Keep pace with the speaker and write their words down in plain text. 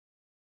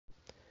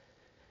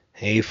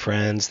Hey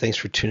friends, thanks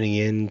for tuning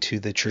in to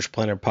the Church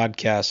Planner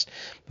podcast.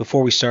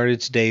 Before we started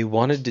today,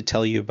 wanted to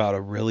tell you about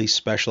a really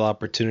special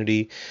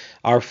opportunity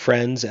our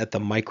friends at the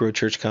Micro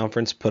Church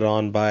Conference put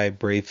on by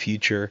Brave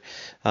Future,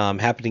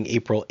 happening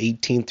April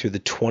 18th through the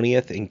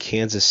 20th in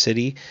Kansas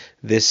City.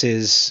 This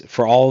is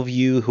for all of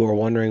you who are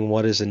wondering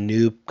what is a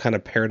new kind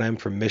of paradigm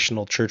for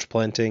missional church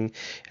planting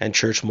and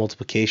church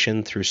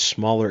multiplication through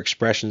smaller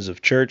expressions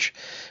of church,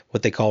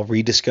 what they call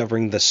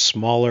rediscovering the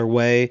smaller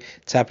way.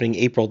 It's happening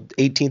April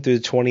 18th through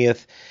the 20th.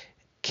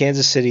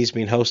 Kansas City is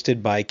being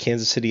hosted by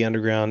Kansas City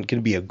Underground. Going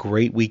to be a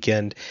great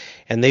weekend.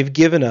 And they've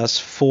given us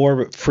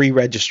 4 free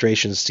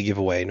registrations to give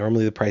away.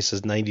 Normally the price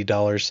is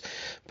 $90,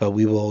 but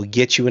we will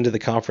get you into the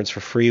conference for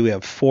free. We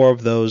have 4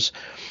 of those.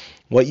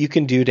 What you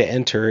can do to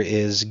enter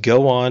is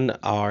go on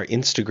our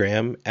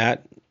Instagram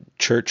at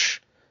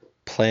Church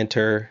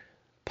Planter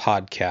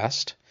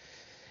Podcast.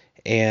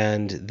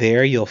 And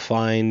there you'll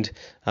find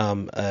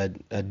a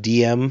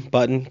DM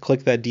button.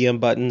 Click that DM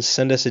button.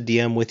 Send us a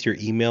DM with your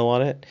email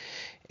on it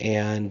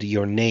and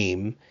your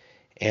name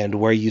and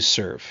where you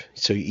serve.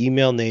 So you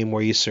email, name,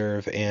 where you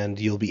serve, and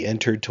you'll be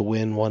entered to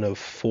win one of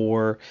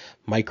 4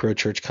 Micro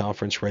Church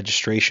Conference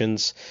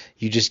registrations.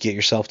 You just get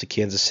yourself to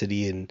Kansas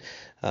City and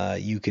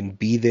you can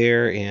be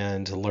there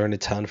and learn a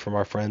ton from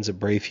our friends at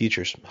Brave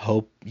Futures.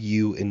 Hope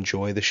you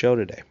enjoy the show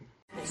today.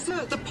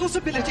 Sir, the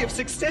possibility of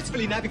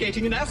successfully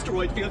navigating an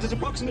asteroid field is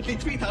approximately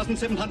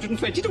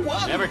 3,720 to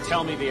 1. Never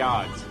tell me the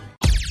odds.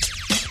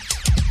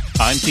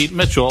 I'm Pete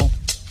Mitchell.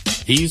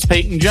 He's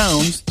Peyton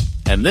Jones.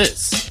 And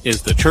this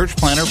is the Church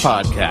Planner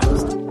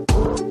Podcast.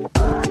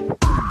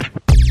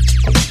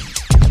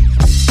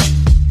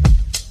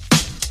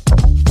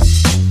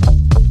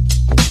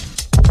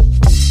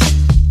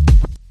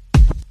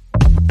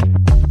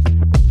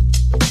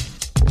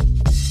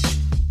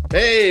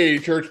 Hey,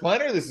 Church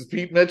Planner, this is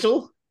Pete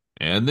Mitchell.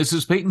 And this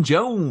is Peyton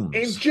Jones.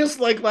 And just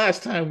like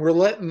last time, we're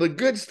letting the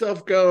good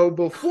stuff go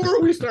before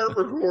we start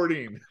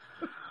recording.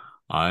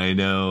 I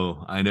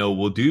know.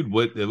 Well, dude,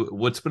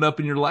 what's been up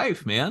in your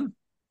life, man?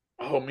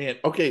 Oh man.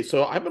 Okay,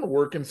 so I've been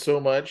working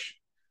so much,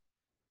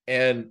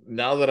 and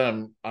now that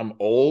I'm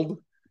old,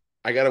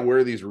 I got to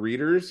wear these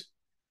readers.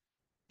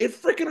 It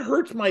freaking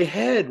hurts my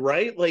head,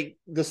 right? Like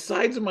the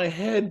sides of my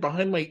head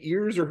behind my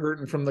ears are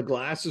hurting from the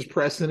glasses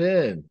pressing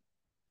in.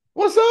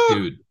 What's up,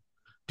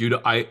 Dude,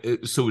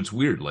 so it's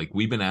weird. Like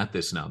we've been at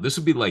this now. This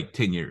would be like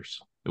 10 years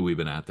that we've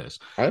been at this.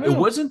 I know. It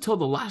wasn't until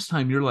the last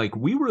time you're like,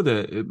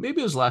 maybe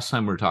it was last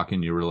time we were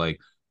talking, you were like,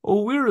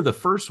 oh, we were the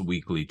first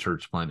weekly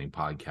church planning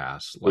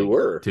podcast We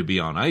were. to be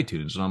on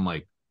iTunes. And I'm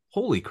like,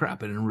 holy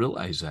crap, I didn't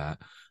realize that.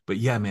 But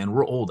yeah, man,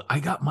 we're old. I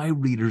got my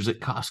readers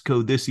at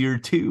Costco this year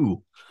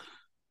too.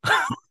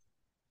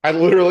 I buy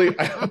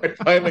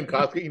them in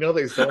Costco. You know,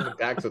 they sell them in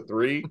packs of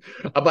 3.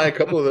 I buy a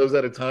couple of those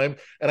at a time,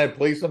 and I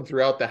place them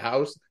throughout the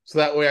house. So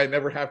that way I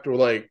never have to,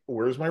 like,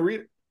 where's my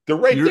reader? They're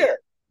right there.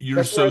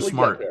 You're so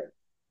smart.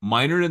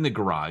 Mine are in the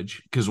garage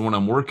because when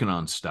I'm working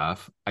on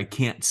stuff, I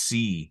can't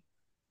see.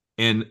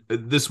 And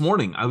this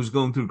morning I was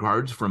going through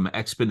cards from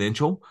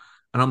Exponential,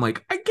 and I'm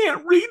like, I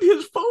can't read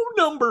his phone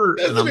number.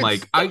 And I'm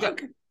like, I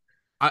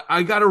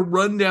got to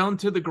run down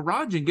to the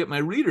garage and get my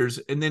readers.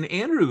 And then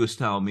Andrew was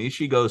telling me,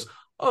 she goes,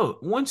 oh,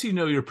 once you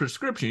know your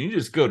prescription, you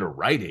just go to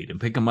Rite Aid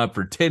and pick them up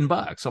for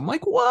 $10. I'm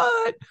like,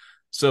 what?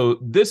 So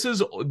this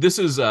is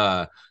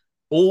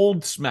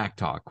old smack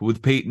talk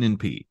with Peyton and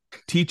Pete,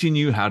 teaching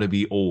you how to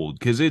be old,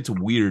 because it's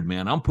weird,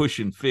 man. I'm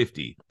pushing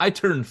 50. I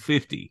turned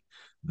 50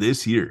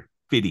 this year.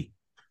 50.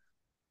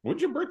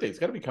 When's your birthday? It's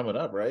got to be coming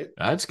up, right?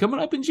 That's coming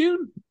up in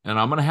June, and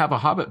I'm going to have a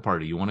Hobbit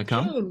party. You want to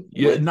come? June?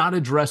 Yeah, not a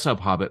dress-up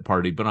Hobbit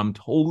party, but I'm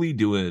totally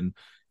doing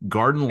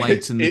garden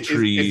lights in the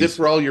trees. Is this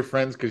for all your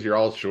friends because you're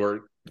all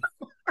short?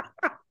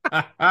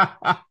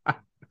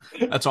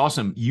 That's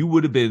awesome. You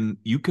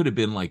could have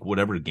been like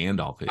whatever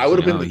Gandalf is. I would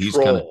have been the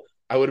troll.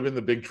 I would have been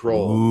the big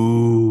troll.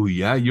 Ooh,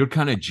 yeah, you're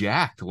kind of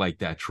jacked like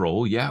that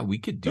troll. Yeah, we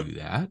could do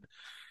that.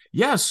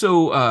 Yeah,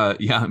 so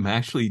I'm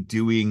actually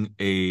doing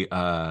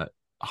a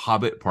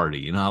Hobbit party.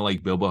 You know how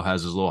like Bilbo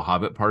has his little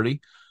Hobbit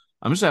party?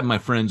 I'm just having my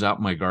friends out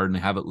in my garden,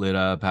 have it lit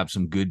up, have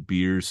some good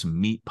beers, some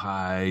meat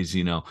pies,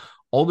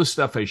 all the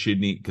stuff I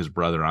shouldn't eat because,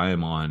 brother, I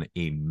am on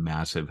a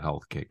massive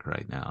health kick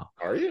right now.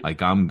 Are you?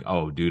 Like I'm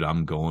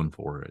going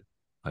for it.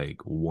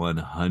 Like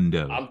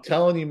 100. I'm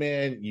telling you,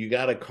 man, you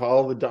got to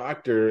call the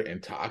doctor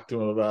and talk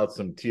to him about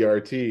some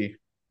TRT.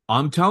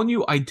 I'm telling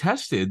you, I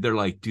tested. They're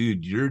like,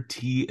 dude, your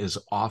T is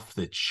off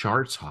the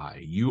charts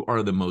high. You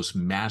are the most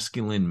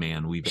masculine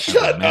man we've ever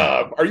met. Shut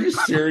up. Are you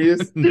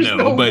serious? There's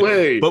no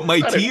way. But my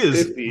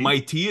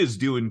T is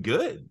doing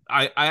good.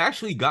 I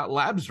actually got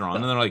labs drawn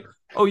and they're like,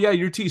 oh yeah,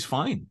 your T's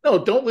fine.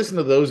 No, don't listen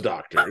to those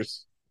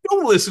doctors.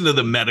 Don't listen to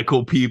the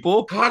medical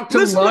people. Talk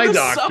to my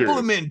doctors.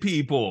 Supplement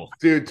people.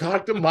 Dude,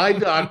 talk to my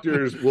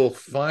doctors. We'll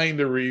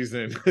find a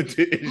reason.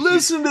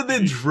 Listen to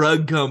the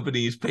drug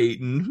companies,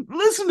 Peyton.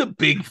 Listen to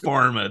Big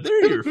Pharma.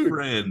 They're your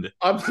friend.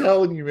 I'm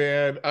telling you,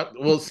 man.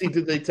 Well, see,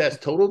 did they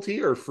test total T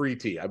or free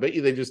T? I bet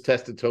you they just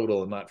tested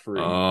total and not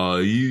free. Oh,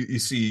 you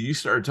see, you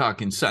start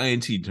talking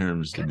sciencey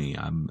terms to me.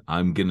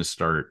 I'm gonna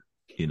start,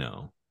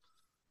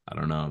 I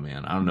don't know,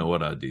 man. I don't know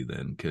what I'd do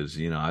then, because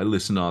I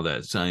listened to all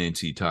that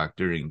sciencey talk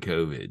during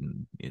COVID,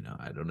 and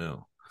I don't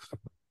know.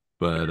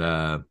 But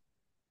And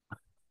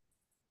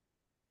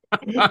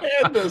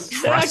the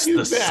snack trust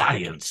is the back.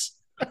 science.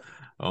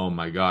 Oh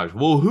my gosh.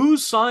 Well,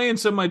 whose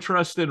science am I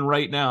trusting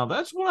right now?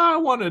 That's what I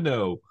want to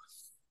know.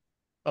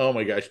 Oh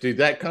my gosh, dude!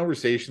 That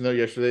conversation though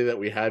yesterday that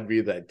we had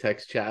via that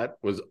text chat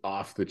was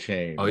off the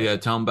chain. Oh Man. yeah,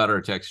 tell them about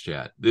our text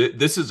chat.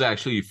 This is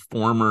actually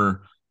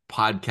former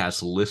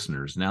podcast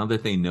listeners. Now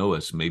that they know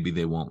us, maybe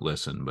they won't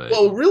listen. But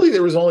Well, really,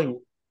 there was only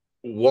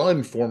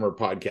one former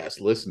podcast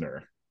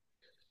listener,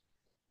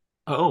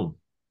 oh,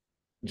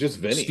 just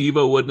Vinny.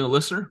 Steve-O wasn't a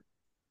listener.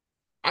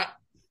 I,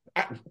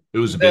 I It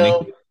was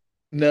Vinny.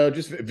 no,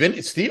 just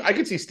Vinny. Steve, I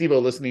could see Steve-O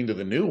listening to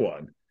the new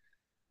one.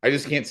 I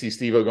just can't see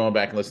Steve-O going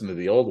back and listening to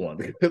the old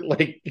one.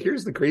 Like,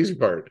 here's the crazy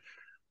part: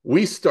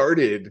 we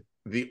started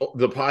the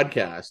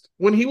podcast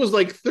when he was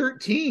like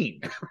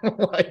 13.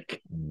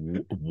 Like,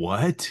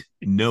 what?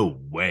 No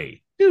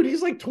way, dude,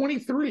 he's like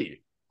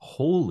 23.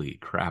 holy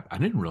crap, I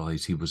didn't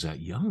realize he was that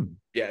young.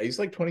 Yeah, he's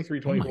like 23,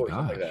 Oh my 24,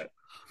 something like gosh. that.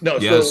 No,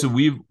 Yeah, so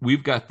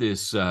we've got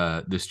this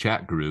this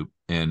chat group,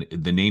 and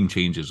the name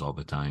changes all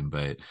the time,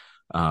 but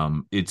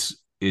it's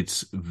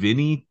Vince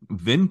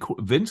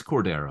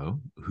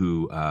Cordero,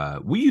 who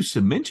we used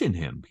to mention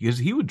him because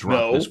he would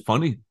drop this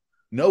funny.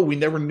 No, we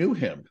never knew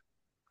him.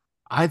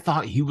 I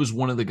thought he was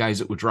one of the guys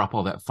that would drop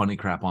all that funny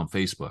crap on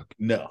Facebook.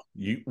 No,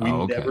 we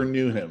never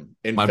knew him.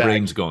 My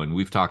brain's going.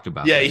 We've talked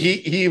about. Yeah, this.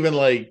 he even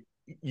like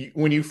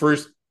when you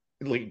first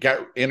like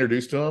got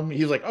introduced to him,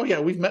 he's like, "Oh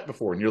yeah, we've met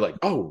before," and you're like,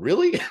 "Oh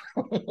really?"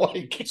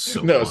 Like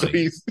so no,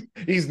 funny. so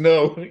he's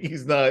not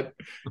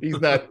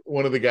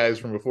one of the guys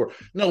from before.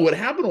 No, what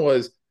happened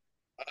was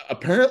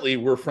apparently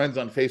we're friends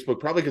on Facebook,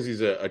 probably because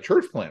he's a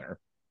church planner.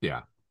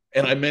 Yeah.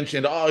 And I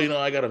mentioned, oh,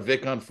 I got a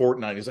Vic on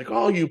Fortnite. He's like,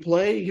 oh, you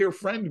play? Here,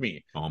 friend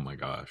me. Oh my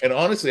gosh. And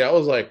honestly, I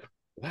was like,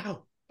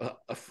 wow,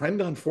 a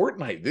friend on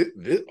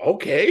Fortnite.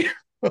 Okay.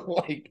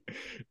 Like,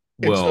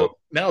 well, so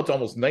now it's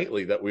almost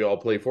nightly that we all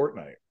play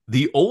Fortnite.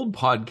 The old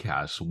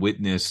podcast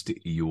witnessed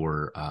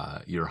your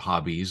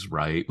hobbies,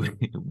 right?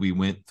 We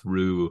went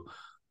through.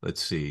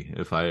 Let's see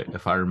if I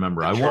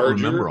remember. I won't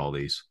remember all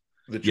these.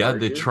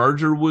 The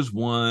Charger was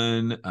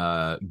one.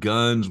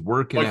 Guns,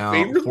 working out,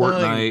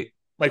 Fortnite.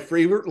 My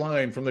favorite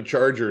line from the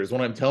Charger is when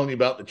I'm telling you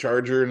about the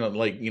Charger, and I'm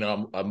like,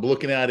 I'm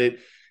looking at it,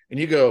 and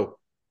you go,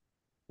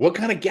 "What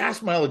kind of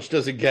gas mileage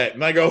does it get?"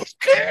 And I go, "Who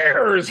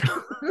cares?"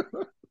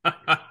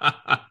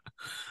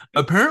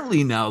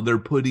 Apparently now they're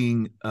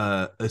putting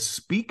a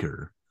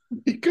speaker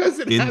because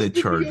it has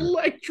to be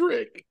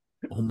electric.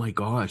 Oh my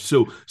gosh!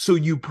 So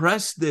you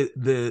press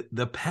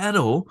the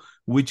pedal,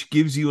 which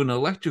gives you an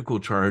electrical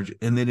charge,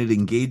 and then it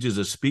engages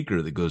a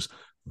speaker that goes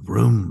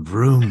vroom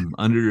vroom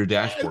under your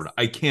dashboard.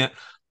 Yes.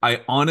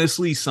 I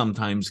honestly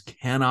sometimes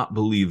cannot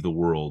believe the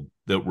world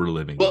that we're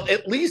living in. Well,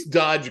 at least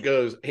Dodge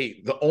goes,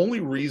 hey, the only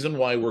reason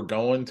why we're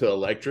going to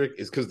electric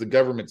is because the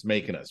government's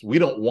making us. We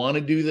don't want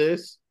to do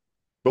this,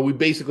 but we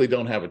basically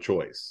don't have a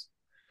choice.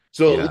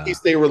 So at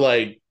least they were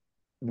like,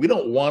 we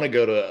don't want to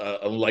go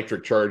to an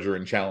electric Charger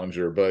and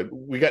Challenger, but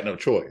we got no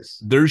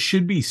choice. There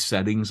should be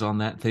settings on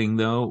that thing,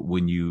 though,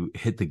 when you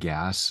hit the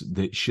gas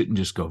that shouldn't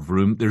just go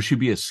vroom. There should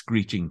be a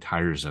screeching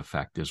tires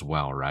effect as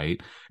well,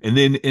 right? And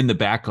then in the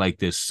back, like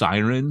this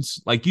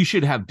sirens, like you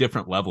should have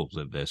different levels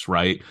of this,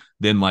 right?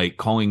 Then like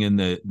calling in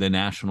the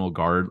National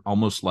Guard,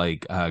 almost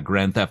like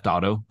Grand Theft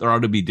Auto. There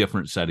ought to be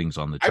different settings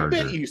on the Charger.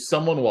 I bet you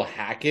someone will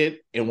hack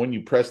it, and when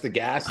you press the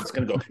gas, it's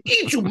going to go,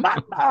 eat you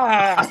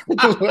mama!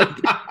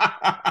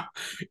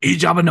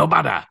 Ijaba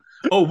Nobada.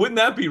 Oh, wouldn't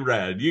that be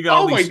rad? You got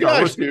all these Star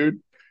Wars, dude.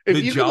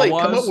 If you could like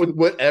come up with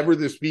whatever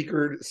the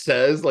speaker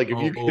says, like if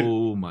you could,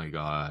 oh my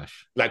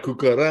gosh. La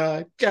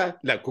cucaracha,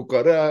 la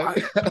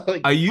cucaracha.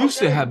 Like, I used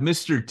to have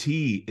Mr.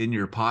 T in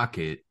your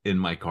pocket in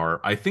my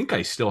car. I think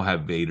I still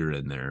have Vader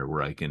in there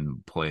where I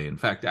can play. In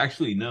fact,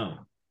 actually, no.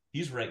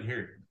 He's right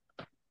here.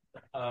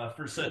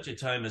 For such a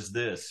time as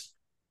this.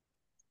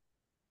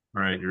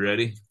 All right, you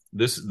ready?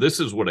 This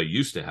is what I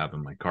used to have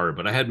in my car,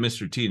 but I had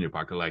Mr. T in your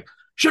pocket, like,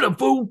 shut up,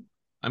 fool.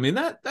 I mean,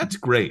 that's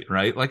great,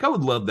 right? Like, I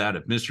would love that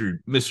if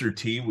Mr.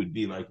 T would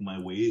be like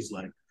my ways,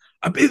 like,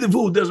 I bet the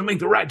fool doesn't make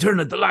the right turn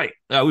at the light.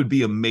 That would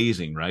be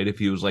amazing, right? If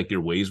he was like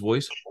your Waze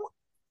voice.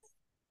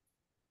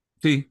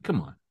 See,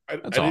 come on. I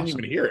didn't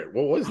even hear it.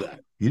 What was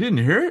that? You didn't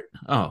hear it?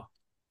 Oh.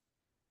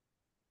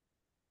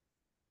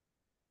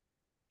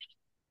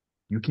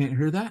 You can't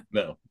hear that?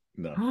 No,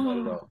 not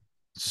at all.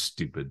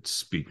 Stupid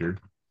speaker.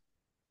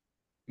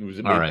 It was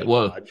all right.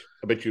 Well, Dodge.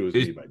 I bet you it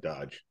was made by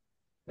Dodge.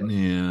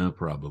 Yeah,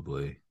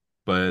 probably.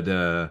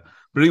 But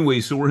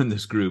anyway, so we're in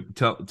this group.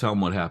 Tell them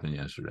what happened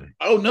yesterday.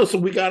 Oh no, so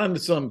we got into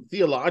some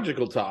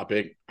theological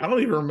topic. I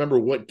don't even remember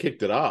what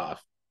kicked it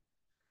off.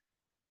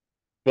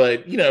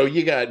 But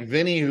you got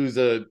Vinny, who's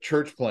a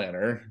church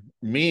planner,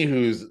 me,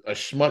 who's a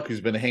schmuck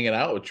who's been hanging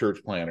out with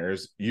church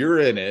planners. You're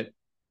in it,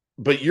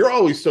 but you're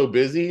always so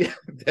busy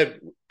that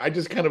I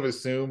just kind of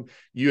assume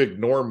you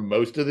ignore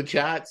most of the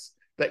chats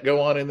that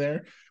go on in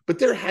there. But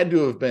there had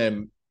to have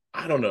been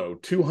I don't know,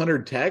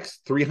 200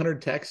 texts,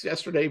 300 texts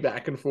yesterday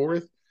back and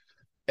forth.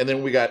 And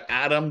then we got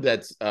Adam,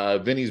 that's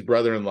Vinny's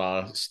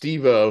brother-in-law,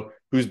 Steve-O,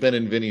 who's been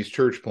in Vinny's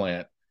church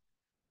plant.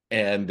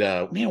 And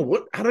man,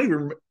 what I don't even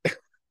remember.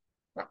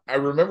 I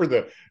remember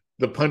the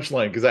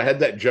punchline because I had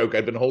that joke.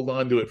 I've been holding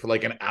on to it for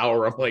like an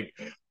hour. I'm like,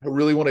 I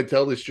really want to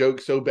tell this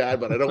joke so bad,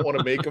 but I don't want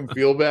to make him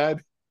feel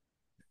bad.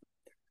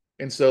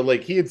 And so,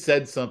 like, he had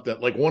said something,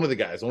 like one of the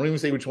guys, I won't even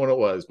say which one it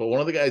was, but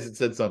one of the guys had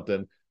said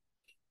something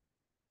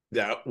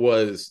that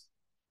was,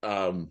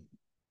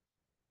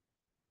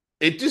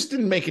 it just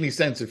didn't make any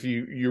sense if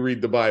you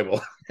read the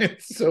Bible. And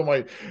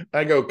so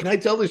I go, can I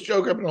tell this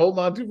joke I've been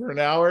holding on to for an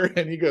hour?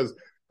 And he goes,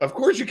 of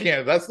course you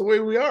can. That's the way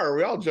we are.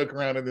 We all joke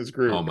around in this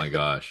group. Oh my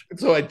gosh. And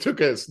so I took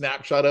a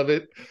snapshot of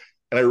it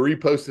and I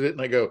reposted it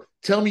and I go,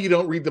 tell me you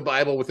don't read the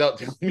Bible without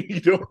telling me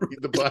you don't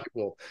read the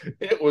Bible.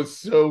 It was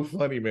so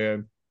funny,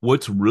 man.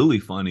 What's really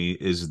funny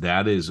is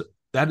that is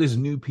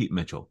new Pete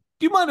Mitchell.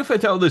 Do you mind if I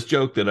tell this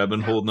joke that I've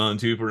been holding on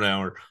to for an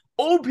hour?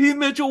 Old Pete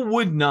Mitchell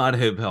would not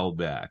have held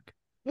back.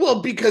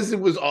 Well, because it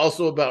was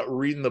also about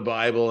reading the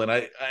Bible, and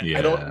I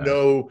don't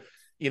know,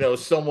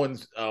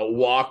 someone's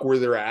walk where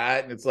they're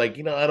at, and it's like,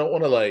 I don't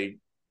want to like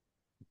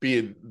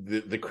be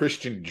the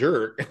Christian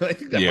jerk. I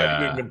think that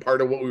might have been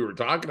part of what we were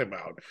talking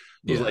about.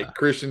 It was like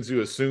Christians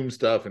who assume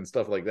stuff and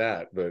stuff like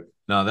that. But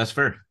no, that's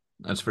fair.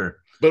 That's fair.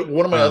 But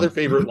one of my other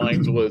favorite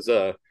lines was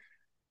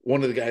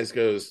one of the guys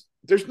goes,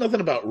 "There's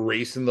nothing about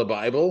race in the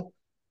Bible."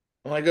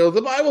 And I go,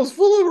 "The Bible's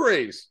full of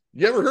race.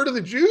 You ever heard of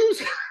the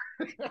Jews?"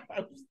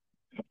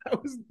 I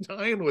was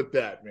dying with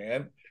that,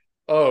 man.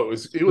 Oh, it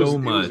was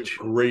a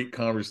great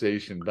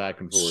conversation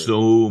back and forth.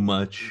 So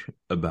much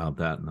about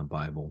that in the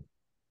Bible.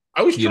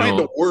 I was trying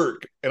to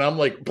work, and I'm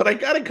like, but I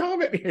got a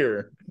comment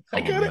here.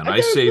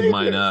 I saved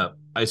mine up.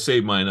 I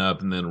saved mine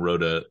up and then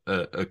wrote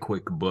a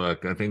quick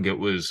book. I think it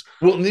was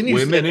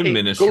Women in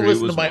Ministry. Go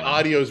listen to my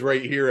audios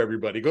right here,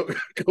 everybody. Go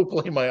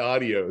play my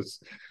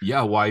audios.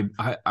 Yeah, well,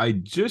 I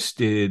just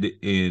did,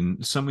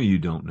 in some of you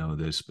don't know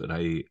this, but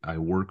I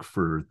work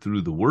for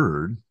Through the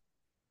Word,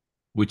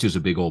 which is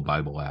a big old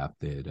Bible app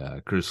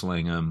that Chris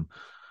Langham,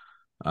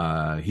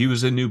 he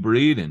was a new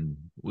breed and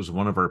was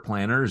one of our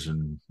planters.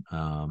 And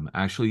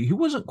actually, he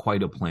wasn't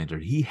quite a planter.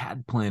 He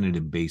had planted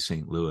in Bay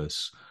St.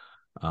 Louis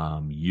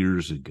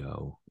years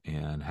ago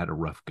and had a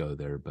rough go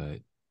there.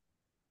 But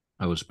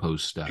I was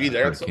post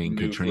Hurricane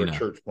Katrina. For a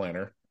church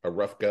planter, a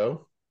rough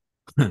go.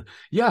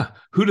 Yeah,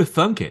 who'd have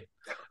thunk it?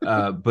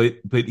 But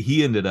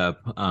he ended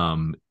up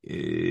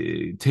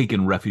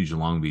taking refuge in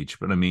Long Beach.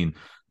 But I mean,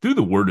 Through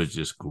the Word has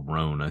just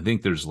grown. I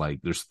think there's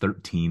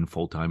 13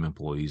 full-time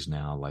employees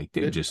now. Like,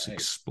 they've just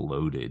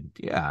exploded.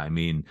 Yeah, I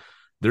mean,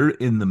 they're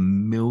in the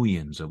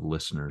millions of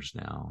listeners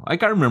now.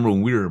 Like, I remember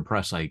when we were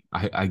impressed, like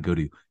I go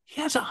to,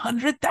 he has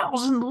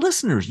 100,000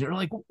 listeners. And you're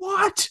like,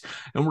 what?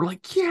 And we're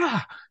like,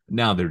 yeah.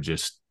 Now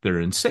they're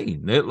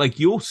insane. Like,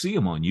 you'll see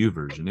them on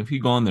YouVersion. If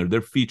you go on there,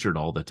 they're featured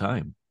all the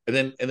time.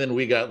 And then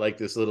we got like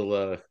this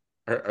little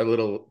our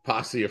little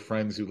posse of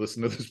friends who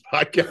listen to this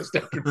podcast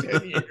after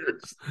 10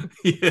 years.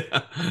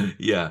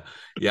 Yeah.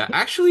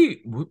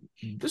 Actually,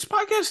 this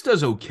podcast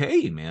does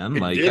okay, man.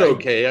 It did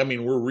okay. I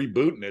mean, we're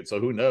rebooting it, so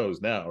who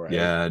knows now, right?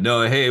 Yeah.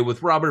 No, hey,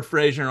 with Robert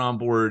Fraser on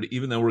board,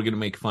 even though we're going to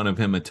make fun of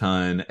him a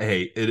ton,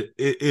 hey,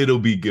 it'll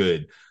be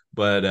good.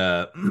 But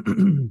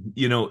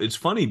it's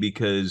funny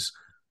because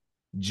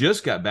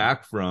just got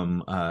back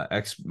from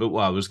I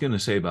was going to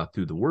say about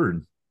Through the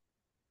Word.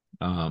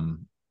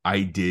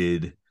 I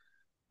did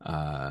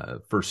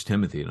First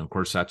Timothy, and of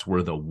course that's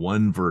where the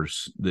one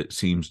verse that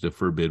seems to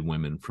forbid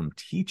women from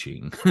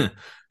teaching.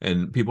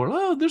 And people are,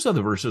 oh, there's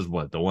other verses.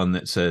 What, the one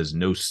that says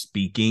no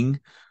speaking?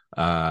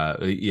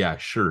 Yeah,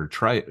 sure.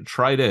 Try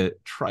to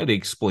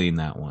explain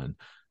that one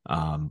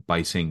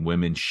by saying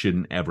women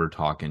shouldn't ever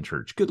talk in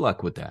church. Good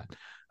luck with that.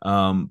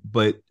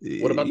 But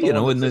what about the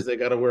one that says they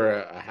got to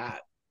wear a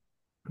hat?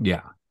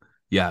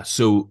 Yeah.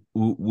 So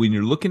when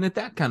you're looking at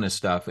that kind of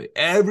stuff,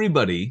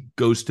 everybody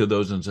goes to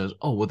those and says,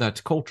 oh, well,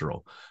 that's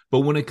cultural. But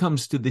when it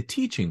comes to the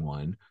teaching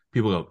one,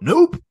 people go,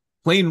 nope,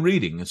 plain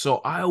reading. And so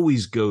I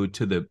always go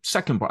to the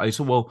second part. I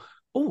said, well,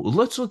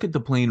 let's look at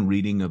the plain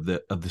reading of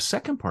the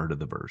second part of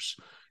the verse.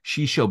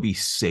 She shall be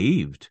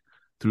saved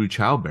through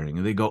childbearing.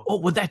 And they go, oh,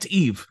 well, that's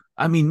Eve.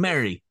 I mean,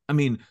 Mary. I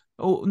mean,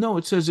 oh, no,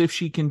 it says if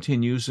she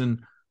continues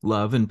in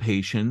love and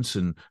patience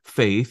and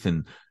faith,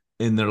 and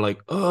they're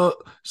like, oh,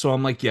 so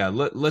I'm like, yeah,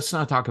 let's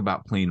not talk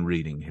about plain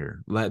reading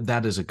here.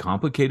 That is a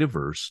complicated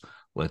verse.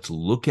 Let's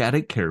look at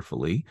it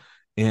carefully.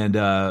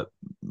 And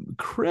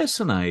Chris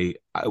and I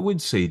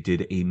would say,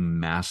 did a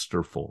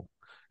masterful.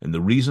 And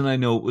the reason I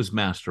know it was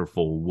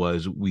masterful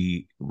was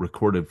we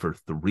recorded for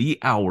 3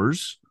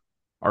 hours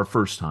our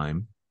first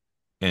time,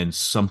 and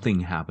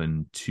something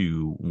happened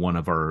to one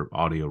of our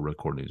audio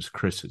recordings.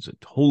 Chris's, it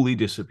totally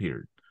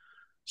disappeared.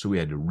 So we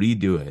had to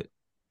redo it.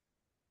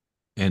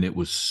 And it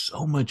was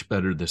so much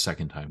better the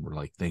second time. We're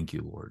like, thank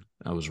you, Lord.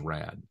 That was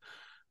rad.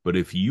 But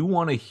if you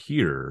want to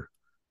hear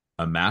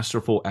a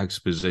masterful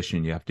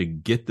exposition, you have to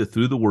get the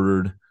Through the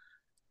Word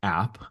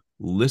app,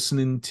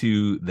 listening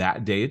to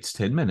that day. It's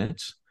 10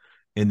 minutes.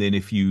 And then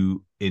if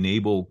you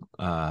enable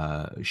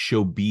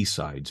show B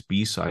sides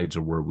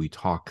are where we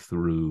talk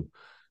through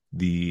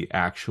the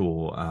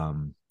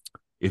actual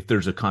if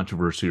there's a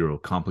controversy or a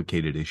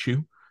complicated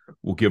issue,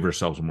 we'll give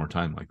ourselves more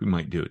time. Like we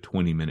might do a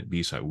 20-minute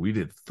B-side. We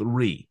did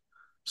 3.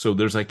 So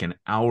there's like an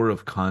hour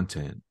of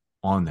content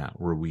on that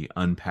where we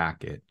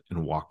unpack it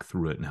and walk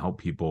through it and help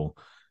people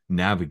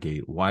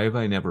navigate. Why have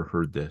I never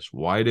heard this?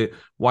 Why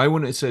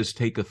when it says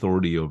take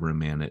authority over a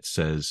man, it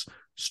says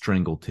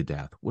strangled to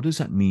death? What does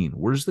that mean?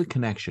 Where's the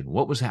connection?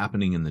 What was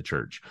happening in the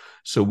church?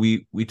 So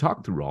we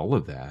talk through all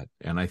of that,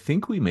 and I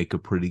think we make a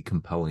pretty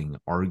compelling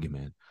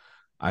argument.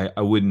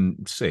 I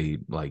wouldn't say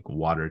like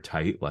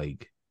watertight,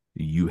 like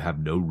you have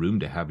no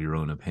room to have your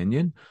own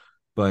opinion,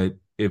 but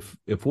if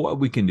what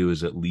we can do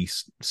is at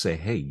least say,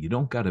 hey, you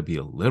don't got to be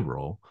a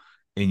liberal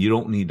and you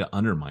don't need to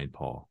undermine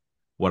Paul.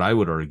 What I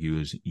would argue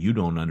is you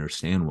don't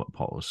understand what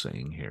Paul is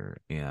saying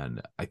here,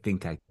 and I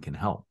think I can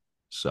help.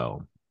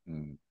 So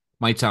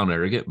might sound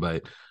arrogant,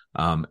 but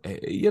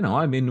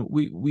I mean,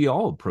 we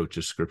all approach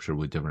a scripture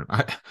with different.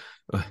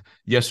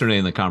 Yesterday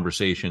in the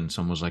conversation,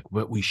 someone was like,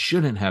 "But we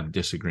shouldn't have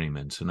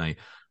disagreements," and I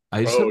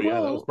said, yeah,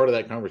 "Well, that was part of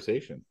that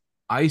conversation."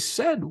 I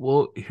said,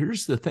 well,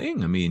 here's the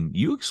thing. I mean,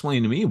 you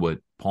explain to me what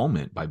Paul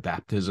meant by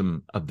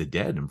baptism of the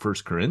dead in 1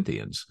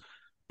 Corinthians,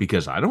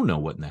 because I don't know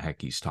what in the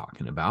heck he's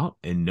talking about,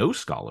 and no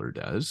scholar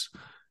does.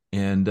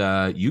 And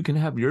you can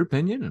have your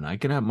opinion, and I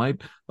can have my.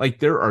 Like,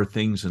 there are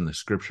things in the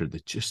scripture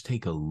that just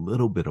take a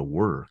little bit of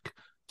work,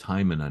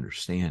 time, and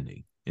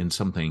understanding. And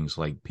some things,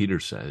 like Peter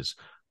says,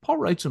 Paul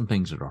writes some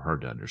things that are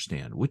hard to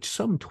understand, which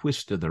some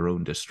twist to their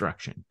own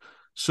destruction.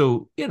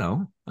 So,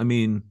 I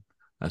mean,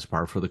 that's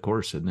par for the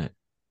course, isn't it?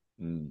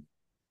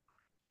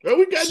 Oh,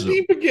 we got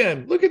deep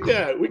again. Look at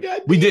that.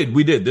 We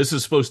did. This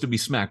is supposed to be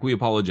smack. We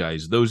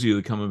apologize. Those of you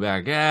that coming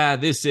back,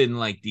 this isn't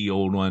like the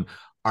old one.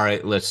 All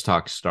right, let's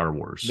talk Star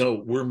Wars.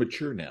 No, we're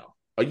mature now.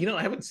 I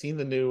haven't seen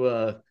the new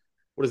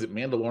what is it,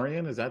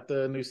 Mandalorian? Is that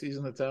the new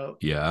season that's out?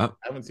 Yeah.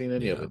 I haven't seen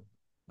any of it.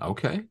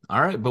 Okay.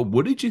 All right. But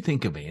what did you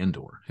think of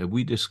Andor? Have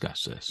we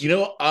discussed this?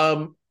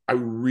 I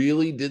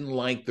really didn't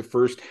like the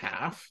first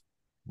half.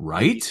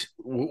 Right?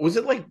 Was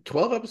it like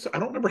 12 episodes? I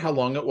don't remember how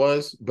long it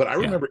was, but I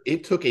remember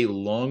it took a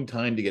long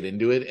time to get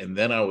into it, and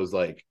then I was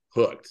like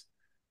hooked.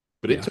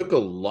 But it took a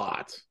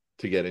lot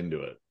to get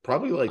into it.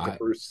 Probably like the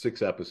first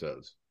 6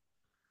 episodes.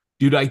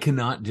 Dude, I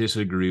cannot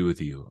disagree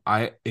with you.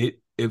 At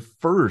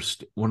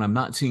first, when I'm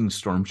not seeing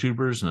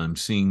stormtroopers and I'm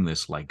seeing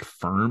this like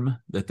firm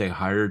that they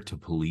hired to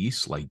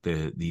police, like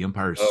the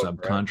Empire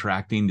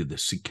subcontracting to the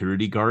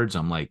security guards,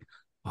 I'm like,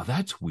 oh,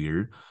 that's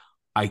weird.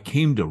 I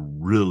came to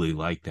really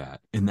like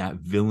that. And that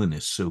villain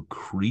is so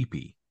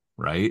creepy,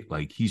 right?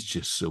 Like he's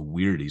just so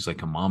weird. He's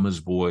like a mama's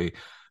boy.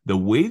 The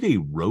way they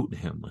wrote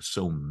him was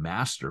so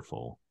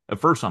masterful. At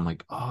first I'm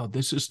like, oh,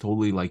 this is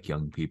totally like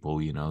young people,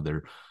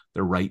 they're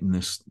writing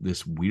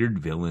this weird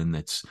villain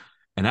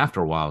and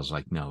after a while I was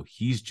like, no,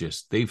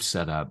 they've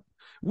set up.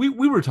 We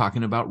were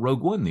talking about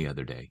Rogue One the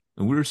other day,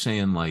 and we were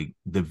saying like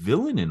the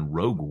villain in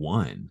Rogue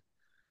One,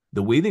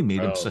 the way they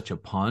made him such a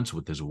ponce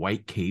with his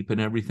white cape and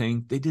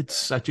everything, they did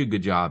such a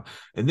good job.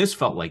 And this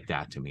felt like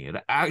that to me. It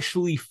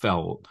actually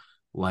felt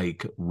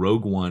like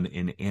Rogue One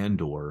and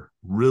Andor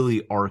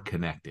really are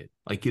connected.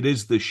 Like it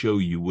is the show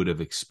you would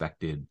have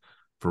expected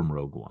from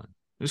Rogue One.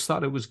 I just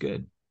thought it was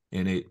good.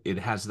 And it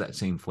has that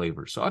same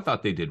flavor. So I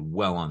thought they did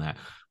well on that.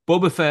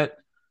 Boba Fett,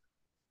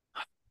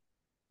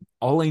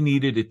 all I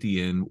needed at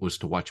the end was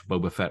to watch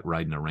Boba Fett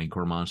riding a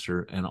Rancor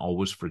monster, and all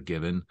was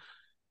forgiven.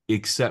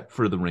 Except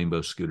for the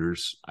rainbow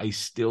scooters. I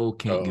still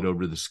can't get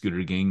over the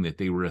scooter gang, that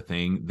they were a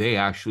thing. They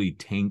actually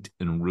tanked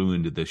and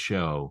ruined the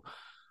show,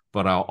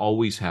 but I'll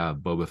always have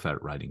Boba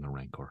Fett riding a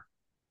Rancor.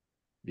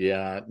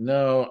 Yeah,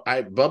 no,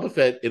 Boba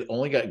Fett, it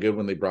only got good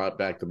when they brought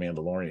back the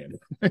Mandalorian.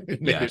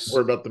 Yes.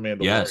 More about the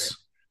Mandalorian.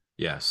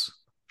 Yes.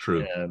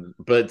 True.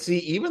 But see,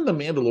 even the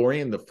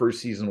Mandalorian, the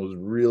first season was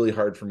really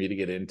hard for me to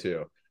get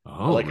into.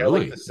 Oh, really? I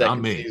like the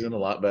second season a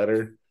lot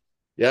better.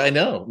 Yeah, I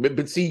know.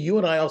 But see, you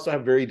and I also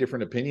have very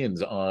different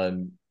opinions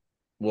on,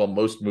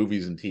 most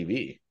movies and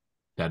TV.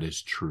 That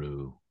is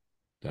true.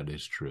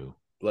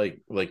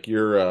 Like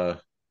you're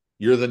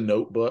the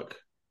Notebook,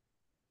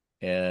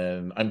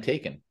 and I'm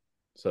Taken.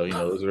 So,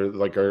 those are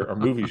like our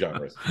movie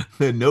genres.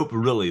 Nope,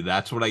 really,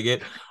 that's what I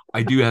get.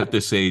 I do have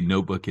to say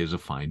Notebook is a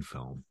fine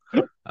film.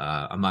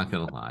 I'm not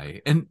going to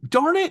lie. And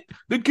darn it,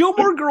 the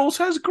Gilmore Girls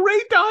has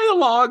great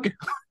dialogue.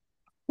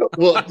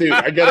 Well, dude,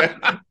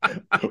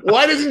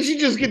 why doesn't she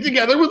just get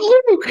together with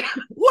Luke?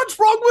 What's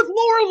wrong with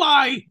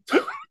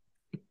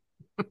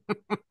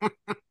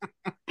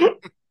Lorelai?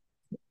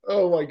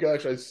 Oh my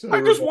gosh, I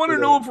just want to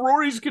know if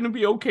Rory's going to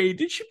be okay.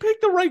 Did she pick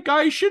the right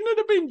guy? Shouldn't it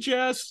have been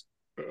Jess?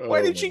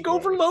 Why did she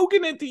go for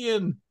Logan at the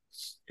end?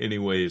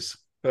 Anyways,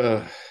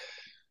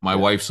 my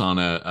wife's on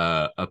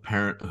a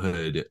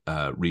Parenthood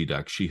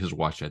redux. She has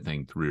watched, I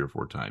think, 3 or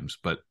 4 times.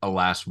 But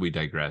alas, we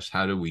digress.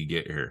 How did we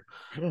get here?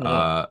 I don't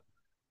know.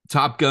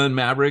 Top Gun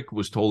Maverick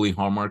was totally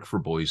Hallmark for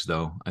boys,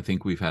 though. I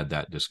think we've had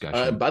that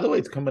discussion. By the way,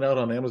 it's coming out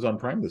on Amazon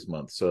Prime this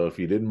month. So if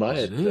you didn't buy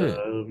it,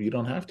 you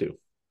don't have to.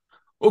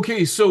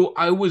 Okay, so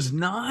I was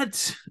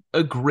not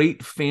a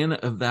great fan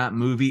of that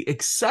movie,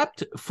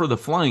 except for the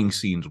flying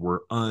scenes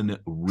were unreal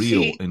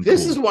See, and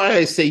this is cool. why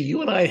I say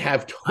you and I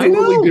have I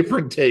totally know.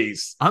 different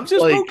tastes. I'm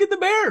just Like poking the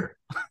bear.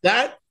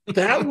 that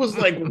was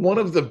like one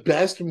of the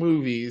best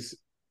movies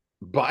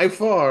by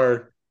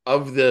far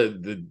of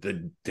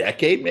the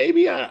decade,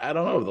 maybe. I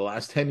don't know, the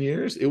last 10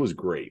 years. It was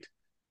great.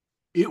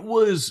 It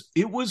was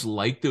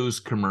like those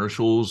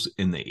commercials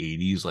in the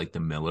 80s, like the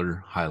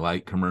Miller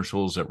highlight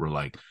commercials that were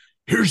like,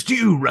 here's to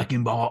you,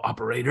 wrecking ball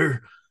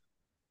operator.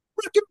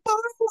 Wrecking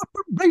ball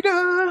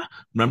operator.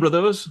 Remember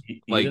those? You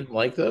Like, didn't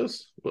like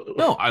those?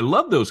 no, I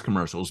love those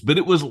commercials, but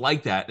it was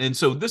like that. And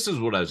so this is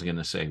what I was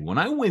gonna say. When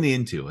I went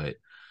into it,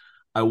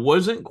 I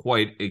wasn't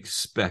quite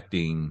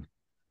expecting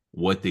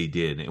what they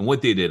did. And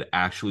what they did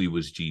actually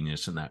was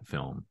genius in that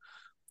film.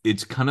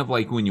 It's kind of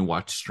like when you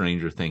watch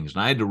Stranger Things,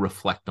 and I had to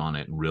reflect on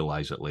it and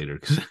realize it later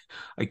because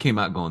I came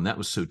out going, that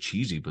was so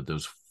cheesy, but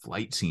those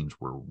flight scenes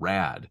were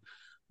rad.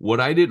 What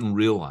I didn't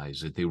realize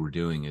that they were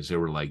doing is they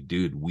were like,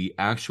 dude, we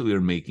actually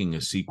are making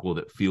a sequel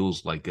that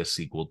feels like a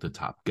sequel to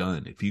Top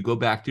Gun. If you go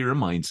back to your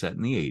mindset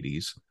in the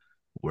 80s,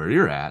 where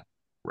you're at,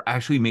 we're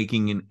actually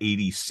making an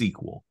 80s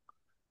sequel.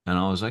 And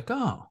I was like,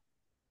 oh,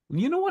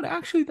 you know what?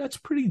 Actually, that's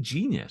pretty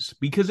genius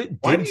because it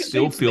Why do did you say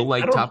still it's feel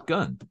like don't Top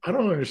Gun. I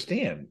don't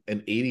understand an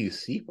 80s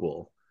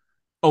sequel.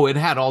 Oh, it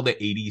had all the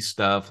 80s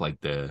stuff like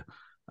the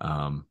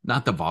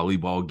not the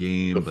volleyball The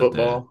game, but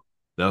football.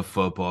 the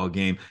football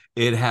game.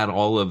 It had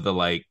all of the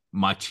like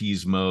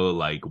machismo,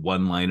 like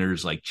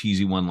one-liners, like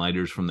cheesy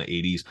one-liners from the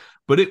 80s.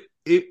 But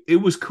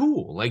it was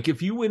cool. Like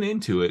if you went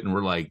into it and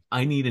were like,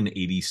 I need an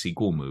 80s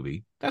sequel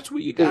movie, that's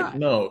what you Dude, got.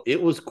 no,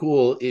 it was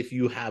cool if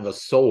you have a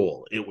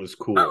soul. It was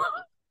cool.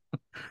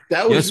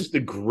 That was Yes, just a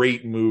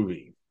great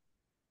movie.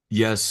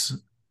 yes,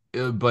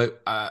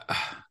 but I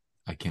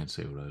can't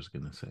say what I was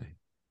gonna say.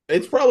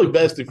 It's probably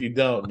best if you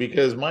don't,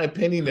 because my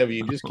opinion of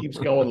you just keeps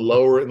going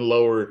lower and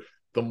lower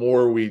the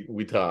more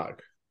we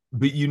talk.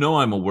 But you know,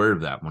 I'm aware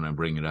of that when I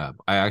bring it up.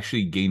 I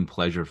actually gain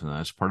pleasure from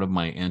that. It's part of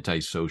my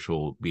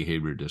antisocial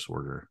behavior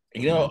disorder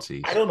You know, I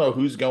tendencies. don't know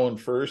who's going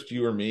first,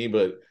 you or me,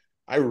 but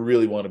I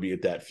really want to be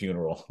at that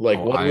funeral. Like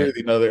Oh, one way or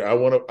the other, I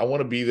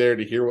want to be there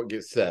to hear what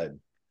gets said.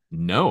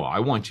 no, I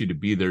want you to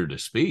be there to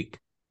speak.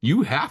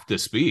 You have to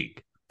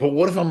speak. But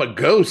what if I'm a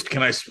ghost?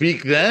 Can I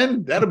speak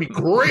then? That'll be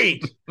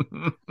great.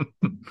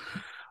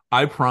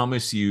 I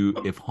promise you,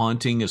 if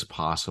haunting is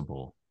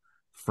possible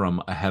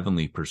from a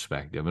heavenly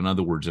perspective, in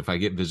other words, if I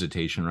get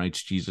visitation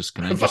rights, Jesus,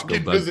 can I just go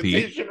Fucking bug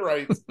Pete? visitation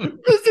rights.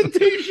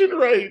 Visitation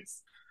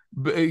rights.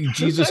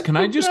 Jesus, That's can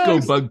I the just go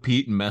best. bug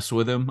Pete and mess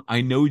with him?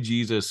 I know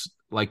Jesus,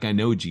 like I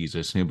know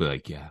Jesus, and he'll be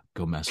like, yeah,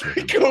 go mess with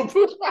him.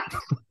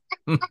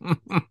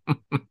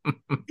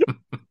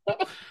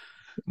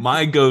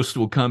 My ghost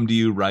will come to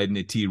you riding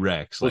a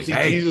T-Rex. Well, Like, see,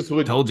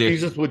 hey, told you.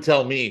 Jesus would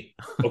tell me,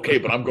 okay,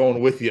 but I'm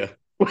going with you.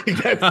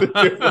 That's the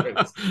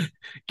difference.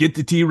 Get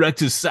the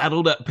T-Rexes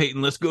saddled up,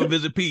 Peyton. Let's go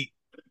visit Pete.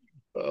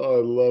 Oh,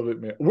 I love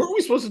it, man. Weren't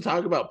we supposed to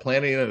talk about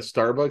planning in a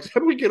Starbucks? How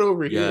do we get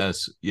over here?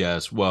 Yes,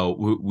 yes. Well,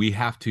 we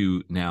have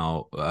to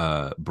now.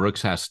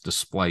 Brooks has to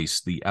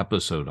splice the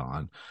episode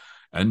on.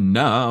 And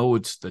now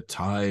it's the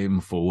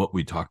time for what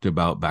we talked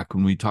about back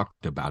when we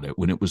talked about it,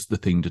 when it was the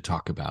thing to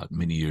talk about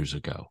many years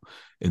ago.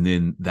 And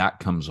then that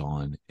comes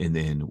on, and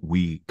then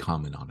we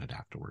comment on it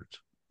afterwards.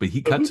 But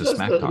he So cuts a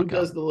smack who talk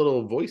does out. the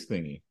little voice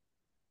thingy?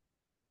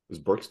 Is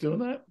Brooks doing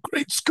that?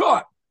 Great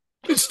Scott!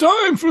 It's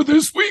time for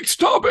this week's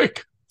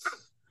topic.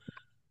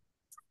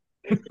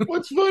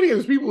 What's funny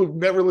is people who've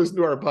never listened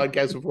to our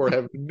podcast before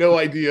have no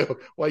idea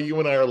why you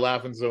and I are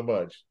laughing so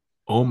much.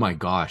 Oh my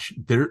gosh.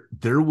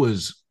 There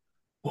was,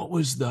 what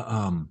was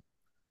the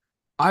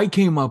I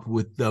came up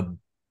with the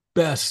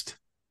best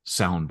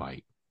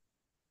soundbite.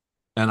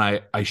 And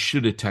I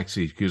should have texted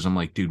you because I'm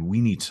like, dude,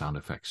 we need sound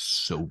effects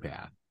so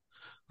bad.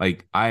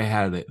 Like I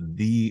had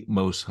the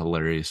most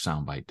hilarious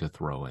soundbite to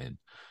throw in.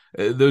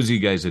 Those of you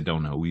guys that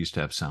don't know, we used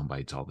to have sound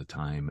bites all the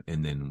time,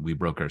 and then we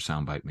broke our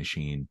soundbite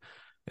machine,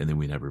 and then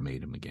we never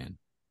made them again.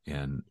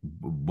 And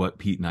what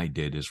Pete and I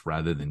did is,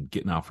 rather than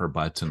getting off our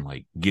butts and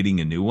like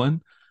getting a new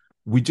one,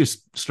 we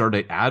just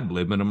started ad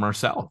libbing them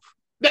ourselves,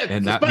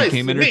 and that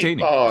became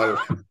entertaining.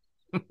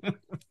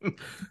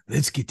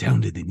 Let's get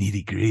down to the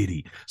nitty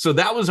gritty. So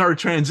that was our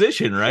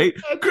transition, right?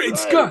 Great right.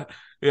 Scott!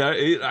 Yeah,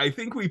 I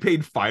think we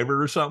paid $5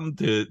 or something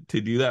to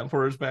do that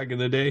for us back in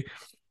the day,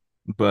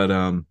 but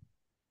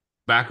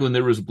back when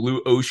there was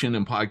Blue Ocean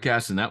and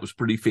podcasts, and that was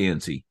pretty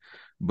fancy.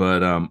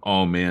 But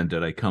oh man,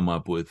 did I come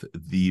up with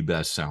the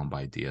best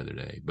soundbite the other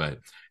day. But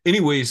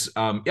anyways,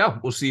 yeah,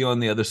 we'll see you on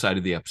the other side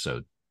of the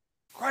episode.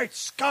 Great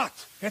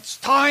Scott, it's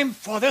time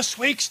for this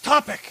week's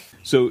topic.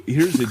 So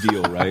here's the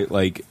deal, right?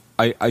 Like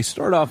I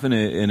start off in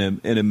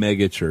a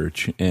mega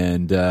church,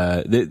 and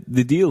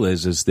the deal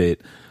is that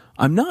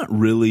I'm not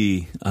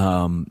really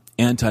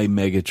anti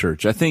mega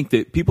church. I think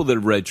that people that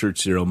have read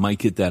Church Zero might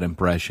get that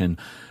impression.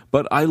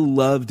 But I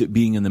loved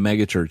being in the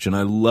megachurch, and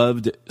I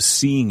loved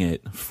seeing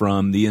it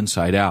from the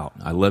inside out.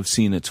 I loved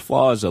seeing its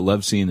flaws. I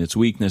loved seeing its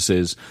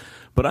weaknesses.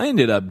 But I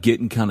ended up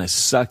getting kind of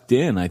sucked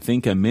in. I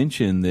think I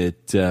mentioned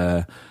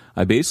that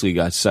I basically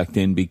got sucked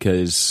in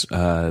because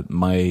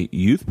my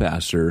youth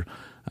pastor,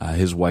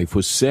 his wife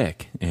was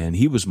sick, and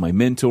he was my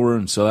mentor,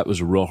 and so that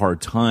was a real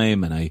hard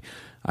time, and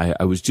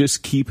I was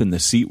just keeping the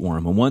seat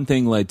warm. And one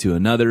thing led to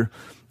another.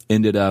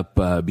 Ended up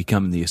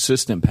becoming the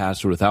assistant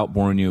pastor without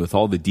boring you with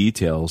all the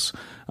details.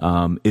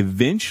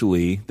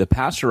 Eventually, the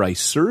pastor I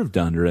served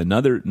under,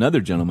 another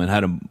gentleman,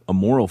 had a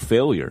moral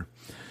failure.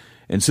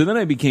 And so then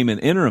I became an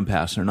interim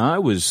pastor, and I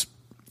was,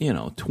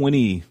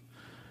 20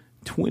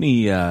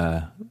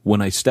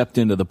 when I stepped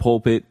into the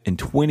pulpit, and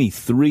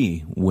 23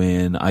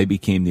 when I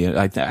became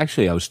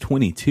I was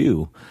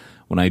 22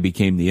 when I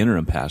became the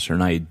interim pastor,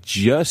 and I had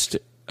just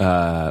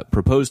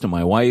proposed to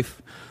my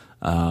wife.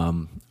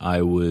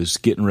 I was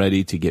getting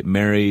ready to get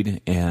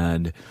married,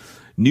 and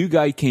new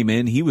guy came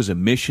in. He was a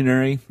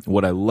missionary.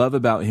 What I love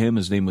about him,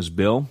 his name was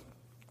Bill.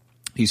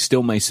 He's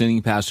still my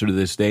singing pastor to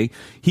this day.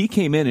 He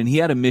came in and he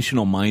had a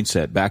missional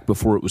mindset back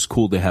before it was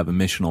cool to have a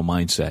missional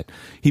mindset.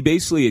 He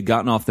basically had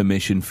gotten off the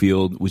mission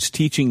field, was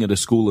teaching at a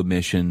school of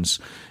missions,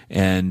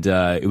 and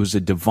it was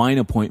a divine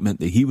appointment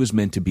that he was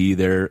meant to be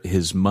there.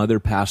 His mother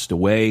passed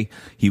away.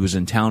 He was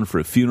in town for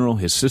a funeral.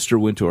 His sister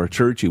went to our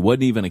church. He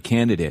wasn't even a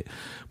candidate.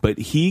 But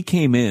he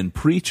came in,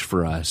 preached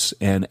for us,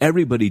 and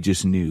everybody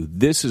just knew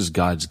this is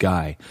God's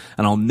guy.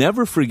 And I'll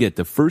never forget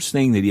the first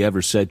thing that he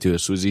ever said to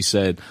us was he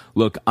said,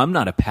 "Look, I'm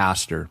not a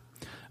pastor.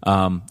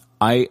 I'm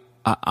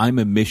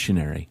a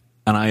missionary,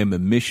 and I am a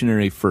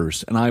missionary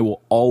first, and I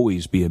will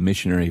always be a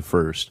missionary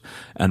first.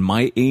 And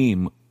my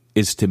aim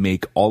is to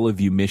make all of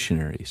you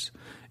missionaries."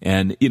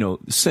 And,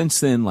 since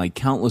then, like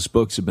countless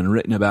books have been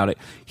written about it.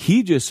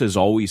 He just has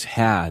always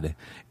had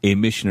a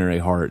missionary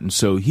heart. And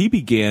so he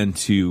began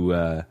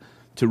to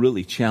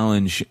really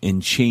challenge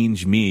and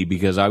change me,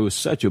 because I was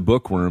such a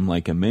bookworm,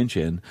 like I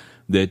mentioned,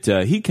 that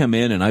he'd come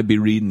in and I'd be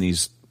reading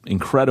these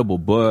incredible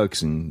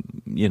books and,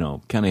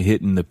 kind of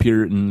hitting the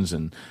Puritans,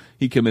 and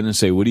he'd come in and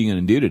say, "What are you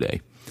going to do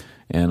today?"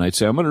 And I'd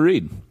say, "I'm going to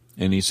read."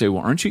 And he'd say,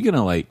 "Well, aren't you going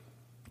to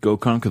go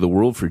conquer the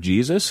world for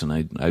Jesus?" And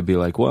I'd be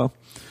like, "Well,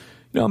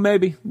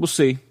 maybe. We'll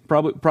see.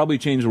 Probably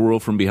change the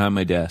world from behind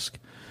my desk."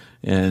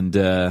 And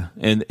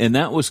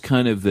that was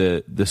kind of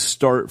the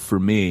start for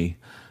me.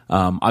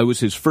 I was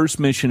his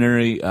first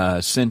missionary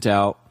sent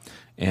out,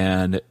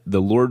 and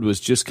the Lord was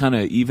just kind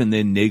of even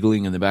then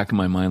niggling in the back of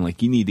my mind,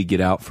 like, you need to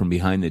get out from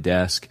behind the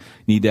desk,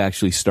 you need to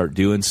actually start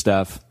doing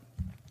stuff.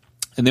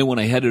 And then when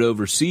I headed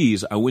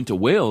overseas, I went to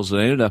Wales, and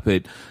I ended up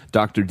at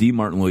Dr. D.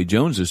 Martin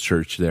Lloyd-Jones's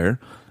church there,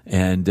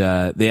 and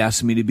they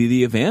asked me to be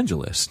the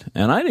evangelist.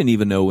 And I didn't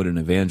even know what an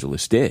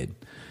evangelist did.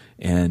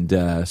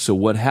 And so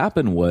what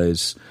happened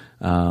was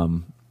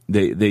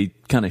they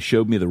kind of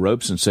showed me the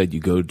ropes and said, you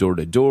go door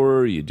to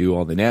door, you do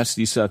all the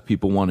nasty stuff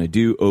people want to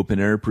do, open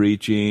air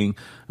preaching,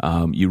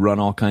 you run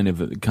all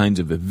kinds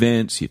of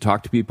events, you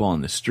talk to people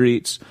on the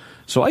streets.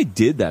 So I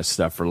did that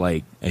stuff for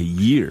like a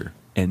year,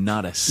 and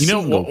not a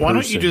single why person.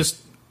 don't you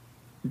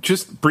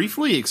just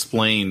briefly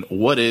explain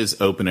what is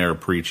open air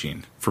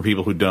preaching for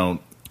people who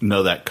don't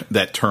know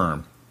that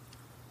term?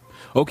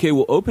 Okay,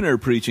 well, open air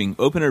preaching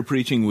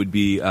would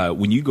be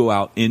when you go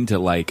out into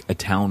like a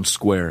town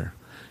square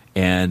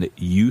and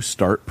you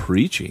start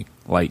preaching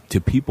like to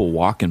people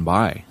walking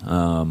by.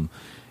 And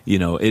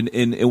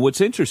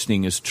what's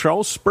interesting is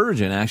Charles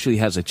Spurgeon actually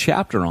has a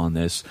chapter on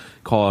this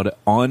called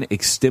On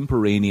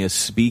Extemporaneous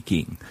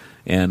Speaking.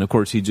 And of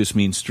course, he just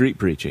means street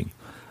preaching.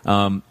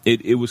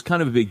 It was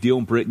kind of a big deal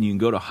in Britain. You can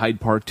go to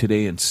Hyde Park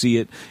today and see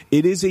it.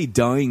 It is a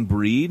dying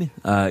breed,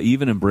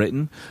 even in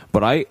Britain.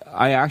 But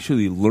I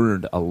actually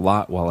learned a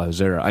lot while I was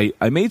there.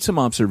 I made some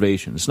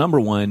observations. Number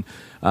one,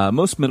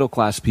 most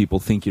middle-class people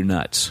think you're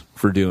nuts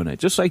for doing it,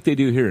 just like they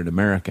do here in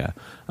America.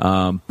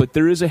 But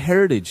there is a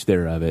heritage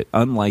there of it.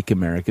 Unlike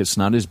America, it's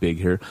not as big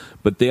here,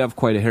 but they have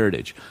quite a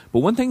heritage. But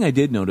one thing I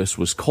did notice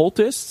was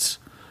cultists,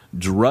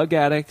 drug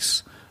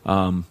addicts,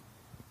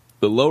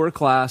 the lower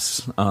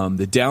class,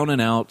 the down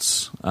and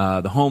outs,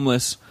 the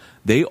homeless,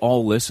 they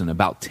all listen.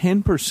 About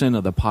 10%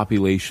 of the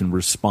population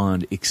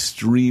respond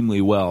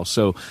extremely well.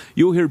 So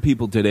you'll hear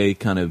people today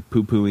kind of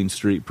poo-pooing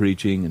street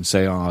preaching and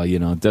say,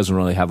 it doesn't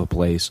really have a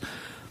place.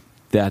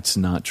 That's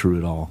not true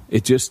at all.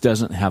 It just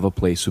doesn't have a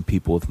place with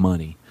people with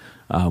money.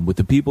 With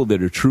the people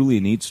that are truly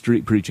in need,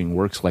 street preaching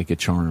works like a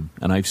charm.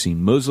 And I've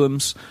seen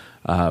Muslims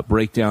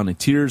break down in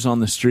tears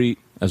on the street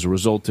as a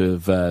result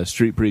of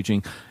street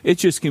preaching. It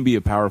just can be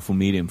a powerful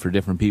medium for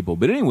different people.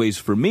 But anyways,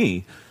 for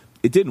me,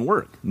 it didn't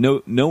work.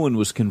 No one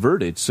was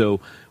converted. So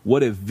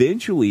what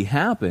eventually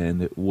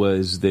happened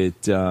was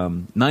that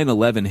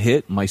 9/11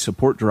 hit, my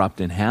support dropped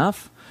in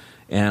half,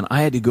 and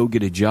I had to go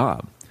get a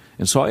job.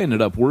 And so I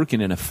ended up working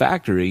in a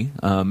factory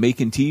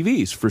making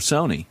TVs for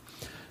Sony.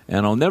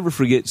 And I'll never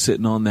forget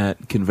sitting on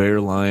that conveyor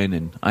line,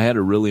 and I had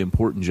a really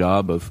important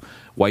job of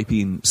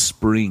wiping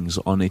springs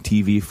on a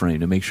TV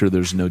frame to make sure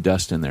there's no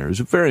dust in there. It was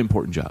a very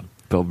important job.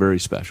 Felt very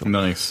special.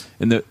 Nice.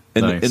 And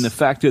the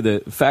fact of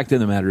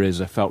the matter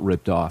is, I felt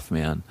ripped off,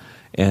 man.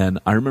 And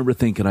I remember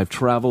thinking, I've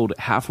traveled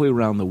halfway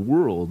around the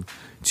world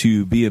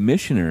to be a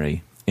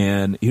missionary,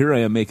 and here I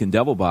am making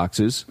devil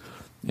boxes,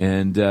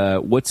 And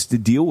what's the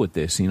deal with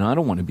this? I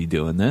don't want to be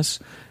doing this.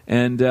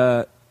 And,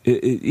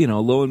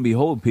 lo and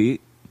behold,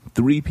 Pete,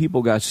 3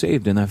 people got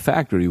saved in that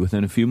factory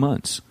within a few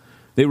months.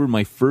 They were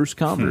my first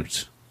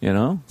converts,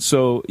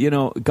 So,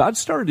 God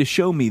started to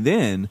show me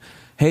then,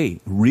 hey,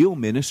 real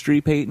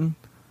ministry, Peyton,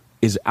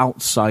 is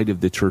outside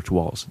of the church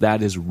walls.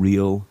 That is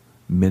real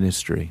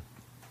ministry.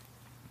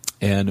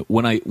 And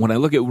when I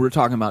look at, we're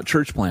talking about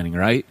church planning,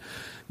 right?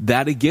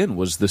 That again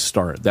was the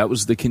start. That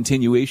was the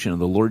continuation of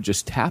the Lord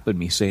just tapping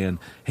me saying,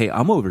 hey,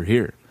 I'm over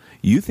here.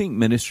 You think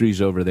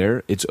ministry's over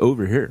there? It's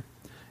over here.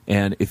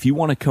 And if you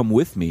want to come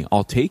with me,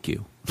 I'll take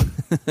you.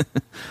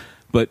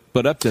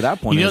 But up to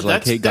that point, I was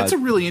like, hey, God. That's a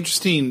really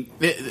interesting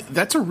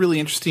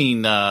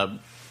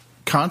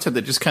concept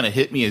that just kind of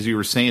hit me as you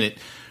were saying it.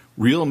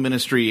 Real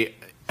ministry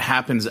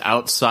happens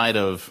outside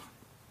of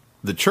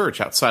the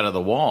church, outside of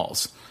the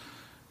walls.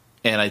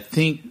 And I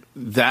think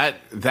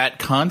that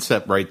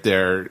concept right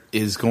there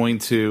is going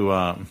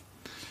to,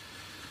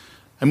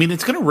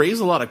 it's going to raise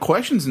a lot of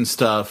questions and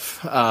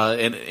stuff,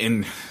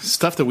 and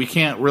stuff that we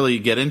can't really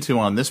get into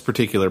on this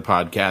particular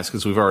podcast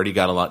because we've already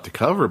got a lot to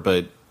cover.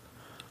 But,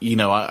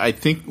 I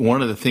think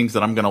one of the things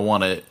that I'm going to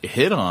want to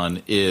hit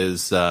on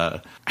is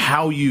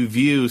how you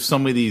view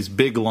some of these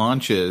big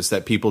launches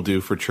that people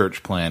do for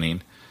church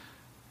planning.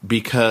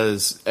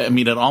 Because,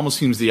 it almost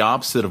seems the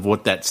opposite of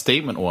what that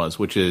statement was,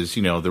 which is,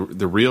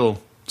 the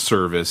real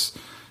service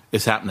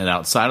is happening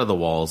outside of the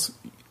walls.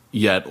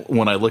 Yet,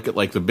 when I look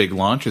at, the big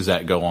launches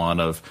that go on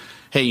of,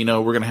 hey,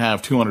 we're going to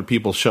have 200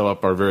 people show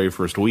up our very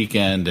first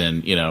weekend,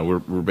 and, we're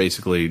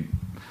basically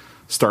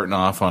starting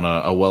off on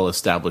a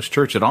well-established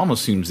church, it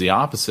almost seems the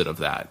opposite of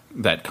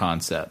that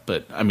concept.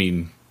 But,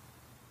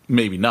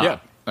 maybe not. Yeah.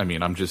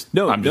 I'm just...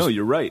 No,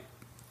 you're right.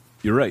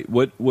 You're right.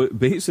 What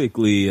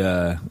basically,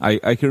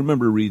 I can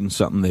remember reading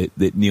something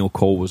that Neil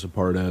Cole was a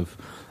part of,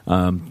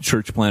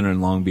 church planner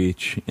in Long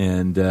Beach,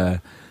 and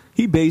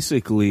he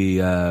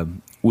basically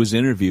was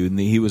interviewed, and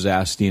he was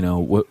asked,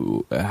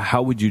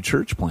 how would you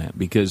church plant?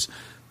 Because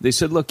they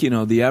said, look,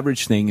 the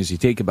average thing is you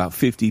take about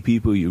 50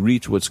 people, you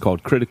reach what's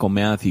called critical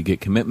mass, you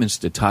get commitments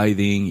to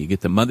tithing, you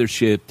get the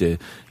mothership to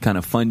kind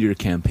of fund your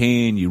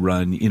campaign, you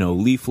run,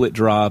 leaflet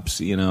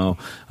drops,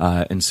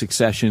 in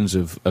successions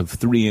of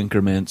 3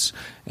 increments,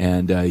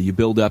 and you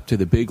build up to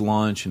the big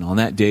launch, and on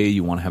that day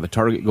you want to have a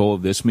target goal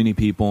of this many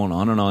people, and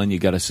on. You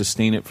got to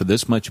sustain it for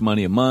this much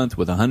money a month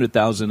with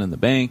 $100,000 in the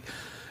bank.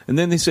 And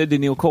then they said to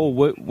Neil Cole,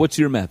 what's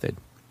your method?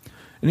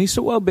 And he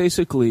said, well,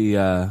 basically,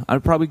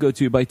 I'd probably go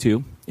 2 by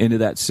 2 into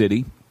that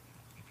city.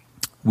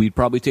 We'd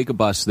probably take a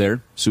bus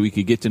there so we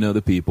could get to know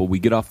the people.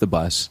 We'd get off the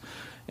bus,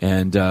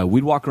 and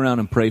we'd walk around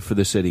and pray for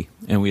the city,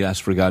 and we'd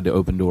ask for God to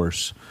open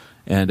doors.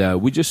 And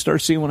we just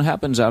start seeing what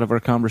happens out of our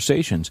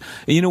conversations.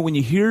 And, when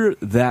you hear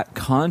that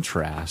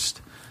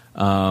contrast,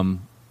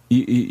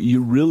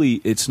 you really,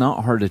 it's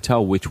not hard to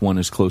tell which one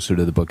is closer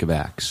to the book of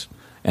Acts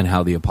and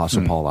how the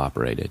Apostle Paul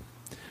operated.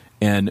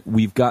 And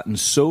we've gotten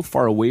so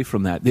far away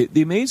from that.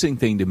 The amazing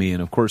thing to me,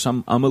 and of course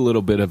I'm a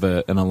little bit of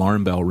an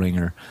alarm bell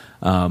ringer,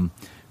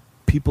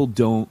 people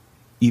don't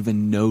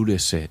even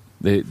notice it.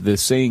 The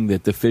saying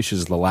that the fish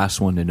is the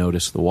last one to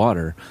notice the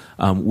water.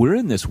 We're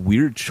in this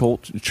weird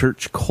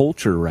church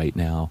culture right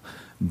now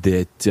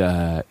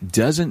that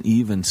doesn't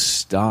even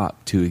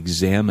stop to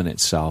examine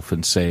itself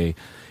and say,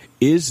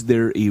 is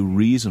there a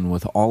reason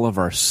with all of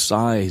our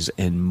size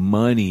and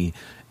money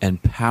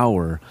and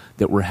power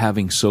that we're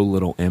having so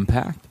little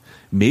impact?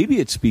 Maybe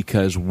it's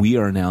because we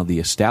are now the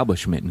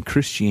establishment, and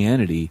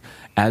Christianity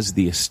as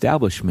the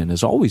establishment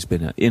has always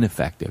been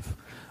ineffective.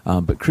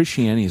 But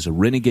Christianity as a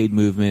renegade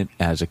movement,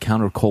 as a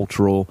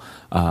countercultural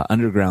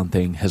underground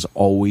thing, has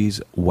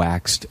always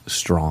waxed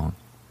strong.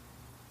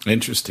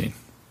 Interesting.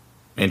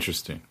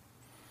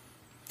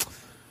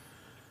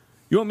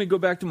 You want me to go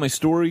back to my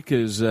story?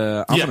 Because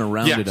I'm going to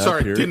round it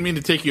up here. Didn't mean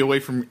to take you away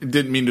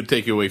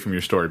from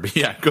your story, but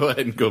yeah, go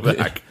ahead and go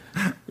back.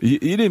 You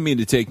didn't mean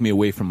to take me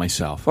away from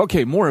myself.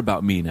 Okay, more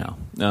about me now.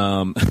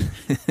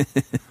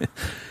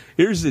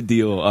 Here's the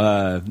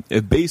deal.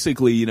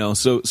 Basically,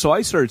 so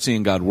I started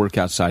seeing God work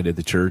outside of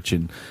the church,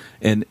 and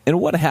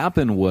what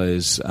happened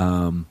was,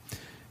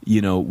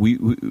 we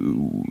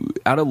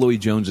out of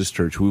Lloyd Jones's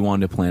church, we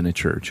wanted to plant a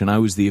church, and I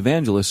was the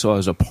evangelist, so I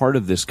was a part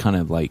of this kind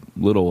of like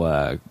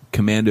little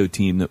commando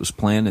team that was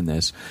planning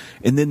this.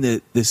 And then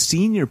the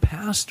senior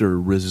pastor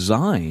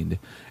resigned,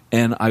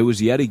 and I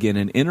was yet again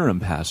an interim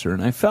pastor,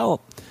 and I felt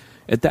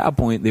at that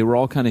point they were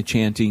all kind of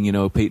chanting,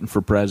 Peyton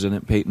for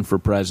president, Peyton for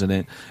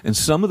president, and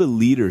some of the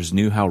leaders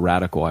knew how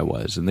radical I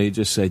was, and they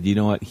just said, you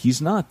know what,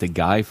 he's not the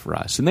guy for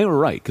us. And they were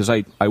right, because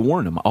I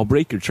warned them, I'll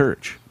break your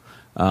church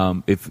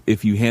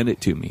if you hand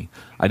it to me.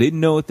 I didn't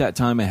know at that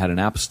time I had an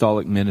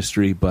apostolic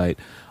ministry, but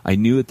I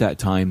knew at that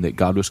time that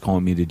God was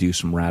calling me to do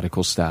some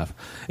radical stuff.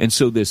 And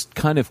so this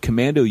kind of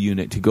commando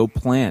unit to go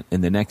plant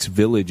in the next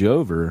village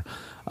over,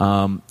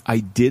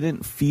 I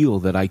didn't feel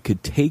that I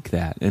could take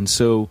that. And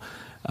so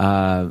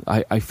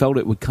I felt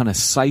it would kind of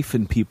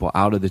siphon people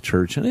out of the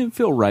church, and I didn't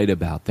feel right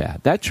about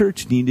that. That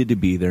church needed to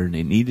be there, and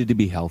it needed to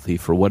be healthy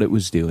for what it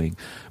was doing,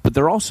 but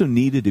there also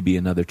needed to be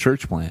another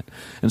church plant.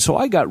 And so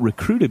I got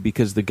recruited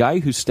because the guy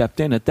who stepped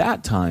in at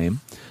that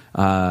time,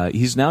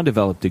 he's now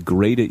developed a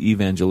great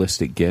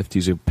evangelistic gift.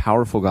 He's a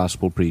powerful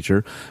gospel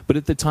preacher, but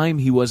at the time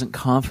he wasn't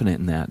confident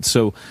in that.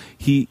 So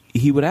he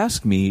would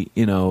ask me,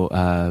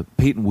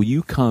 Peyton, will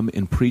you come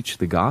and preach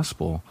the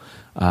gospel?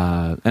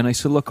 And I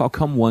said, look, I'll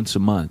come once a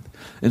month.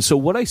 And so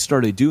what I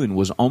started doing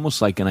was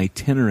almost like an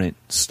itinerant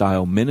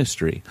style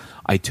ministry.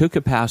 I took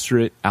a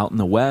pastorate out in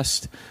the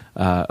west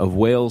of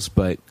Wales,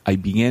 but I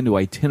began to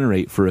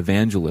itinerate for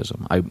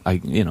evangelism.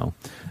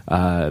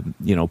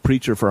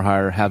 Preacher for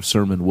hire, have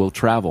sermon, will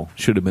travel.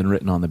 Should have been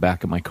written on the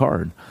back of my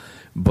card.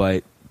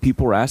 But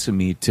people were asking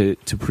me to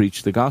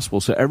preach the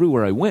gospel. So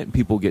everywhere I went,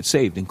 people get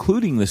saved,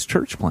 including this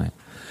church plant.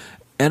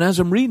 And as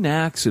I'm reading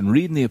Acts and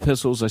reading the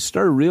epistles, I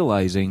started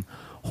realizing,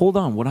 hold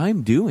on, what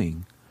I'm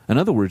doing, in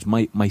other words,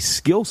 my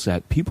skill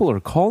set, people are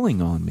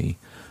calling on me.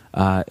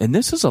 And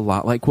this is a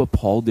lot like what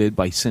Paul did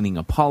by sending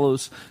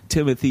Apollos,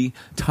 Timothy,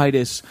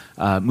 Titus,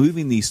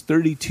 moving these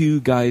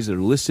 32 guys that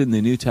are listed in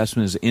the New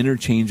Testament as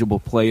interchangeable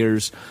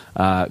players,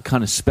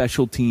 kind of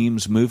special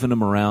teams, moving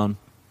them around.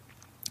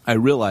 I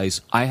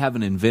realize I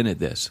haven't invented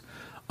this.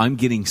 I'm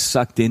getting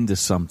sucked into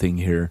something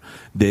here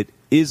that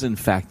is, in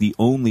fact, the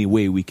only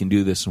way we can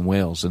do this in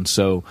Wales. And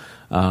so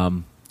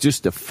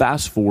just to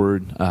fast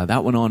forward,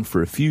 that went on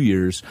for a few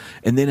years.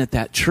 And then at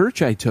that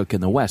church I took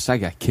in the West, I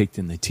got kicked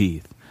in the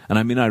teeth. And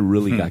I mean, I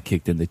really got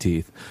kicked in the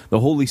teeth. The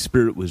Holy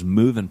Spirit was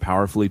moving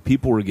powerfully.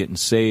 People were getting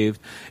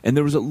saved. And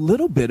there was a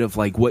little bit of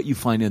like what you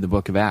find in the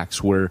book of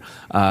Acts where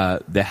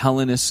the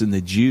Hellenists and the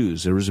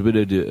Jews, there was a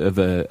bit of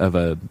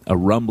a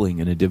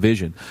rumbling and a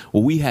division.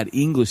 Well, we had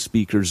English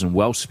speakers and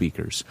Welsh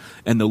speakers.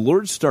 And the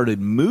Lord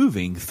started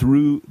moving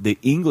through the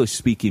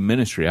English-speaking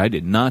ministry. I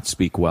did not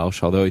speak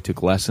Welsh, although I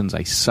took lessons.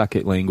 I suck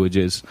at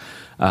languages.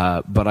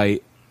 But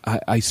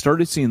I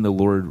started seeing the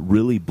Lord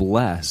really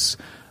bless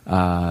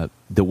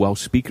the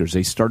Welsh speakers.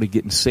 They started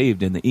getting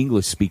saved in the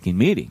English-speaking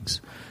meetings.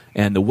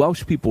 And the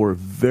Welsh people were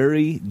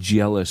very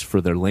jealous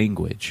for their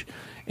language.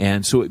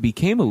 And so it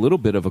became a little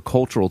bit of a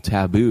cultural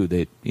taboo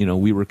that,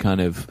 we were kind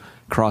of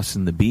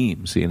crossing the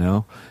beams,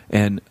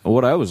 And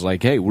what I was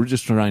like, hey, we're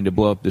just trying to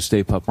blow up the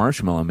Stay Puft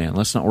Marshmallow Man.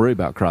 Let's not worry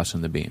about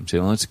crossing the beams.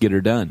 Let's get her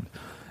done.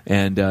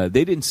 And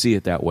they didn't see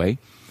it that way.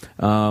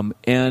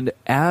 And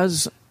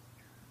as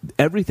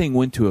everything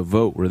went to a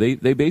vote where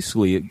they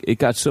basically, it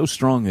got so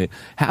strong that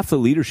half the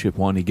leadership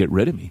wanted to get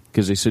rid of me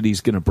because they said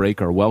he's going to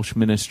break our Welsh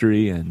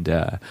ministry, and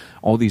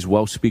all these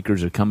Welsh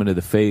speakers are coming to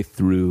the faith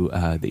through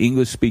the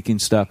English-speaking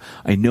stuff.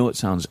 I know it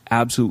sounds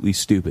absolutely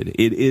stupid.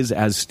 It is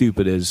as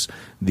stupid as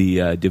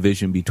the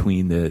division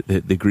between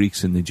the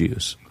Greeks and the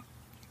Jews,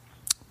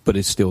 but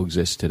it still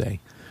exists today.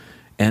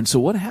 And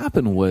so what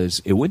happened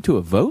was it went to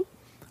a vote.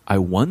 I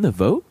won the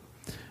vote.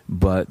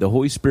 But the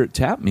Holy Spirit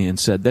tapped me and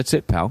said, that's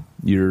it, pal.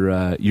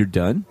 You're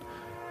done.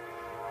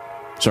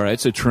 Sorry,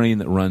 it's a train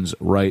that runs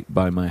right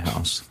by my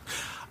house.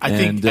 I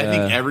think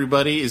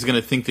everybody is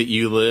going to think that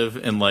you live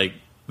in like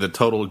the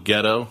total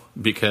ghetto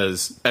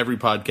because every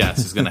podcast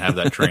is going to have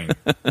that train.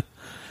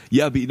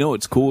 Yeah, but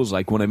what's cool is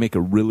like when I make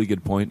a really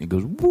good point and it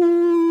goes,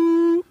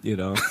 woo,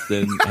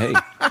 then hey,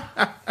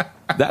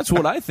 that's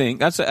what I think.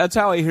 That's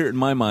how I hear it in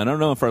my mind. I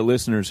don't know if our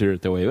listeners hear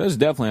it that way. But it's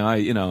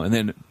definitely and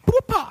then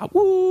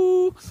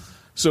woo.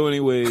 So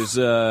anyways,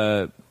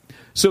 so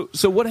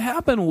what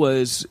happened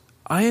was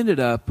I ended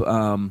up,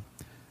 I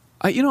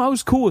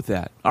was cool with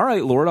that. All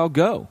right, Lord, I'll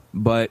go.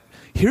 But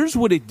here's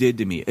what it did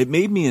to me. It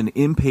made me an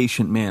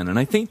impatient man. And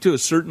I think to a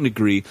certain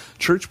degree,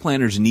 church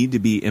planners need to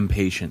be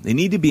impatient. They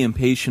need to be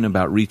impatient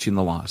about reaching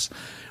the lost.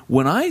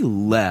 When I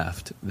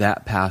left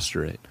that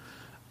pastorate,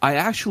 I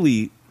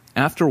actually,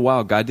 after a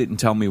while, God didn't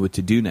tell me what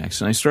to do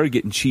next. And I started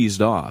getting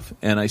cheesed off.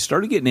 And I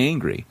started getting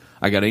angry.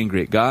 I got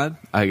angry at God.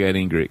 I got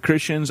angry at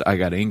Christians. I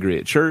got angry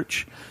at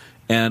church.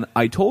 And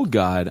I told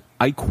God,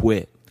 I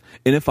quit.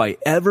 And if I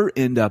ever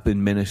end up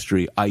in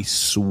ministry, I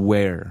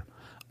swear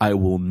I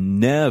will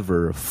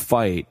never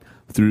fight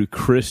through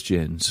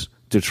Christians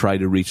to try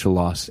to reach the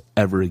lost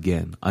ever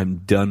again. I'm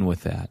done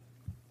with that.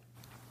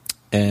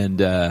 And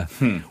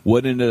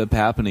what ended up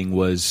happening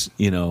was,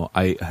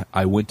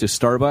 I went to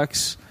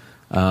Starbucks.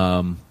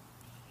 I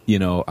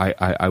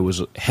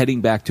was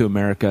heading back to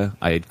America.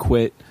 I had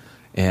quit.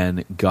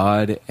 And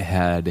God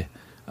had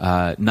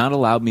not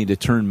allowed me to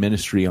turn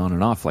ministry on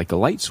and off like a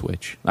light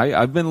switch.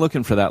 I've been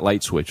looking for that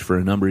light switch for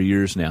a number of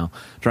years now,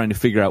 trying to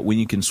figure out when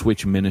you can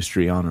switch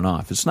ministry on and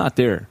off. It's not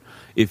there.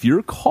 If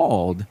you're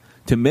called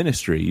to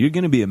ministry, you're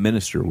going to be a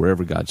minister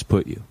wherever God's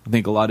put you. I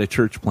think a lot of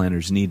church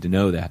planners need to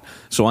know that.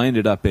 So I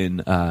ended up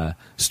in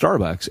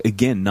Starbucks,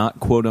 again, not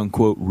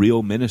quote-unquote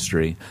real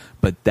ministry,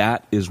 but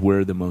that is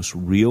where the most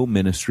real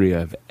ministry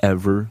I've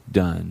ever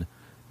done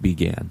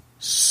began.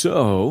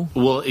 So,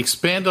 well,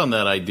 expand on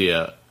that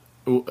idea.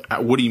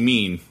 What do you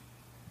mean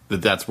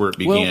that that's where it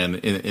began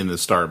in the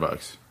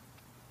Starbucks?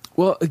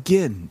 Well,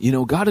 again,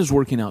 God is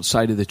working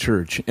outside of the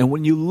church. And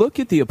when you look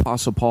at the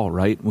Apostle Paul,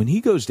 right, when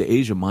he goes to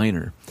Asia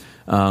Minor,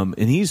 and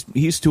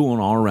he's touring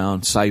all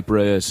around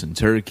Cyprus and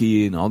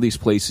Turkey and all these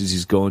places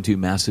he's going to,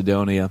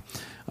 Macedonia,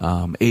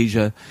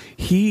 Asia,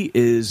 he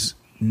is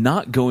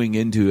not going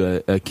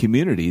into a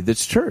community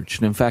that's church.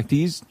 And in fact,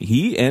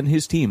 he and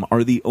his team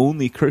are the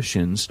only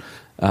Christians,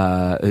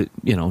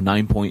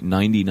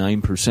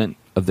 9.99%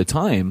 of the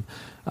time.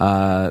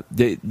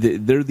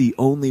 They're the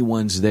only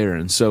ones there.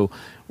 And so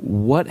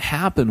what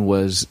happened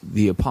was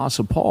the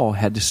Apostle Paul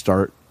had to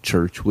start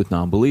church with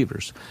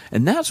non-believers.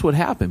 And that's what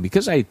happened,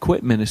 because I had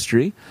quit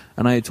ministry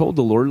and I had told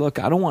the Lord, look,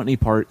 I don't want any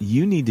part.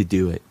 You need to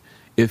do it.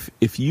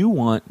 If you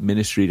want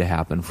ministry to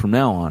happen from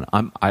now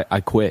on,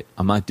 I quit.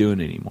 I'm not doing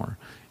it anymore.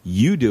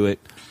 You do it.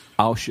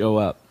 I'll show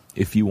up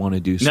if you want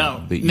to do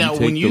something. Now,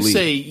 when you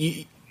say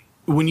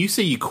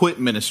you quit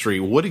ministry,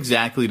 what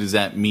exactly does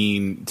that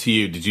mean to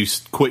you? Did you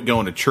quit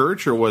going to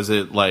church, or was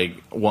it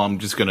like, well, I'm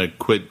just going to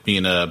quit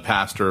being a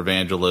pastor,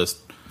 evangelist,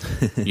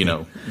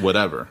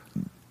 whatever?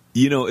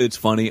 It's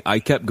funny. I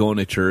kept going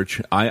to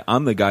church.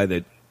 I'm the guy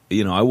that,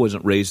 I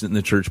wasn't raised in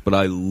the church, but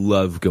I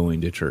love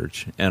going to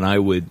church, and I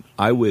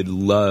would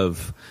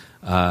love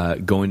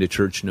going to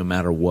church no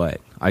matter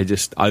what. I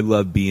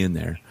love being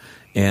there,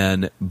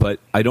 but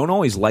I don't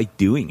always like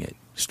doing it,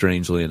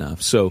 strangely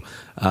enough. So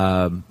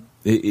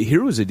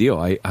here was the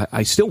deal.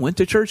 I still went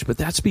to church, but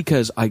that's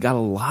because I got a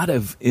lot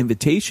of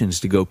invitations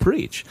to go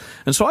preach,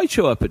 and so I'd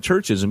show up at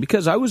churches, and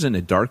because I was in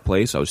a dark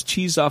place, I was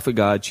cheesed off of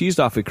God, cheesed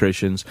off of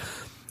Christians.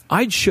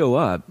 I'd show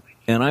up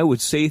and I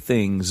would say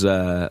things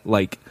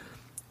like,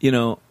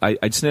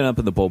 I'd stand up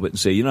in the pulpit and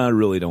say, I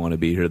really don't want to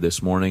be here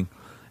this morning.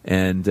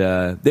 And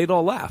they'd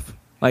all laugh.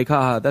 Like,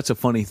 that's a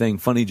funny thing,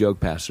 funny joke,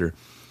 Pastor.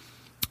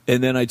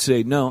 And then I'd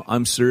say, no,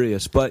 I'm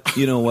serious. But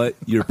you know what?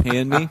 You're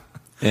paying me.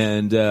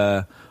 And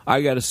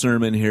I got a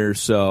sermon here,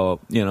 so,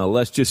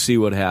 let's just see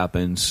what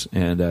happens.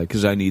 And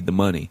because I need the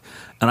money.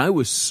 And I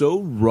was so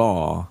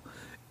raw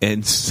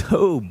and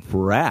so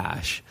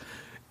brash.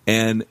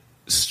 And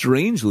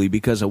strangely,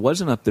 because I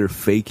wasn't up there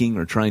faking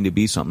or trying to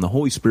be something, the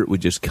Holy Spirit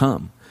would just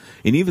come.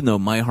 And even though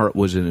my heart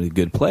wasn't in a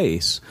good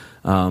place,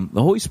 the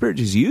Holy Spirit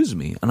just used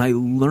me. And I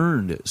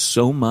learned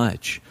so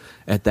much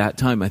at that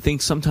time. I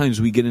think sometimes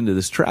we get into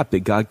this trap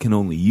that God can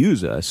only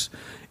use us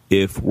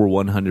if we're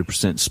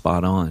 100%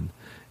 spot on.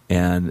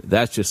 And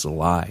that's just a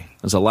lie.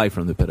 It's a lie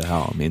from the pit of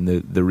hell. I mean,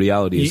 the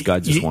reality is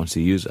God just wants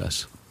to use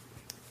us.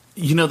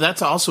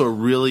 That's also a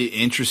really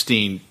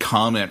interesting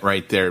comment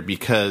right there,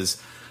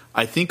 because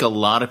I think a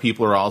lot of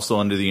people are also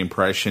under the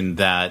impression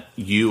that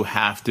you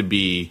have to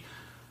be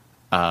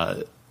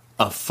a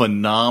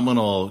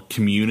phenomenal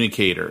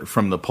communicator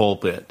from the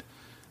pulpit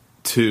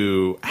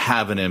to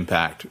have an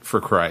impact for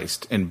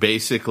Christ. And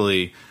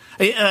basically,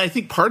 and I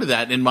think part of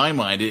that, in my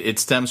mind, it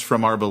stems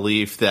from our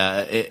belief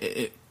that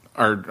it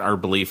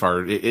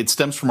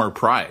stems from our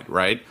pride,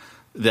 right?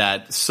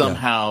 That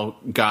somehow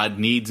God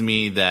needs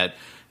me, that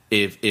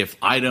if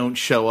I don't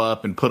show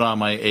up and put on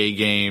my A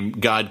game,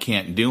 God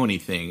can't do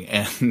anything.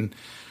 And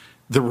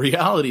the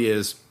reality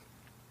is,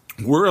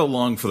 we're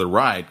along for the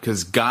ride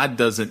because God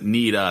doesn't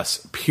need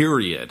us,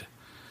 period.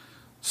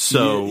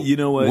 So you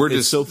know what? We're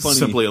just so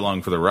simply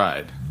along for the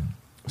ride.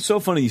 So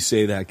funny you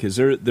say that, because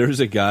there's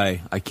a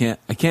guy, I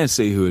can't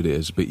say who it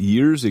is, but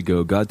years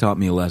ago God taught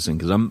me a lesson,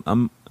 because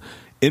I'm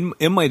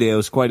in my day I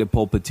was quite a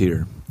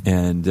pulpiteer,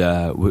 and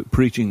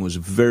preaching was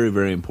very,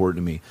 very important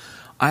to me.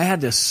 I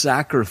had to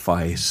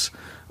sacrifice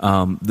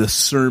the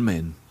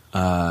sermon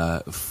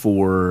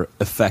for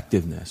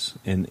effectiveness.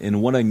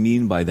 And what I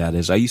mean by that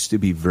is, I used to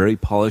be very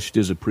polished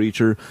as a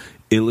preacher,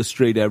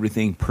 illustrate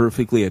everything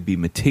perfectly. I'd be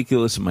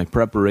meticulous in my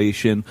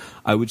preparation.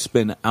 I would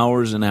spend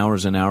hours and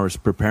hours and hours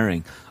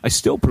preparing. I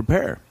still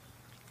prepare.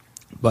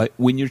 But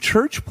when you're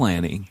church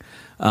planning,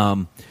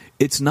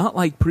 it's not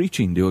like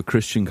preaching to a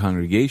Christian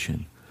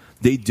congregation.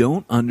 They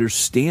don't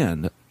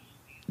understand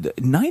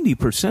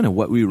 90% of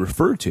what we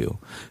refer to.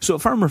 So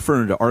if I'm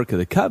referring to Ark of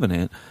the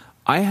Covenant,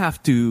 I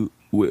have to,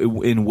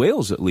 in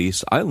Wales at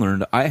least, I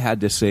learned I had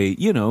to say,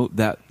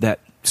 that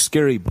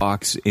scary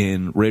box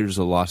in Raiders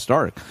of the Lost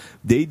Ark.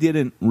 They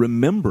didn't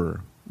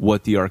remember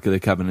what the Ark of the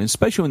Covenant,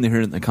 especially when they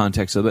hear it in the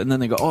context of it, and then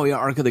they go, oh yeah,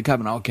 Ark of the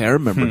Covenant, okay, I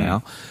remember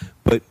now.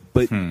 But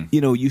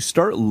you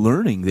start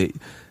learning that,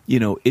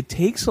 it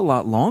takes a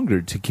lot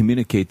longer to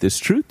communicate this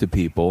truth to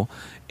people,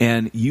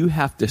 and you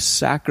have to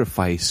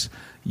sacrifice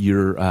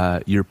your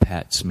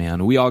pets,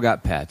 man. We all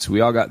got pets.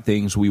 We all got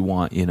things we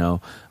want,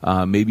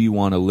 maybe you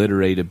want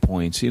alliterated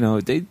points.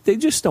 They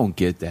just don't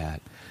get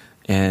that.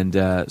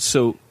 And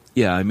so,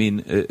 yeah, I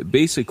mean,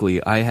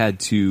 basically I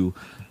had to,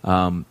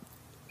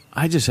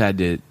 I just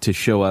had to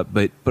show up.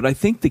 But I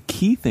think the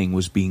key thing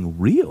was being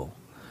real.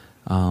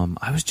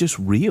 I was just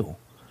real.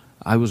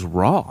 I was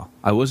raw.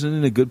 I wasn't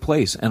in a good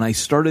place. And I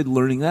started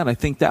learning that. I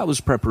think that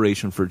was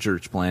preparation for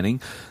church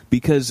planning,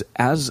 because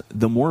as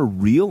the more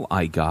real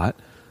I got,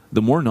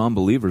 the more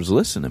non-believers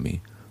listen to me,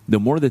 the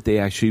more that they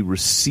actually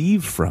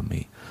receive from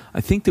me.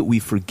 I think that we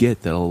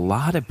forget that a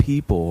lot of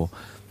people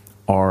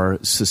are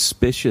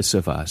suspicious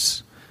of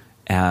us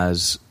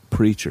as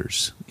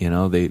preachers.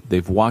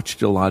 They've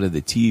watched a lot of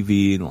the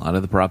TV and a lot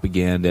of the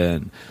propaganda,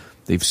 and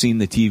they've seen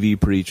the TV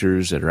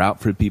preachers that are out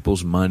for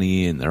people's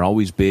money, and they're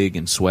always big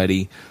and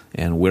sweaty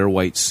and wear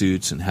white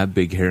suits and have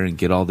big hair and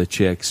get all the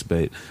chicks.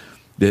 But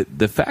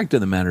the fact of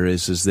the matter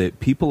is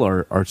that people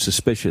are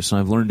suspicious, and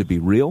I've learned to be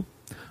real.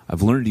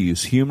 I've learned to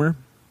use humor.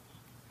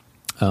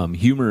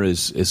 Humor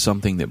is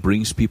something that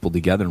brings people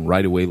together and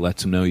right away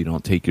lets them know you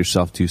don't take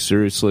yourself too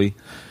seriously.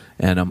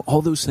 And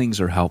all those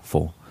things are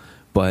helpful.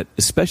 But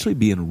especially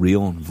being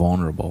real and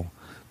vulnerable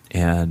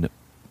and,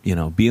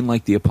 being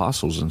like the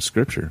apostles in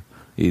Scripture.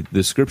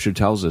 The Scripture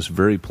tells us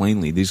very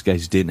plainly these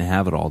guys didn't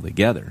have it all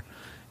together.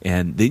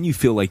 And then you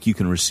feel like you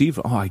can receive,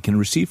 I can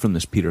receive from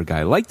this Peter guy.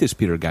 I like this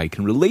Peter guy. I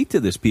can relate to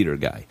this Peter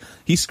guy.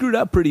 He screwed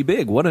up pretty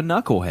big. What a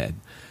knucklehead.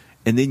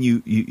 And then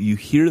you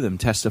hear them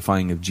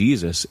testifying of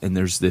Jesus, and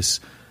there's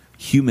this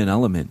human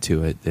element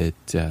to it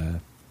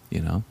that,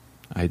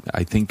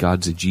 I think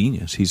God's a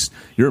genius.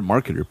 You're a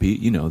marketer,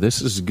 Pete.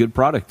 This is a good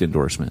product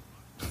endorsement.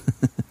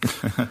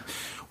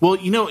 Well,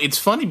 it's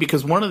funny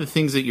because one of the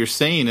things that you're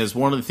saying is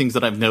one of the things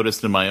that I've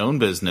noticed in my own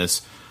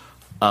business.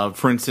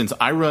 For instance,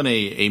 I run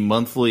a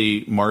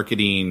monthly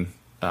marketing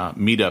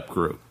meetup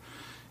group.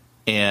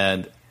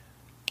 And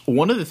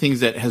one of the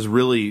things that has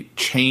really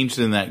changed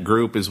in that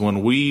group is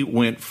when we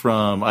went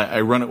from,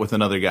 I run it with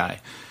another guy,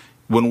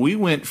 when we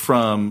went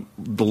from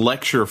the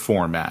lecture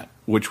format,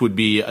 which would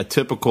be a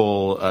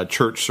typical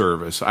church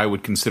service, I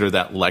would consider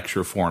that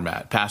lecture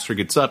format. Pastor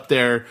gets up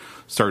there,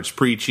 starts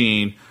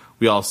preaching,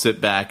 we all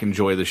sit back,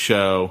 enjoy the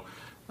show,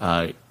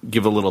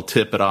 give a little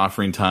tip at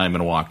offering time,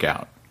 and walk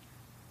out.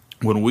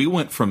 When we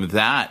went from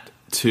that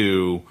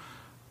to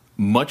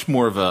much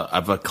more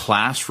of a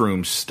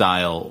classroom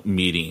style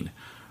meeting,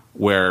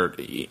 where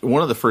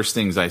one of the first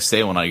things I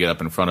say when I get up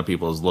in front of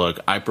people is, look,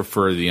 I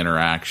prefer the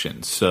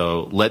interaction.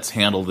 So let's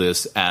handle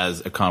this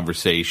as a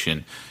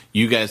conversation.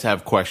 You guys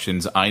have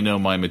questions. I know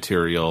my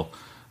material.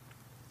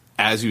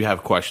 As you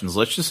have questions,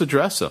 let's just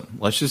address them.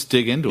 Let's just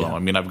dig into them. I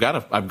mean, I've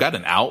got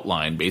an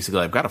outline,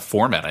 basically. I've got a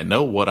format. I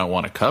know what I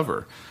want to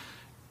cover.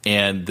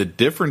 And the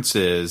difference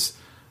is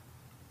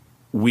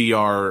we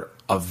are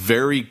a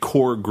very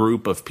core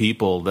group of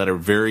people that are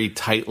very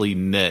tightly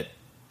knit,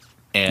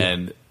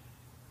 and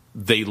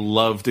they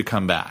love to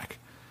come back.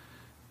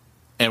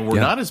 And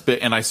we're not as big,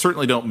 and I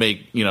certainly don't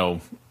make,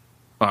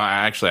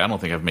 actually, I don't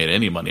think I've made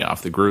any money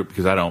off the group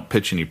because I don't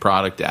pitch any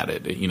product at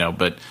it,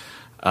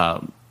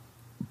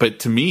 but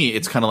to me,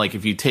 it's kind of like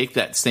if you take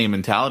that same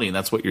mentality, and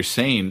that's what you're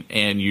saying,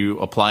 and you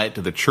apply it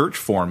to the church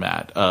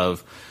format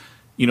of,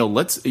 we know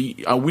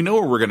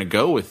where we're going to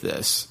go with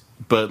this,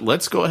 but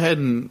let's go ahead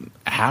and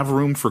have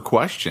room for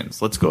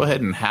questions. Let's go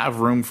ahead and have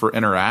room for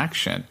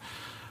interaction,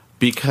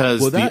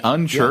 because the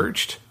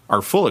unchurched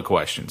are full of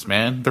questions,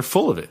 man. They're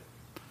full of it.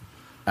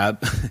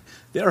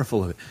 They are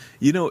full of it.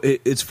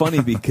 It's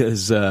funny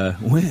because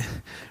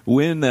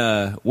when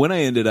I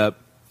ended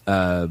up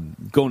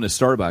going to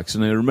Starbucks,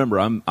 and I remember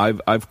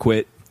I've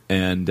quit,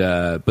 and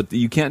but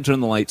you can't turn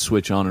the light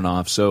switch on and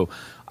off. So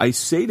I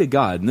say to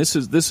God, and this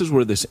is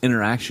where this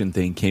interaction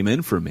thing came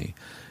in for me,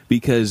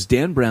 because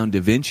Dan Brown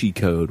Da Vinci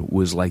Code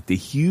was like the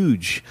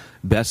huge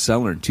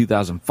bestseller in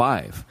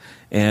 2005.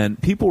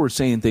 And people were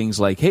saying things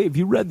like, hey, have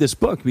you read this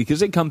book? Because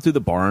they'd come through the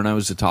bar, and I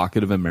was a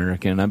talkative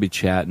American, and I'd be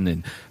chatting,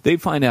 and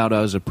they'd find out I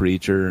was a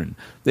preacher, and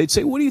they'd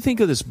say, what do you think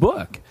of this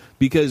book?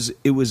 Because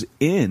this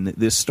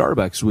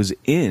Starbucks was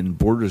in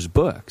Borders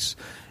Books.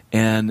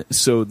 And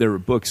so there were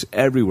books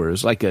everywhere. It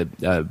was like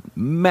a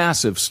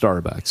massive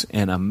Starbucks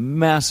and a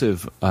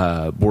massive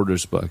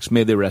Borders Books.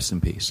 May they rest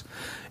in peace.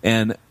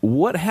 And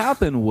what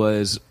happened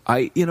was,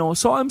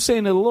 so I'm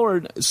saying to the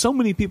Lord, so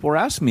many people are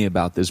asking me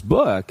about this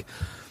book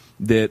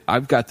that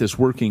I've got this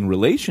working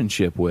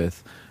relationship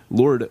with.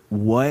 Lord,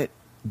 what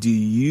do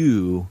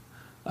you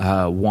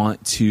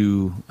want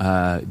to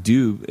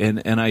do?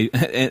 And I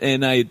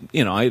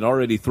I'd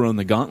already thrown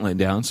the gauntlet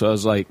down, so I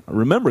was like,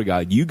 remember,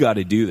 God, you got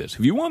to do this.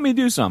 If you want me to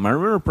do something, I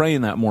remember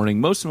praying that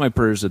morning. Most of my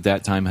prayers at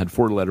that time had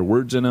 4-letter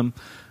words in them.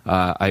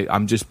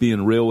 I'm just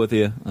being real with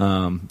you,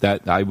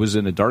 that I was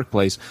in a dark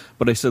place.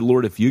 But I said,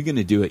 Lord, if you're going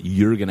to do it,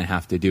 you're going to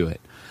have to do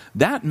it.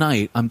 That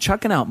night, I'm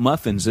chucking out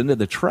muffins into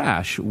the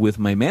trash with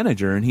my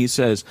manager, and he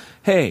says,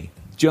 hey,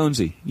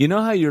 Jonesy, you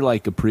know how you're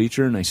like a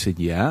preacher? And I said,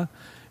 yeah.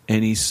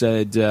 And he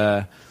said,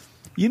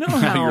 you know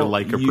how you're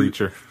like a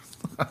preacher.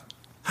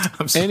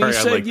 I'm sorry,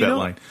 I like that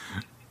line.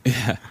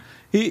 Yeah.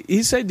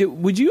 He said,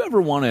 would you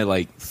ever want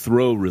to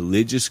throw a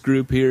religious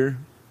group here,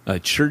 a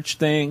church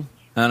thing?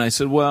 And I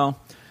said, well,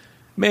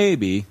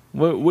 maybe.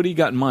 What do you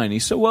got in mind? He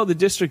said, well, the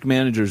district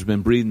manager's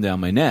been breathing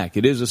down my neck.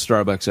 It is a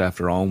Starbucks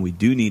after all, and we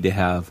do need to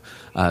have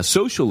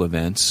social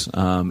events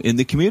in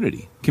the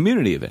community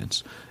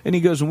events. And he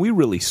goes, and we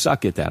really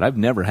suck at that. I've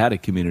never had a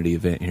community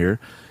event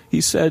here.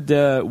 He said,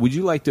 would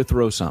you like to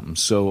throw something?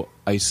 So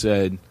I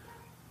said,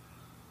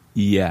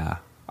 yeah,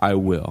 I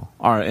will.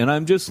 All right, and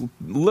I'm just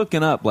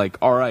looking up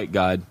all right,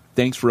 God,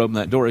 thanks for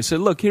opening that door. I said,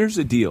 look, here's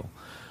the deal.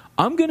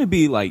 I'm going to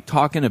be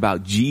talking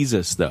about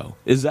Jesus, though.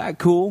 Is that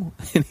cool?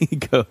 And he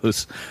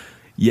goes,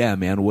 yeah,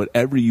 man,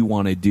 whatever you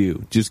want to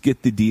do, just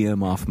get the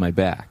DM off my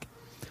back.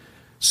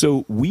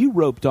 So we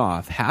roped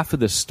off half of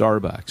the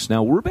Starbucks.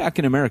 Now, we're back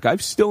in America.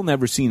 I've still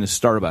never seen a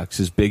Starbucks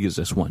as big as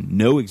this one.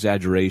 No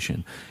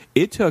exaggeration.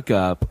 It took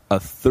up a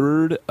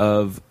third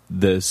of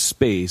the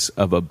space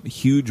of a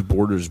huge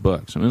Borders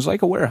Books. I mean, it was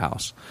like a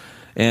warehouse.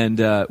 And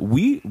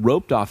we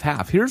roped off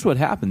half. Here's what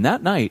happened.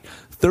 That night,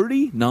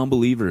 30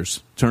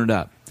 non-believers turned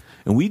up.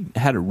 And we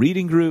had a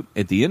reading group.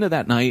 At the end of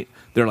that night,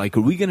 they're like,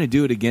 are we going to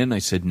do it again? And I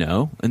said,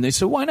 no. And they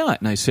said, why not?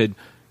 And I said,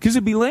 because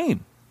it'd be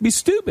lame. It'd be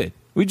stupid.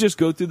 We just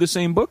go through the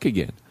same book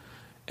again.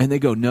 And they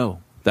go, no,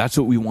 that's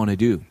what we want to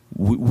do.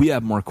 We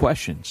have more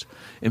questions.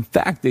 In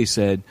fact, they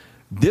said,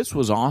 this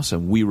was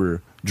awesome. We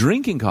were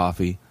drinking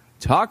coffee,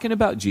 talking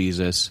about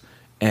Jesus,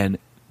 and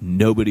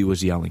nobody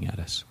was yelling at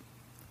us.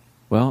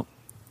 Well,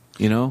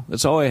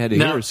 that's all I had to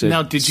hear.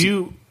 Now, did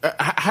you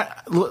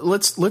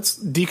let's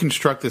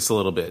deconstruct this a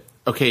little bit.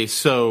 Okay,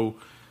 so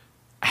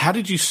how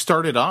did you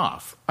start it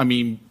off? I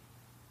mean,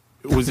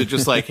 was it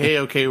just like, hey,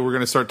 okay, we're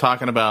going to start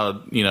talking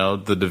about,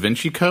 the Da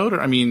Vinci Code?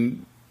 Or, I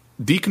mean,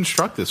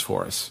 deconstruct this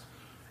for us.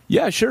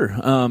 Yeah, sure.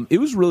 It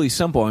was really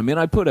simple. I mean,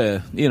 I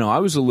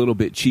was a little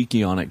bit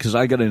cheeky on it because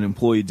I got an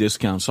employee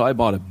discount. So I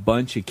bought a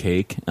bunch of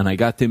cake and I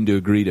got them to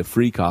agree to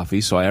free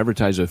coffee. So I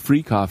advertised a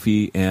free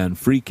coffee and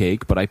free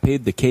cake, but I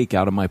paid the cake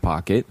out of my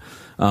pocket.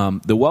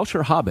 The Welsh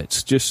are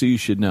hobbits, just so you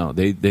should know.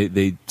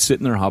 They sit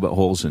in their hobbit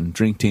holes and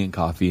drink tea and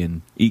coffee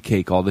and eat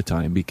cake all the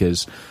time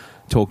because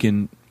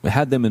Tolkien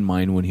had them in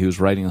mind when he was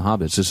writing The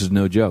Hobbits. This is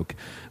no joke.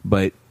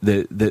 But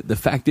the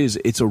fact is,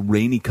 it's a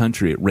rainy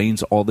country. It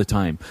rains all the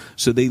time.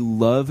 So they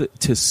love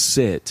to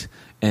sit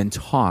and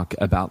talk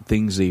about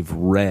things they've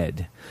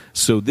read.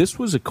 So this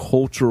was a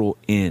cultural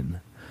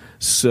inn.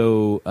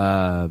 So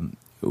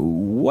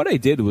what I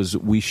did was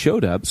we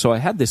showed up. So I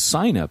had this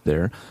sign up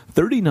there.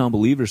 30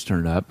 non-believers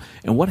turned up.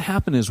 And what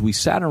happened is we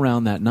sat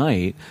around that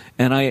night,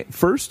 and I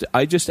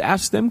just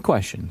asked them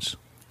questions,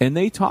 and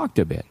they talked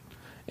a bit.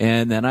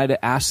 And then I'd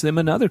ask them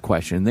another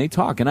question. They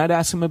talk, and I'd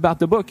ask them about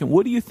the book. And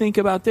what do you think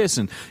about this?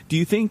 And do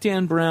you think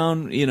Dan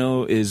Brown,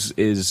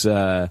 is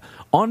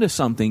onto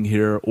something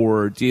here,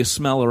 or do you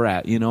smell a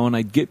rat? And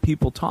I'd get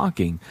people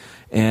talking,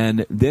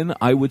 and then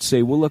I would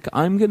say, well, look,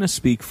 I'm going to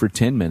speak for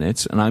 10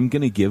 minutes, and I'm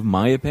going to give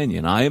my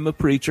opinion. I am a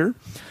preacher,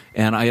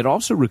 and I had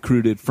also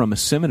recruited from a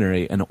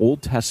seminary an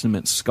Old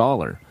Testament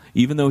scholar.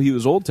 Even though he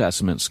was Old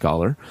Testament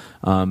scholar,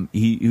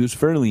 he was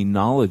fairly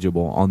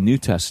knowledgeable on New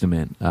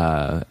Testament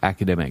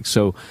academics.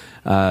 So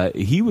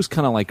he was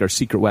kind of like our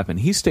secret weapon.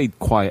 He stayed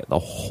quiet the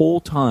whole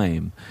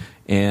time,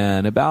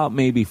 and about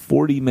maybe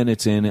 40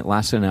 minutes in, it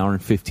lasted an hour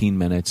and 15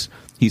 minutes,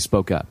 he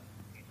spoke up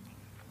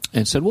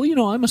and said,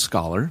 well, I'm a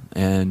scholar,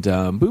 and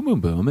boom, boom,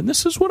 boom, and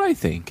this is what I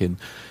think. And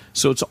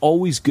so it's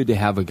always good to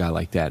have a guy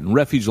like that. In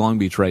Refuge Long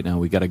Beach right now,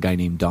 we got a guy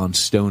named Don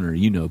Stoner,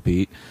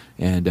 Pete,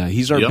 and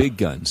he's our big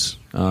guns.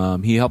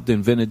 He helped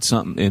invent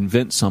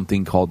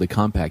something called the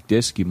compact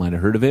disc. You might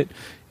have heard of it.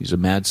 He's a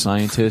mad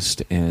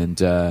scientist and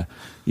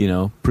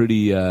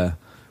pretty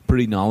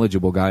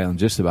knowledgeable guy on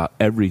just about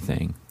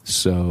everything.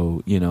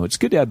 So it's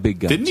good to have big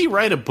guns. Didn't he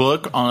write a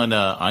book on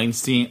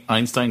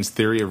Einstein's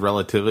theory of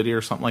relativity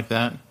or something like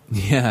that?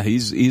 Yeah,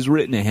 he's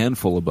written a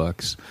handful of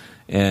books,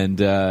 and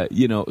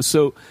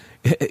so.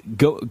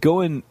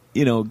 Going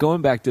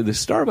back to the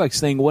Starbucks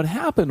thing, what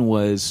happened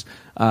was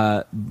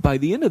by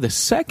the end of the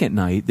second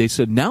night, they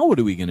said, "Now what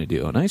are we going to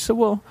do?" And I said,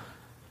 "Well,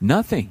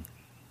 nothing."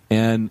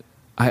 And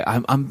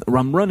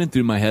I'm running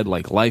through my head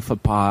like Life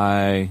of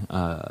Pi.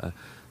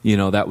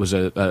 That was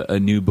a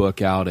new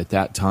book out at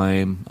that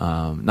time,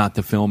 not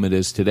the film it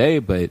is today,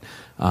 but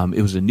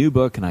it was a new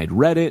book, and I'd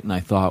read it, and I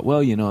thought,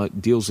 well,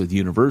 it deals with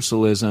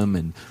universalism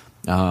and.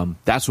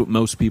 That's what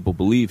most people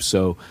believe.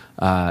 So,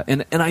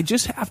 and I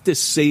just have to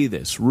say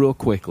this real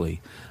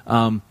quickly.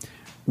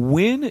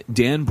 When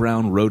Dan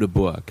Brown wrote a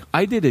book,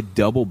 I did a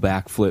double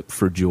backflip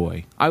for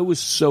joy. I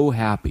was so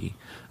happy.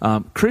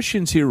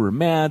 Christians here were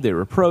mad. They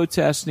were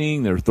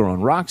protesting. They were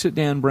throwing rocks at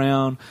Dan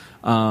Brown.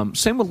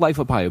 Same with Life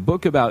of Pi. A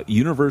book about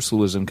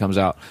universalism comes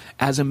out.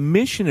 As a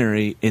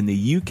missionary in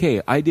the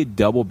UK, I did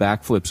double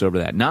backflips over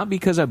that. Not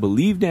because I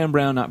believe Dan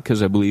Brown, not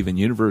because I believe in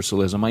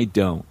universalism. I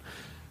don't.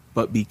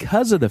 But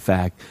because of the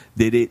fact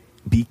that it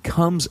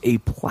becomes a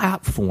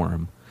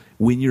platform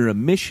when you're a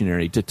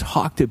missionary to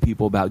talk to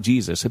people about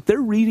Jesus. If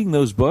they're reading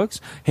those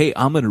books, hey,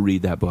 I'm going to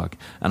read that book,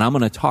 and I'm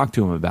going to talk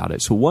to them about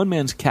it. So one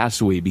man's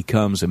castaway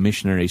becomes a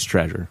missionary's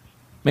treasure.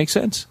 Make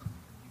sense?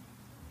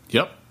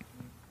 Yep.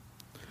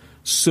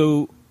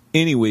 So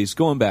anyways,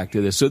 going back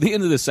to this. So at the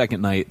end of the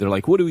second night, they're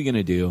like, what are we going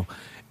to do?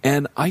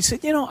 And I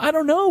said, I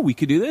don't know. We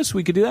could do this.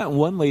 We could do that. And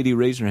one lady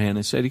raised her hand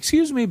and said,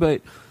 excuse me,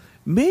 but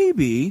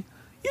maybe...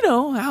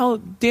 how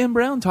Dan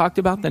Brown talked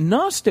about the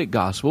Gnostic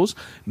Gospels.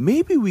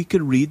 Maybe we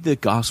could read the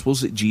Gospels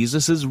that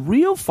Jesus'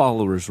 real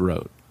followers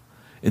wrote.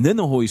 And then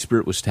the Holy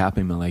Spirit was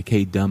tapping me like,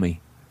 hey,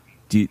 dummy,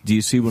 do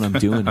you see what I'm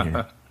doing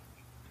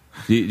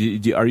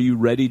here? Are you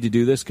ready to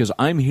do this? Because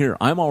I'm here.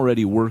 I'm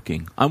already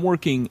working. I'm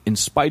working in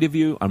spite of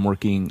you. I'm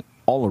working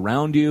all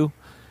around you.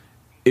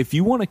 If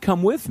you want to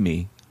come with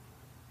me,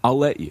 I'll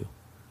let you.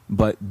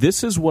 But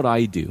this is what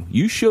I do.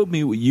 You showed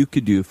me what you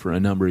could do for a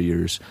number of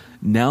years.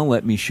 Now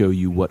let me show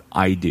you what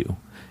I do.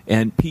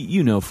 And Pete,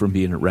 you know from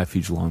being at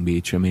Refuge Long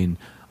Beach, I mean,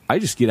 I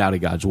just get out of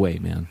God's way,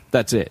 man.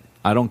 That's it.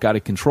 I don't got to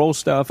control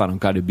stuff. I don't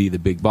got to be the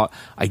big boss.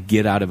 I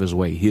get out of his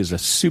way. He is a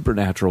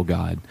supernatural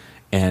God,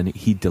 and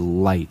he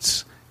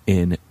delights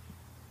in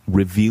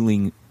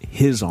revealing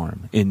his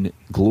arm, in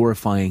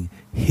glorifying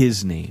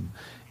his name.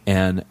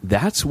 And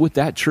that's what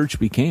that church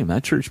became.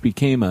 That church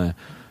became a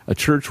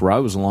church where I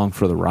was along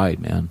for the ride,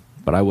 man,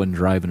 but I wasn't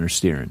driving or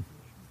steering.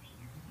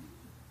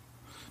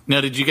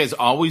 Now, did you guys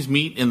always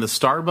meet in the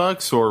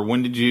Starbucks, or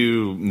when did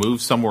you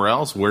move somewhere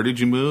else? Where did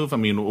you move? I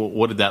mean,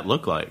 what did that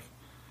look like?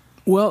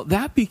 Well,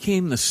 that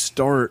became the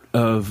start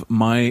of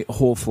my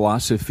whole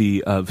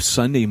philosophy of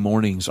Sunday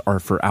mornings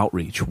are for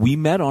outreach. We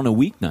met on a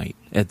weeknight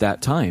at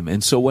that time.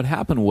 And so what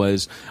happened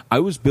was I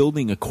was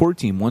building a core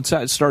team. Once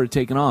that started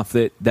taking off,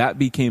 that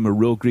became a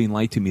real green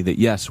light to me that,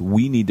 yes,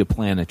 we need to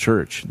plant a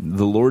church.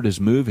 The Lord is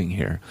moving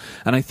here.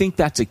 And I think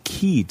that's a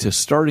key to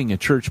starting a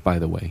church, by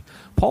the way.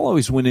 Paul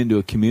always went into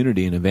a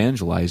community and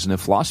evangelized, and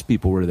if lost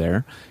people were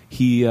there,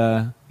 he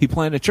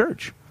planted a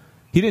church.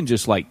 He didn't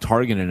just like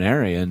target an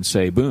area and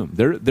say, boom.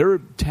 There are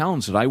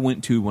towns that I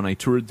went to when I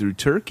toured through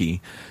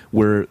Turkey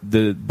where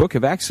the book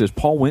of Acts says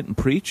Paul went and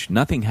preached,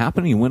 nothing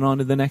happened, he went on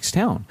to the next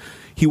town.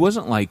 He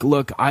wasn't like,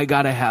 look, I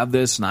got to have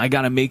this and I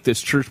got to make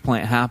this church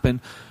plant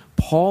happen.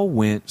 Paul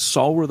went,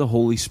 saw where the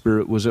Holy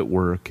Spirit was at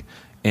work,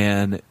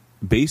 and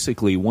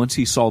basically once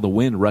he saw the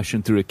wind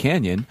rushing through a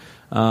canyon,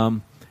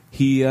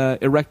 he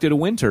erected a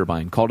wind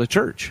turbine called a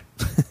church.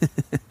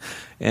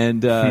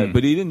 And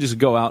but he didn't just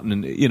go out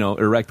and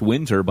erect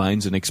wind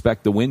turbines and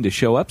expect the wind to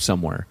show up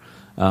somewhere.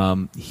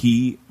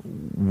 He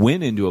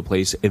went into a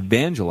place,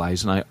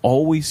 evangelized, and I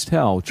always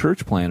tell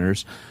church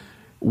planners,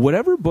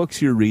 whatever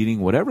books you're reading,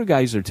 whatever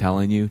guys are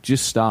telling you,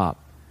 just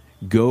stop.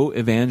 Go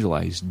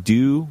evangelize.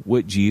 Do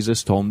what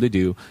Jesus told him to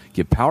do.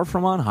 Get power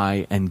from on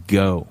high and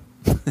go.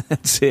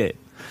 That's it.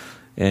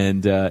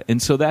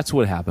 And so that's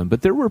what happened.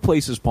 But there were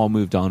places Paul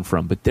moved on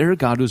from, but there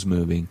God was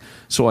moving.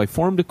 So I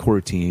formed a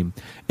core team,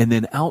 and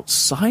then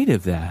outside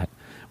of that,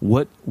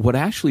 what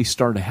actually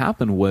started to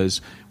happen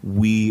was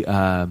we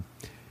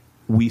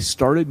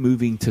started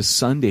moving to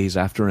Sundays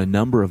after a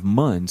number of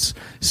months,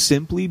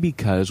 simply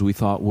because we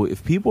thought, well,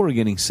 if people are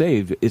getting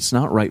saved, it's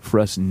not right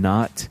for us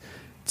not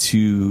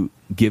to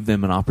give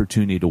them an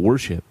opportunity to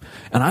worship.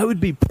 And I would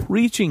be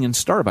preaching in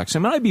Starbucks. I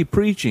mean, I'd be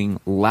preaching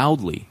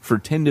loudly for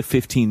 10 to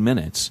 15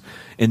 minutes.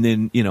 And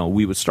then,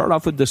 we would start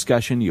off with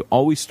discussion. You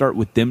always start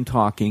with them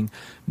talking.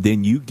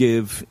 Then you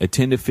give a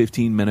 10 to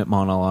 15 minute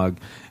monologue.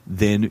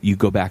 Then you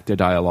go back to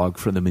dialogue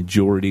for the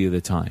majority of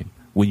the time.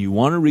 When you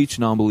want to reach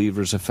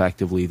non-believers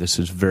effectively, this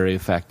is very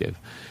effective.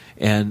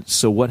 And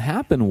so what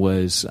happened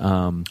was...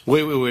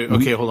 Wait.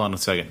 Okay, hold on a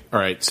second. All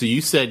right, so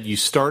you said you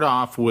start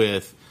off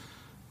with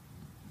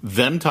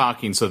them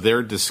talking, so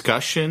their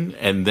discussion,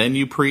 and then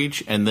you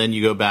preach, and then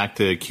you go back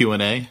to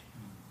Q&A?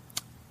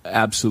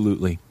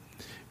 Absolutely.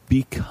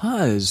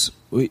 Because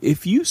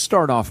if you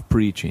start off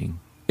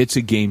preaching, it's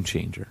a game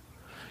changer.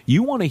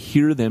 You want to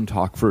hear them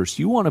talk first.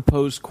 You want to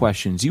pose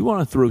questions. You want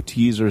to throw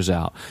teasers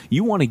out.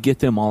 You want to get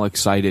them all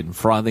excited and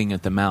frothing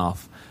at the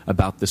mouth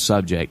about the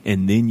subject,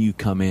 and then you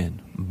come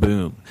in.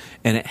 Boom.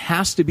 And it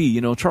has to be,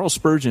 Charles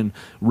Spurgeon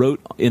wrote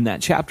in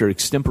that chapter,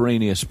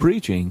 Extemporaneous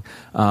Preaching,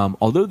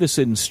 although this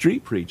isn't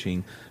street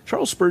preaching,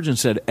 Charles Spurgeon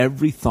said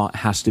every thought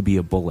has to be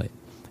a bullet.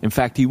 In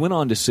fact, he went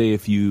on to say,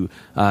 if you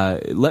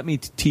let me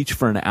teach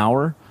for an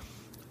hour,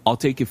 I'll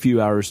take a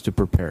few hours to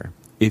prepare.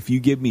 If you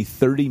give me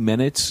 30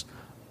 minutes,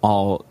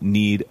 I'll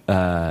need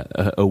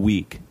a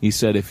week. He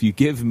said, if you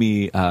give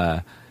me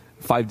 5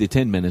 to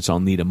 10 minutes, I'll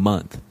need a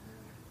month.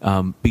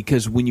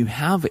 Because when you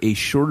have a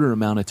shorter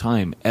amount of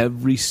time,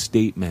 every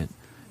statement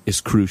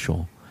is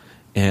crucial.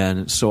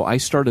 And so I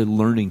started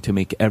learning to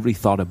make every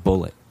thought a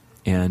bullet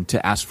and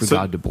to ask for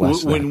God to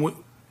bless that.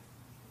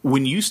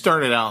 When you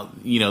started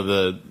out,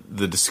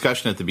 the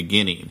discussion at the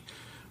beginning,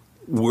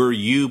 were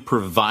you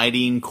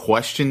providing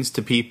questions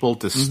to people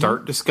to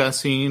start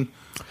discussing?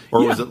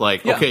 Or was it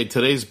like, okay,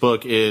 today's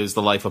book is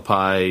The Life of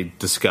Pi,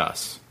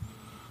 discuss?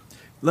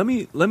 Let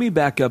me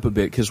back up a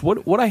bit, because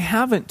what I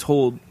haven't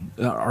told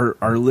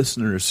our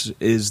listeners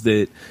is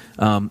that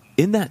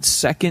in that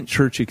second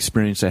church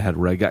experience I had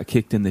where I got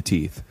kicked in the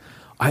teeth,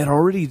 I had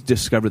already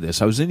discovered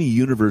this. I was in a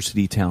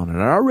university town,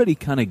 and I'd already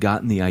kind of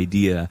gotten the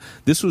idea.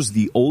 This was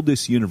the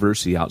oldest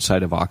university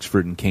outside of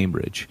Oxford and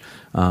Cambridge,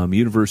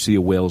 University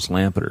of Wales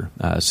Lampeter,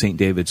 St.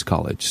 David's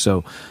College.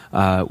 So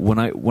when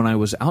I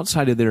was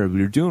outside of there,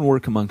 we were doing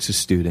work amongst the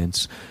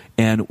students,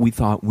 and we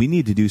thought we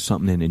need to do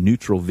something in a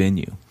neutral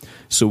venue.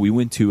 So we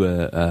went to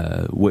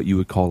a what you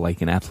would call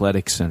like an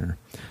athletic center,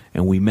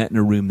 and we met in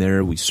a room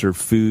there. We served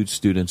food.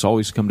 Students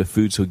always come to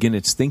food. So again,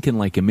 it's thinking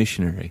like a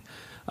missionary.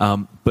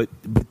 But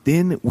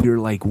then we were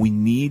like, we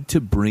need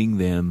to bring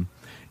them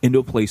into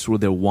a place where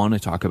they'll want to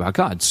talk about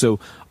God. So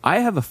I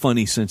have a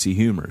funny sense of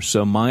humor.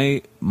 So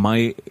my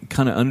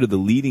kind of under the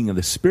leading of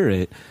the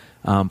Spirit,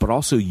 but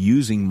also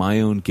using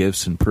my own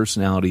gifts and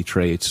personality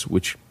traits,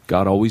 which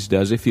God always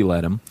does if you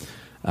let him.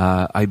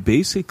 I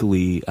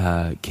basically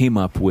came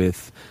up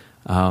with,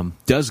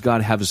 does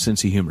God have a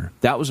sense of humor?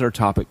 That was our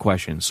topic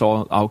question.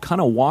 So I'll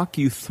kind of walk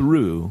you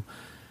through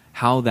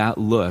how that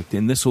looked,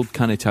 and this will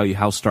kind of tell you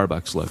how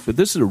Starbucks looked. But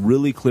this is a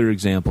really clear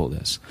example of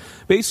this.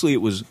 Basically,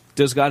 it was,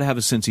 does God have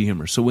a sense of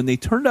humor? So when they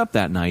turned up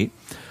that night,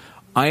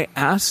 I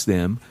asked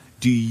them,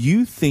 do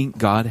you think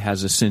God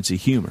has a sense of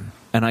humor?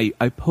 And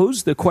I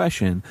posed the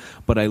question,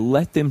 but I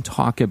let them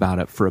talk about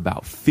it for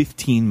about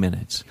 15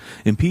 minutes.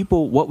 And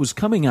what was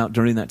coming out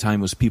during that time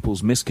was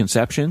people's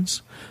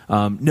misconceptions.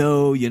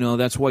 No,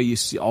 that's why you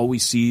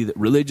always see that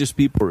religious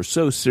people are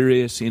so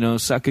serious,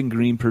 sucking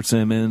green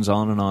persimmons,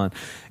 on and on.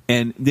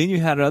 And then you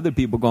had other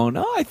people going,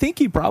 oh, I think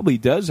he probably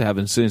does have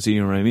a sense of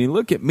humor. I mean,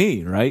 look at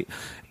me, right?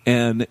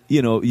 And,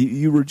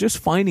 you were just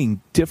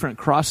finding different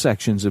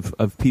cross-sections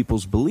of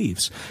people's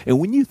beliefs. And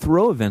when you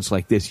throw events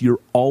like this, you're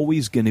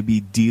always going to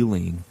be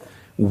dealing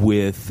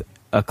with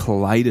a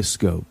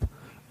kaleidoscope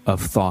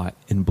of thought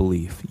and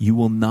belief. You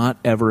will not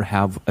ever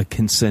have a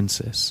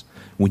consensus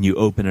when you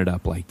open it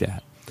up like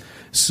that.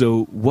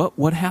 So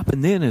what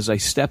happened then is I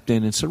stepped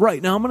in and said,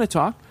 right, now I'm going to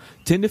talk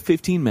 10 to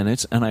 15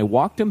 minutes, and I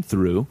walked him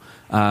through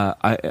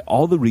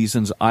all the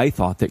reasons I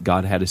thought that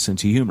God had a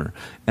sense of humor.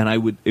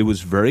 And it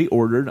was very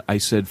ordered. I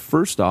said,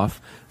 first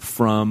off,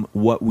 from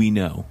what we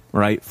know,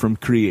 right, from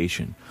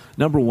creation.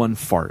 Number one,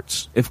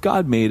 farts. If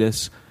God made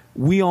us,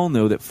 we all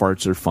know that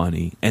farts are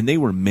funny, and they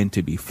were meant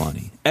to be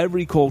funny.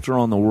 Every culture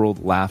on the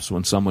world laughs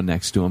when someone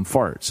next to them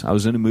farts. I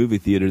was in a movie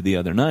theater the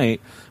other night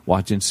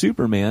watching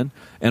Superman,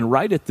 and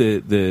right at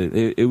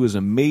it was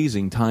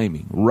amazing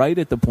timing. Right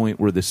at the point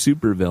where the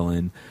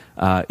supervillain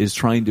is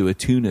trying to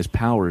attune his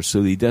powers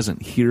so that he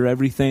doesn't hear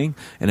everything,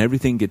 and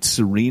everything gets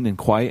serene and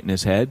quiet in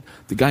his head,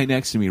 the guy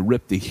next to me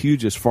ripped the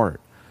hugest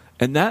fart.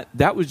 And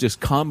that was just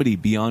comedy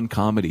beyond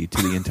comedy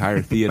to the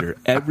entire theater.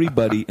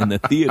 Everybody in the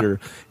theater,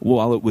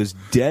 while it was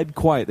dead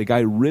quiet, the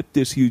guy ripped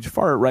this huge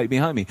fart right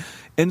behind me.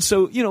 And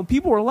so,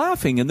 people were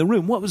laughing in the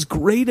room. What was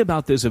great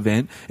about this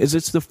event is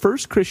it's the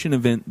first Christian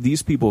event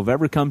these people have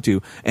ever come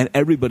to, and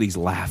everybody's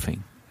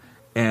laughing.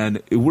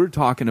 And we're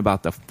talking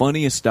about the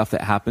funniest stuff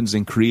that happens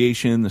in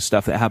creation, the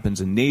stuff that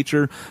happens in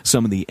nature,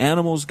 some of the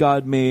animals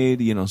God made,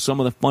 some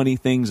of the funny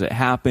things that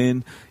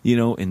happen,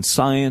 in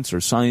science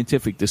or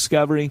scientific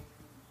discovery.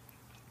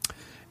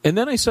 And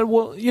then I said,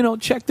 well,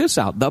 check this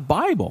out, the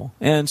Bible.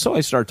 And so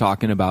I started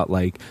talking about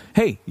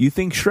hey, you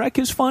think Shrek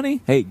is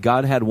funny? Hey,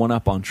 God had one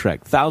up on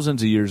Shrek.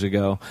 Thousands of years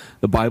ago,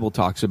 the Bible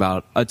talks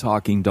about a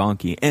talking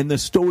donkey. And the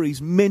story's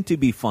meant to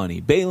be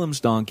funny. Balaam's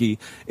donkey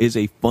is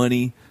a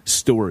funny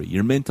story.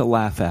 You're meant to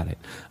laugh at it.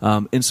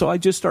 And so I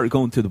just started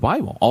going through the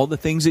Bible. All the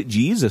things that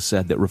Jesus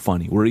said that were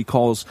funny, where he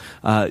calls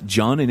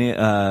John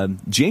and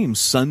James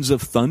sons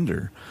of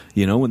thunder.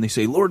 When they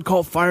say, Lord,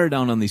 call fire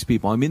down on these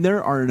people. I mean,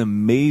 there are an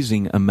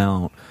amazing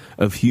amount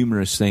of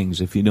humorous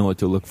things if you know what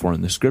to look for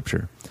in the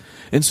Scripture.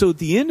 And so at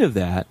the end of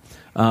that,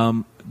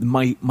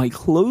 my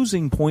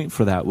closing point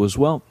for that was,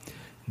 well,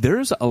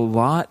 there's a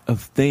lot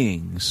of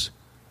things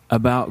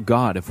about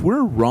God. If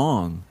we're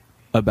wrong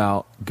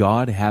about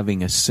God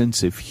having a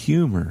sense of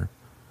humor,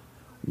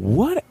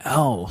 what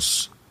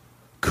else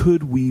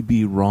could we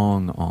be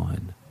wrong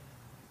on?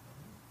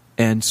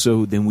 And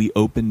so then we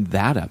opened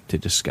that up to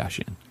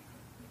discussion.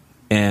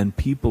 And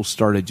people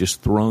started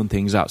just throwing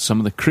things out. Some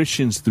of the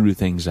Christians threw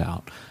things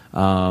out.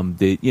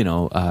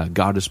 That,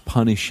 God is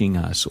punishing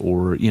us,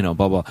 or, blah,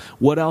 blah.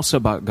 What else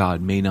about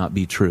God may not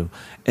be true?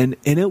 And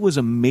it was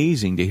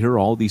amazing to hear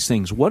all these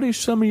things. What are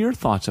some of your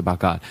thoughts about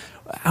God?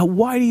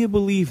 Why do you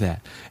believe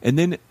that? And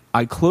then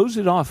I closed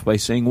it off by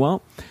saying,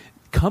 well,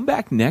 come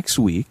back next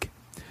week,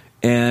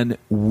 and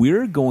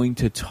we're going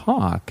to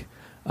talk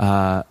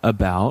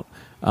about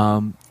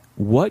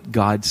what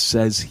God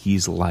says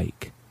he's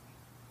like.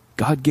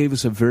 God gave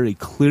us a very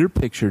clear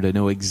picture to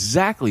know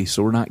exactly,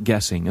 so we're not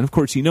guessing. And of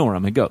course, where I'm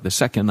going to go. The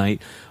second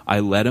night, I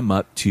led him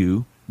up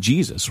to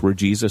Jesus, where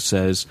Jesus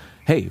says,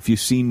 hey, if you've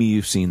seen me,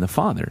 you've seen the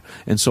Father.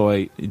 And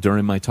so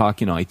during my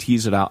talk, I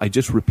tease it out. I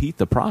just repeat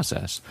the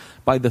process.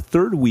 By the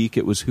third week,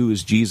 it was who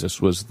is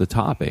Jesus was the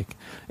topic.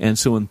 And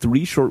so in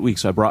 3 short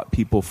weeks, I brought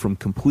people from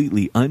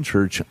completely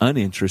unchurched,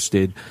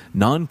 uninterested,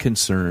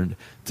 non-concerned,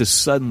 to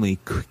suddenly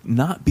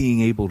not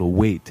being able to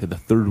wait to the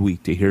third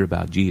week to hear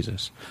about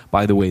Jesus.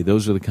 By the way,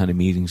 those are the kind of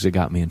meetings that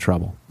got me in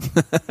trouble.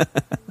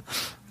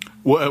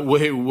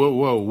 Wait,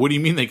 whoa. What do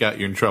you mean they got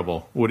you in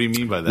trouble? What do you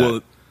mean by that?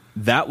 Well,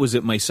 that was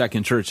at my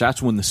second church.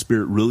 That's when the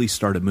Spirit really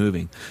started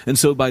moving. And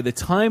so by the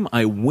time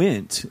I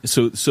went,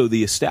 so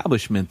the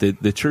establishment,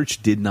 the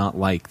church did not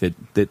like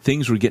that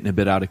things were getting a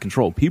bit out of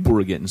control. People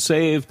were getting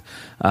saved.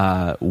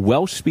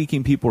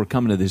 Welsh-speaking people were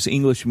coming to this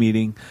English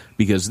meeting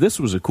because this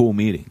was a cool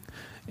meeting.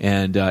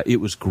 And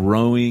it was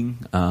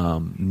growing,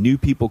 new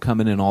people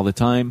coming in all the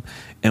time.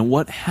 And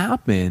what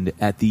happened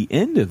at the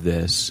end of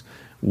this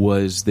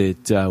was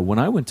that when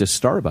I went to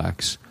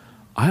Starbucks,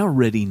 I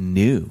already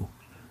knew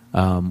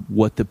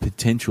what the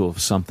potential of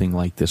something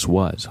like this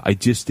was. I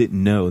just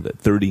didn't know that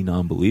 30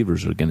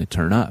 non-believers are going to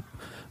turn up.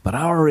 But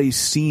I already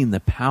seen the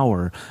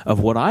power of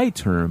what I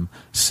term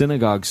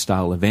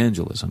synagogue-style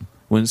evangelism.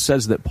 when it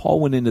says that Paul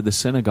went into the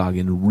synagogue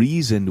and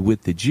reasoned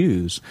with the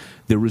Jews,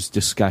 there was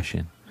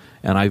discussion.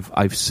 And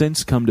I've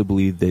since come to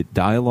believe that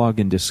dialogue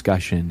and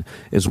discussion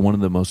is one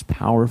of the most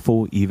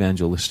powerful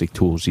evangelistic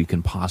tools you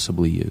can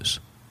possibly use.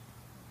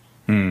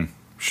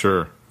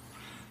 Sure,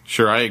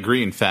 I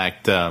agree. In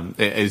fact,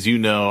 as you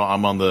know,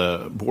 I'm on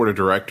the board of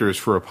directors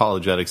for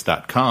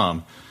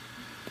apologetics.com.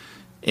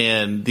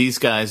 And these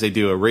guys, they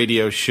do a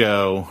radio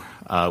show,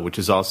 which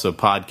is also a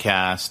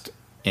podcast,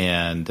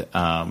 and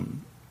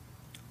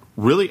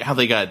really how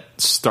they got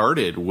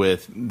started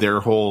with their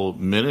whole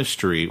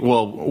ministry.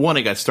 Well, one,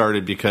 it got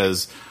started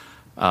because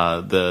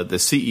the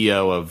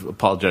CEO of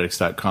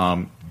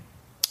apologetics.com,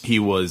 he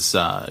was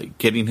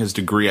getting his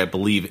degree, I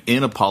believe,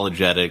 in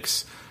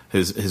apologetics,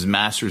 his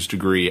master's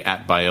degree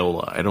at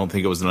Biola. I don't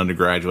think it was an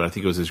undergraduate. I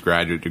think it was his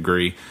graduate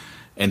degree.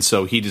 And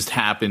so he just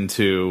happened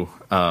to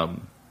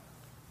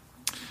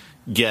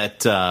get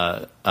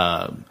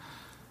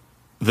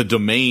the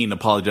domain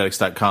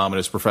apologetics.com, and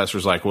his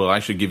professor's like, well, I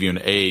should give you an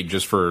A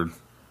just for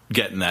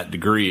getting that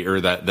degree, or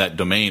that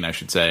domain, I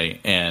should say.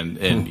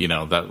 And you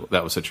know,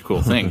 that was such a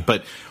cool thing.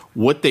 But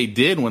what they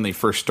did when they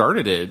first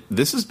started it,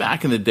 this is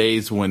back in the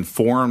days when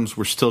forums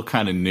were still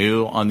kind of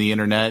new on the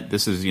internet.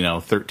 This is,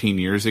 13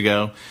 years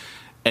ago.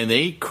 And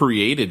they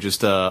created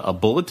just a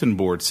bulletin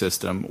board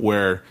system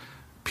where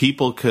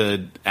people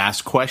could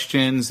ask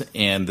questions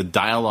and the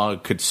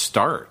dialogue could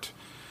start.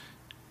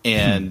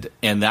 And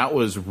that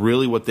was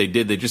really what they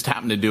did. They just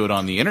happened to do it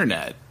on the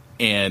internet.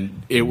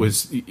 And it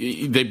was,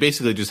 they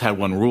basically just had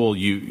one rule.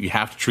 You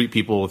have to treat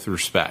people with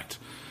respect.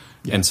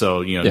 Yeah. And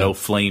so, no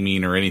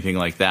flaming or anything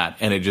like that.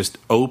 And it just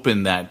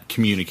opened that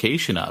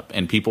communication up,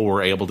 and people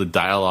were able to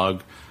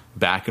dialogue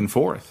back and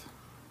forth.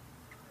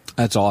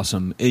 That's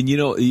awesome. And,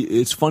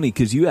 it's funny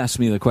because you asked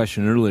me the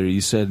question earlier. You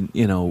said,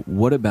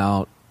 what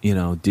about,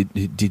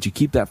 did you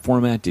keep that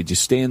format? Did you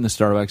stay in the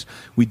Starbucks?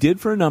 We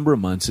did for a number of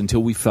months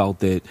until we felt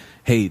that,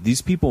 hey,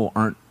 these people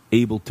aren't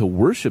able to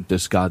worship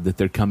this God that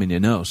they're coming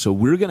to know. So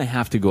we're going to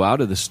have to go out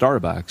of the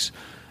Starbucks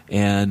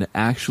and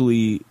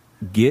actually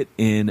get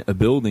in a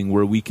building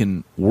where we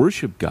can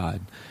worship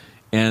God.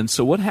 And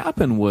so what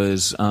happened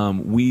was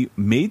we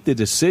made the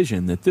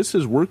decision that this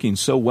is working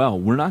so well,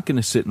 we're not going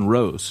to sit in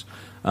rows.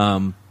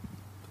 I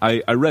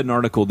read an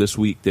article this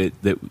week that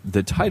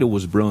the title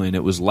was brilliant.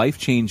 It was "Life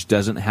Change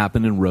Doesn't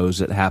Happen in Rows,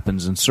 It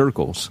Happens in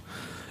Circles."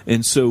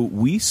 And so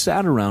we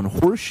sat around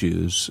we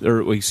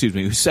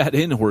sat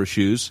in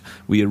horseshoes.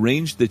 We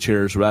arranged the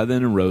chairs rather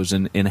than in rows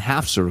in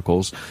half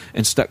circles,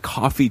 and stuck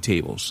coffee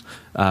tables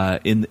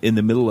in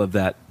the middle of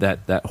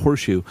that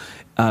horseshoe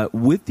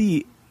with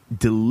the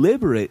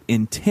deliberate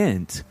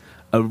intent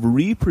of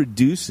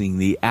reproducing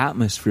the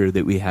atmosphere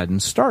that we had in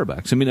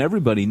Starbucks. I mean,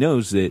 everybody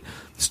knows that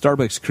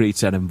Starbucks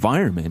creates that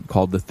environment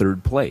called the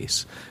third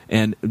place.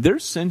 And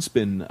there's since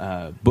been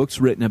books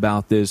written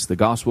about this, The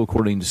Gospel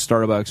According to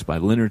Starbucks by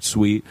Leonard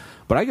Sweet.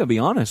 But I got to be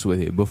honest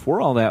with you, before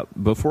all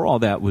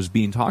that was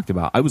being talked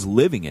about, I was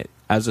living it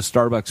as a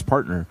Starbucks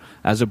partner,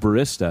 as a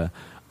barista.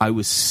 I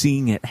was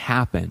seeing it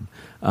happen.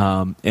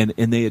 And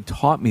they had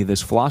taught me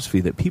this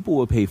philosophy that people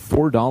will pay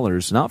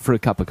 $4 not for a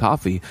cup of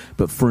coffee,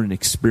 but for an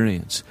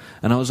experience.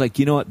 And I was like,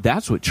 you know what?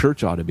 That's what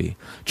church ought to be.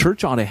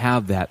 Church ought to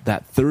have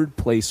that third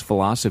place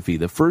philosophy.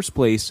 The first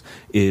place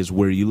is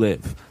where you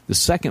live. The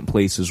second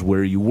place is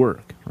where you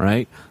work,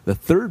 right? The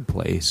third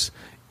place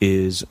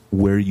is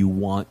where you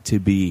want to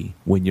be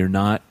when you're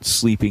not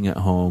sleeping at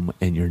home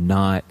and you're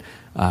not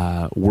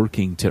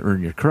working to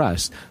earn your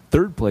crust.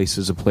 Third place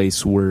is a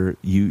place where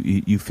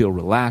you feel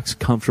relaxed,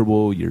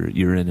 comfortable.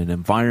 You're in an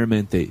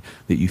environment that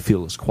you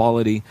feel is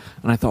quality.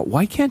 And I thought,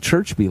 why can't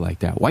church be like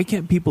that? Why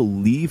can't people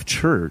leave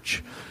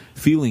church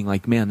feeling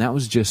like, man, that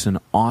was just an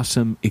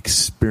awesome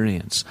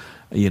experience?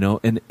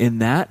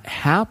 And that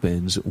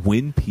happens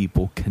when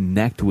people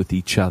connect with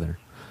each other.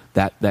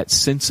 That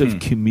sense of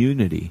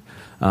community.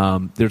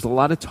 There's a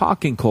lot of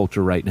talking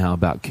culture right now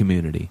about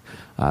community.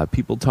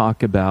 People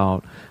talk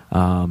about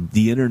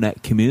the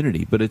internet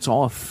community, but it's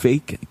all a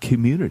fake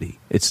community.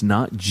 It's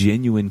not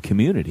genuine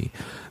community.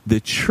 The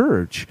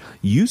church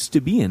used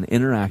to be an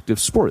interactive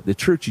sport. The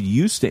church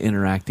used to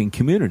interact in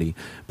community,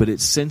 but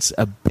it's since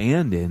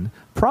abandoned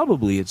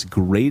probably its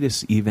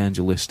greatest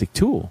evangelistic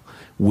tool,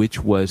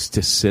 which was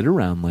to sit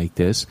around like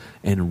this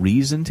and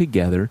reason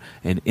together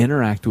and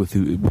interact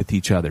with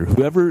each other.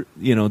 Whoever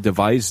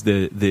devised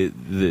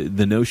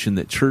the notion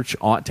that church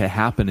ought to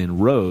happen in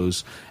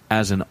rows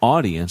as an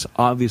audience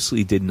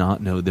obviously did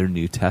not know their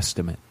New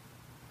Testament.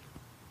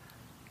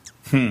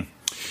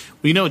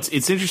 Well,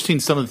 it's interesting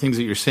some of the things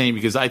that you're saying,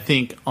 because I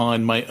think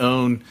on my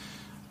own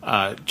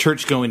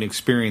church-going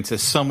experience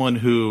as someone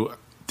who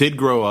did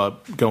grow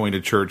up going to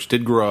church,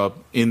 did grow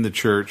up in the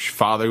church,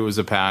 father was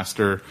a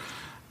pastor,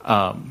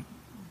 I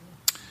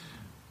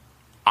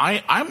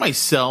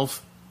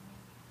myself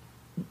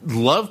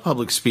love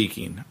public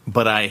speaking,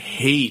 but I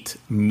hate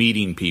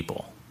meeting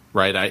people,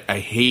 right? I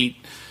hate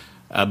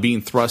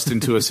being thrust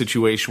into a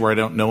situation where I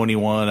don't know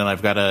anyone and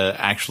I've got to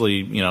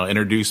actually,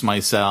 introduce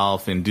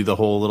myself and do the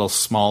whole little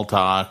small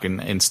talk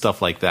and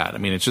stuff like that. I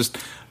mean, it's just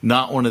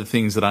not one of the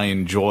things that I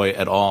enjoy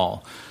at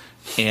all.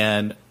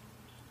 And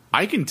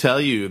I can tell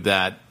you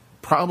that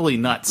probably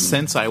not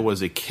since I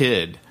was a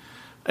kid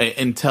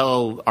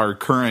until our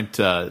current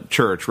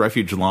church,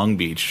 Refuge Long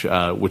Beach,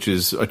 which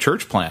is a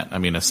church plant. I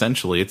mean,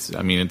 essentially, it's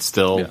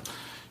still,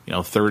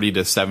 30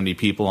 to 70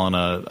 people on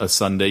a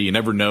Sunday. You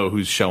never know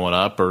who's showing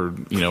up or,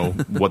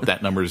 what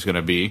that number is going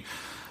to be.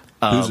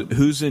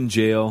 Who's in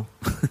jail?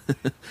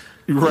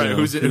 Right.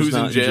 Who's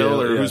in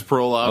jail or whose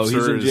parole officer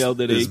he's in jail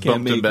today, is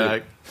bumped him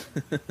back.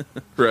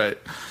 Right.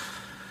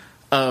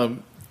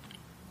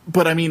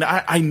 But I mean,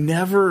 I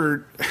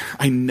never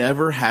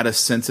had a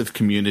sense of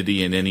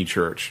community in any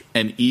church,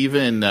 and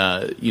even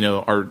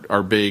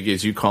our big,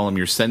 as you call them,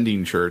 your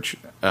sending church.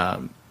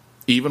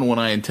 Even when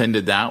I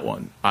attended that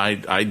one,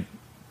 I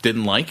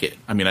didn't like it.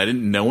 I mean, I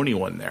didn't know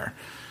anyone there,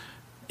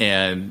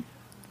 and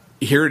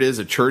here it is,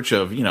 a church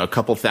of a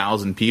couple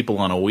thousand people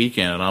on a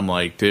weekend, and I'm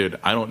like, dude,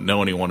 I don't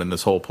know anyone in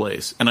this whole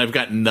place, and I've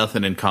got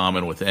nothing in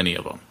common with any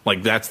of them.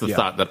 Like, that's the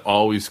thought that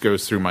always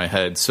goes through my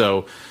head.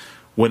 So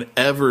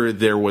whenever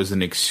there was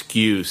an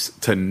excuse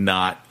to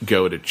not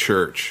go to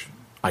church,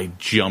 I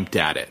jumped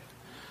at it.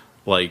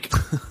 Like,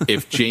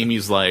 if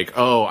Jamie's like,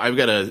 oh, I've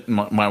got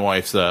my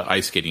wife's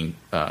ice skating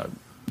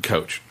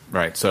coach,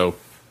 right? So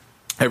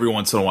every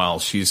once in a while,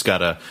 she's got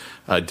to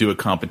do a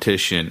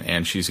competition,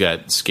 and she's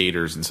got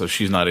skaters, and so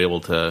she's not able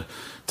to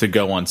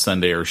go on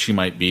Sunday, or she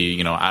might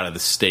be, out of the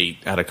state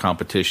at a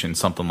competition,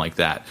 something like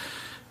that.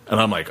 And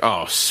I'm like,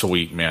 oh,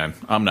 sweet, man,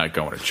 I'm not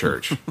going to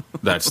church.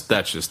 That's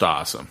just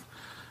awesome.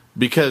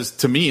 Because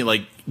to me,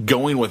 like,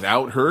 going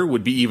without her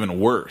would be even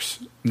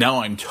worse.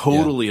 Now I'm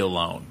totally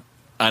alone,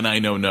 and I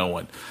know no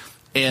one.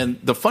 And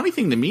the funny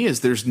thing to me is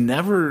there's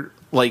never,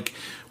 like,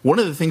 one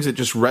of the things that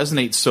just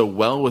resonates so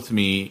well with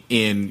me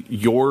in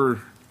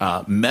your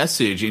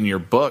message in your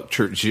book,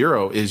 Church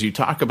Zero, is you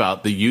talk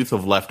about the youth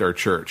have left our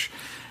church.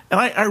 And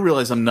I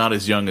realize I'm not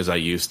as young as I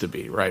used to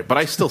be, right? But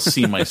I still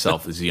see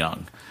myself as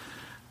young.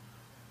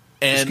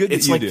 And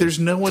it's like there's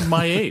no one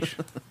my age.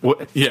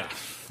 Yeah.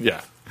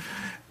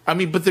 I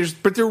mean, but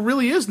there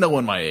really is no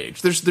one my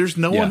age. There's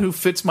no one who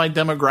fits my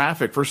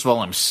demographic. First of all,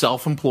 I'm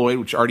self-employed,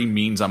 which already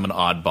means I'm an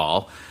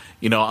oddball.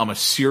 I'm a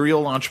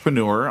serial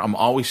entrepreneur. I'm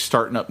always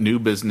starting up new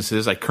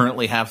businesses. I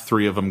currently have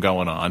 3 of them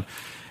going on.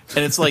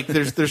 And it's like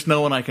there's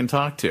no one I can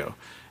talk to.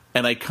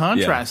 And I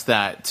contrast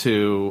that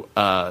to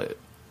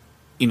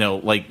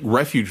like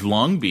Refuge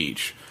Long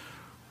Beach,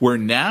 where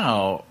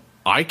now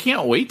I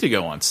can't wait to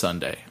go on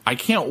Sunday. I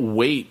can't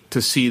wait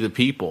to see the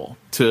people,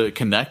 to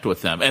connect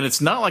with them. And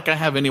it's not like I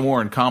have any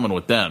more in common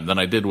with them than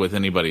I did with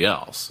anybody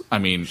else. I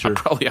mean, I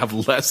probably have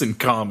less in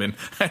common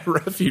at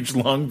Refuge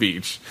Long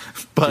Beach.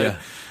 But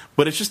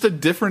it's just a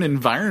different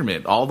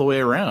environment all the way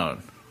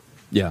around.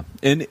 Yeah,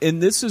 and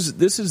this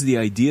is the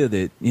idea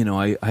that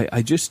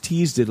I just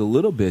teased it a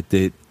little bit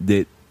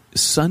that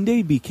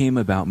Sunday became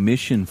about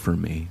mission for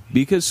me,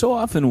 because so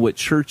often what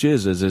church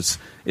is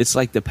it's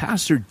like the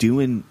pastor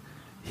doing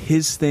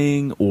his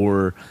thing,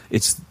 or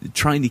it's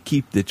trying to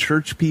keep the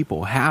church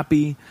people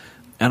happy.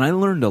 And I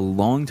learned a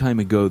long time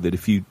ago that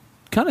if you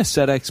kind of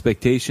set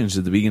expectations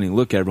at the beginning,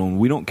 look, everyone,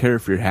 we don't care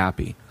if you're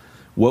happy.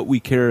 What we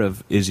care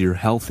of is you're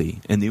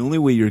healthy, and the only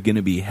way you're going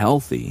to be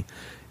healthy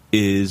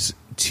is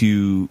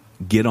to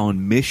get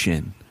on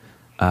mission,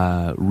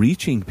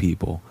 reaching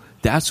people.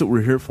 That's what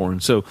we're here for.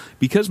 And so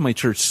because my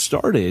church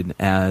started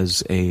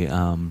as a,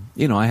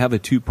 I have a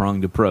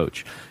 2-pronged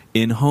approach.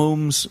 In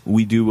homes,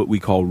 we do what we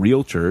call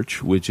real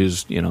church, which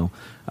is,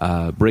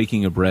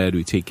 breaking of bread,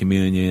 we take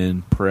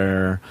communion,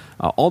 prayer,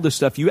 all the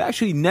stuff you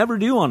actually never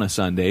do on a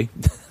Sunday.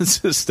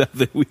 This is stuff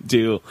that we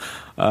do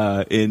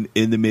in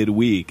the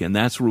midweek, and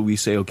that's where we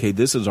say, okay,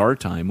 this is our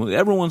time.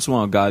 Every once in a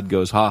while, God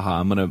goes,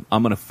 I'm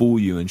gonna fool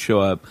you and show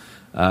up,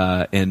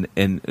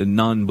 and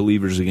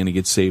non-believers are gonna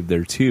get saved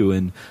there too,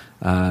 and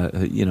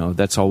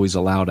that's always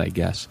allowed, I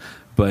guess.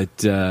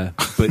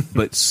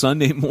 But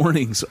Sunday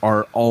mornings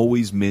are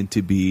always meant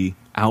to be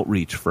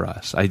outreach for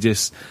us.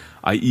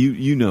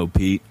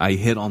 Pete, I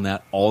hit on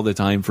that all the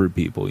time for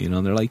people.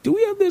 And they're like, do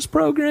we have this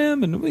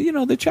program? And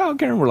the child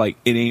care. And we're like,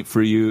 it ain't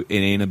for you. It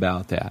ain't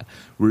about that.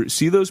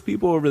 See those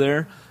people over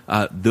there?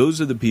 Those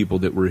are the people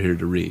that we're here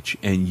to reach.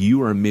 And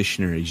you are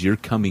missionaries. You're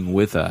coming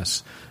with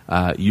us.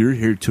 You're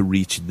here to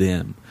reach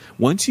them.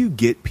 Once you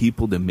get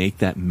people to make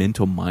that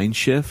mental mind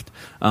shift,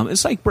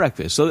 it's like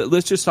breakfast. So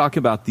let's just talk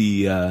about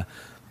the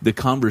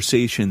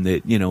conversation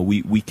that,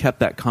 we kept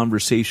that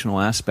conversational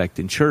aspect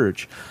in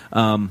church.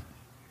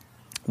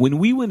 When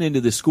we went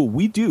into the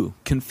school,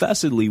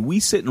 confessedly, we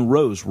sit in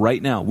rows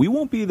right now. We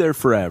won't be there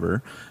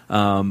forever,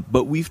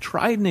 but we've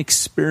tried an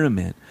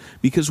experiment,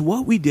 because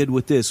what we did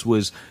with this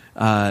was,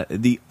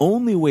 the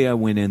only way I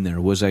went in there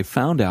was I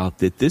found out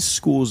that this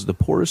school is the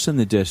poorest in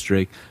the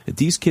district, that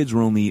these kids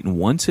were only eating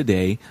once a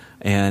day,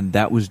 and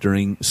that was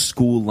during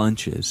school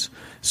lunches.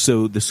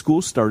 So the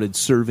school started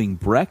serving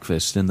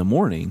breakfast in the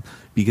morning,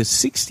 because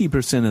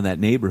 60% of that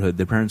neighborhood,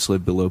 the parents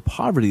lived below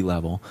poverty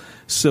level.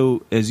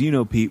 So, as you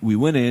know, Pete, we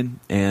went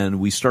in and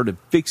we started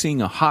fixing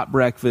a hot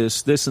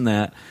breakfast, this and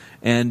that.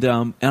 And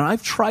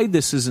I've tried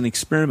this as an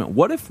experiment.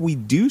 What if we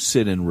do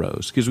sit in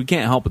rows? Because we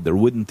can't help it. They're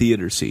wooden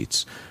theater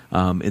seats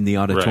in the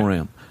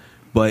auditorium. Right.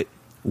 But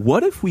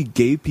what if we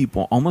gave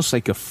people almost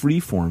like a free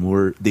form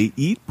where they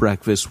eat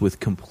breakfast with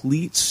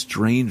complete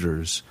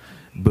strangers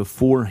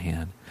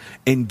beforehand,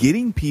 and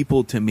getting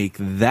people to make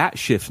that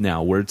shift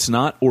now where it's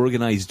not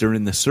organized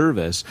during the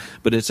service,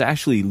 but it's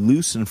actually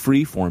loose and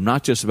free form,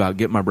 not just about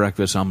get my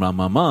breakfast,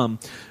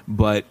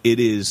 but it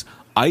is,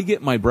 I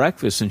get my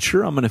breakfast and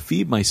sure, I'm going to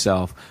feed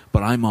myself,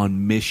 but I'm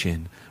on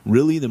mission.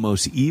 Really the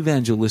most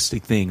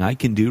evangelistic thing I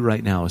can do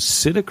right now is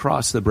sit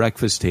across the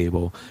breakfast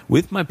table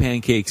with my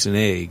pancakes and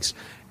eggs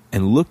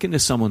and look into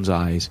someone's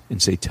eyes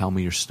and say, tell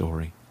me your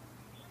story.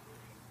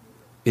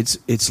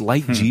 It's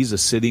like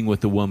Jesus sitting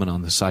with the woman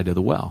on the side of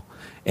the well.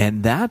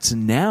 And that's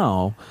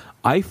now,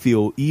 I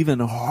feel, even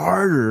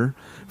harder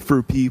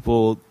for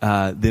people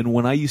than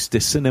when I used to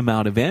send them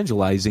out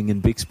evangelizing in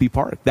Bixby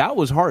Park. That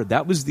was hard.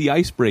 That was the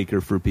icebreaker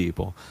for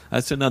people.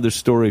 That's another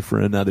story for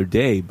another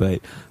day,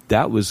 but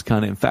that was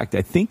kind of, in fact,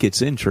 I think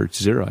it's in Church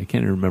Zero. I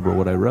can't even remember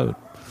what I wrote.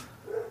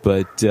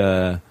 But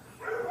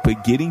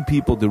getting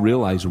people to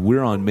realize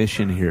we're on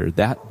mission here,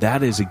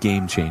 that is a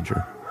game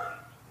changer.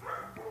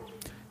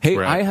 Hey,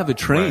 right. I have a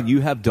train. Right.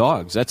 You have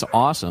dogs. That's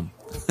awesome.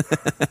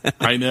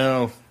 I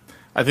know.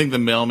 I think the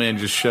mailman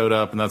just showed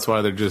up, and that's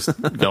why they're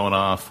just going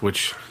off,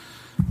 which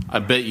I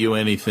bet you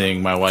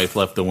anything my wife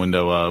left the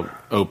window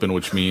open,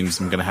 which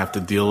means I'm going to have to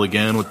deal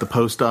again with the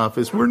post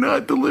office. We're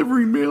not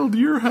delivering mail to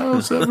your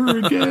house ever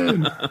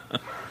again.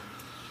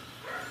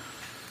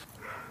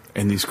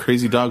 And these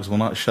crazy dogs will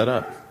not shut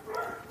up.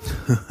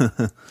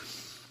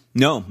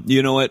 No,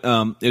 you know what?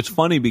 It's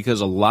funny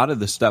because a lot of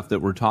the stuff that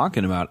we're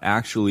talking about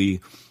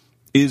actually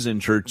is in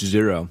Church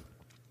Zero.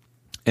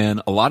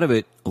 And a lot of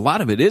it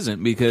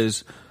isn't,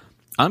 because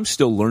I'm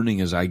still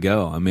learning as I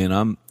go. I mean,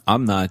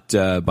 I'm not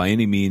by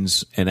any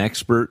means an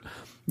expert.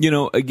 You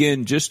know,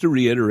 again, just to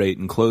reiterate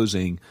in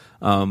closing,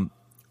 a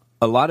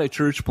lot of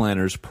church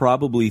planners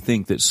probably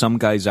think that some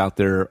guys out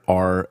there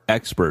are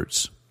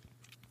experts.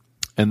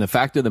 And the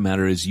fact of the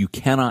matter is you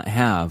cannot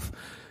have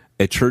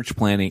a church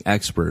planning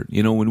expert.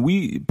 You know,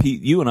 when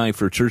Pete, you and I,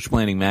 for Church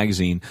Planning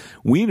Magazine,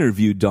 we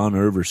interviewed Don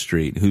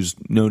Overstreet, who's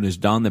known as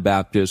Don the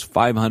Baptist,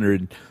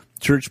 500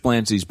 church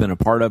plants he's been a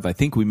part of. I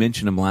think we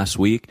mentioned him last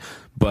week,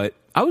 but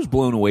I was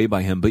blown away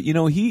by him. But, you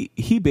know, he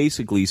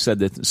basically said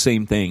the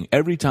same thing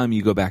every time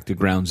you go back to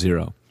ground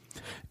zero.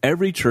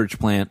 Every church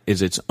plant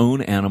is its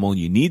own animal.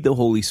 You need the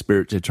Holy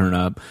Spirit to turn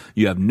up.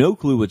 You have no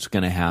clue what's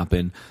going to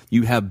happen.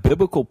 You have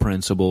biblical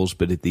principles,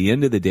 but at the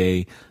end of the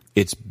day,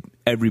 it's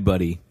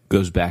everybody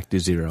goes back to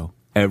zero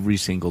every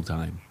single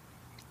time.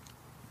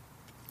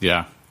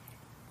 Yeah.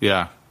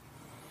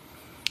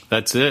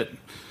 That's it.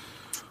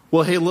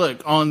 Well, hey,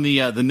 look, on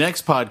the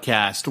next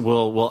podcast,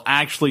 we'll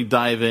actually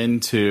dive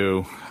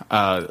into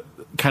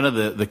kind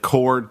of the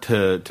core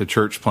to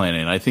church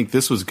planning. I think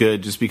this was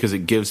good just because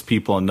it gives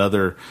people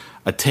another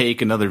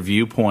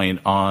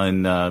viewpoint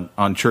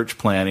on church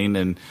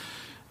planning,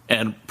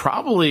 and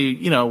probably,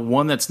 you know,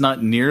 one that's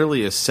not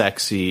nearly as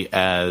sexy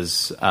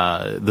as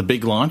the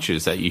big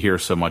launches that you hear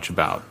so much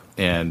about.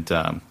 And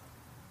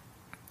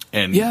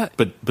yeah,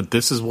 but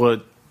this is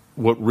what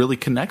really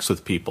connects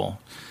with people.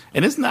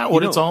 And isn't that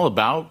what it's all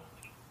about?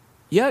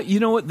 Yeah, you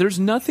know what? There's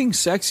nothing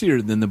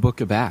sexier than the Book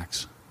of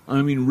Acts.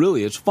 I mean,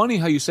 really, it's funny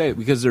how you say it,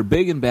 because they're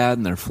big and bad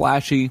and they're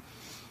flashy.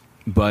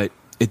 But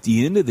at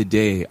the end of the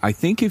day, I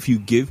think if you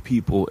give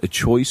people a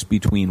choice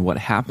between what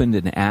happened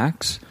in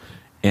Acts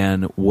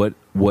and what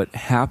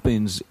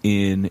happens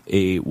in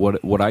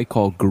what I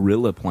call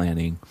guerrilla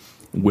planning,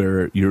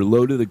 where you're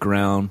low to the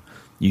ground,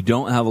 you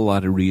don't have a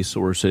lot of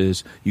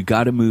resources, you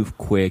got to move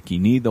quick, you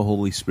need the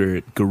Holy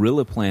Spirit.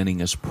 Guerrilla planning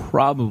is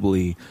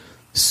probably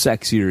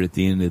sexier at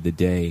the end of the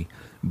day,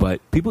 but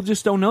people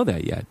just don't know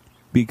that yet,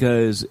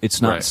 because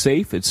it's not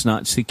safe, it's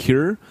not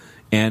secure,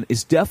 and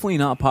it's definitely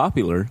not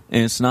popular,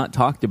 and it's not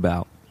talked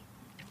about.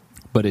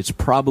 But it's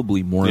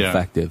probably more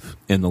effective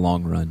in the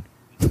long run.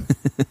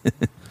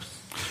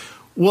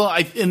 Well,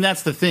 and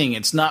that's the thing.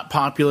 It's not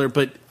popular,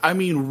 but I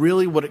mean,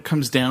 really what it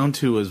comes down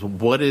to is,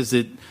 what is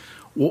it?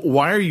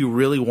 Why are you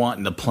really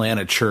wanting to plan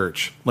a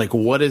church? Like,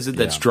 what is it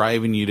that's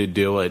driving you to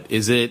do it?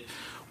 Is it,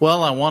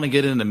 well, I want to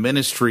get into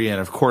ministry, and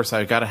of course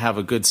I've got to have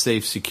a good,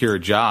 safe, secure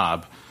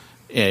job.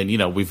 And, you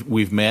know,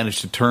 we've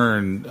managed to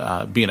turn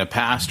being a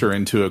pastor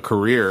into a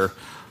career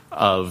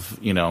of,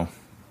 you know,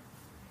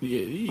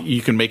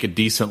 you can make a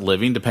decent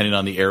living depending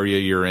on the area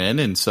you're in.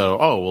 And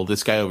so,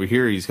 this guy over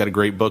here, he's got a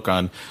great book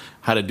on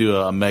how to do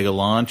a mega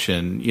launch.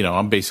 And, you know,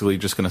 I'm basically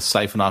just going to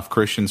siphon off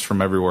Christians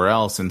from everywhere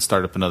else and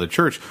start up another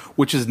church,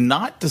 which is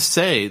not to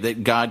say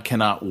that God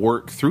cannot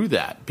work through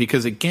that,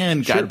 because,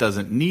 again, God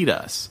doesn't need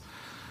us.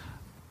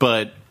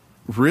 But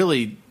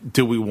really,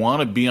 do we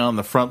want to be on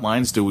the front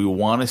lines? Do we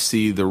want to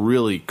see the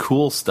really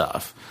cool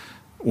stuff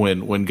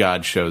when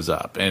God shows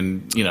up?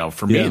 And, you know,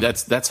 for me,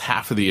 that's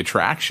half of the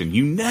attraction.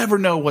 You never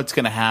know what's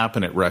going to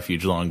happen at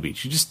Refuge Long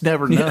Beach. You just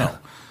never know.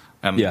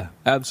 Yeah,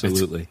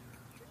 absolutely.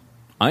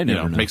 I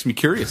never know. Makes me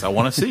curious. I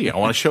want to see. I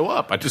want to show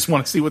up. I just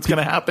want to see what's going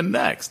to happen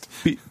next.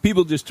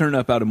 People just turn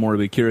up out of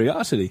morbid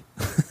curiosity.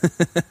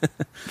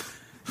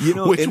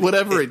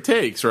 Whatever it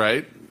takes,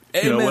 right?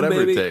 Amen,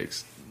 whatever baby. it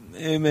takes.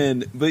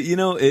 Amen. But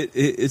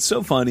it's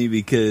so funny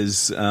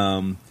because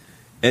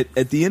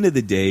at the end of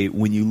the day,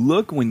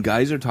 when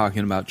guys are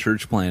talking about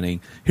church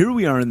planting, here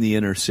we are in the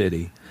inner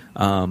city.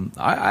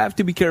 I have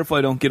to be careful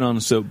I don't get on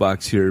a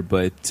soapbox here,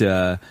 but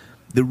the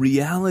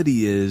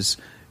reality is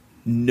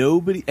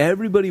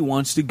everybody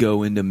wants to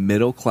go into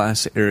middle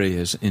class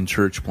areas in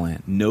church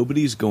plant.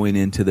 Nobody's going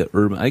into the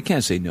urban. I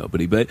can't say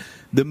nobody, but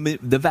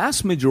the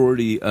vast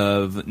majority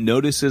of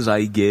notices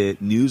I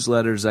get,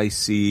 newsletters I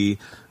see,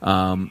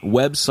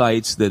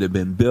 websites that have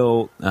been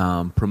built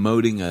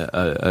promoting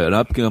an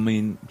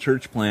upcoming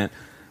church plant,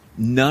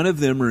 none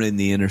of them are in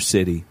the inner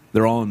city.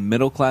 They're all in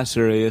middle class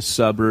areas,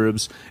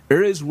 suburbs,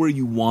 areas where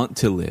you want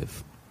to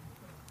live.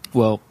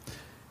 Well,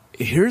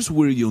 here's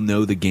where you'll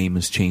know the game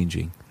is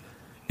changing.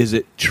 Is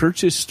that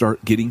churches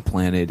start getting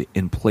planted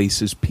in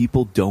places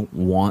people don't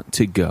want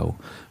to go,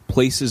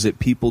 places that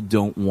people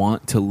don't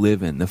want to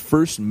live in. The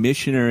first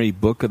missionary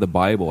book of the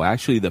Bible,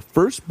 actually the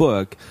first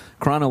book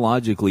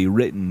chronologically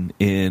written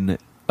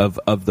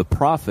of the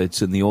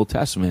prophets in the Old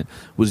Testament,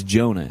 was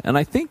Jonah. And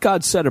I think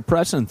God set a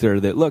precedent there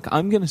that, look,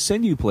 I'm going to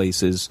send you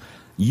places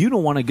you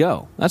don't want to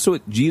go. That's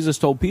what Jesus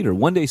told Peter.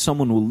 One day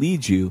someone will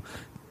lead you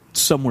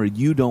somewhere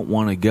you don't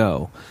want to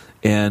go.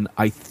 And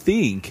I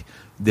think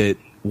that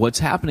what's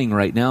happening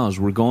right now is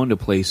we're going to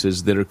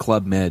places that are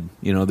Club Med.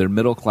 They're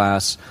middle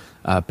class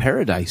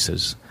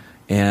paradises.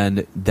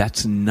 And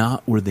that's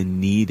not where the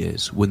need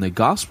is. When the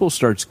gospel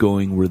starts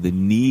going where the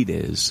need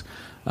is,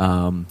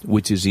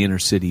 which is the inner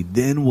city,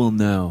 then we'll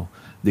know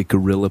that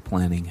guerrilla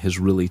planting has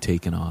really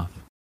taken off.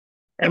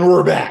 And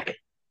we're back.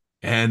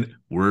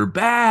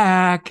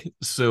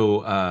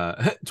 So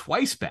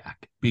twice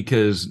back,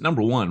 because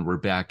number one, we're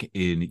back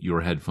in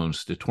your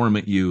headphones to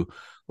torment you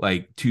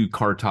like two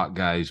car talk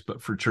guys,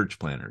 but for church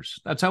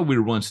planners. That's how we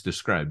were once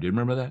described. Do you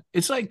remember that?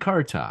 It's like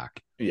car talk.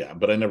 Yeah,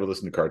 but I never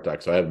listened to car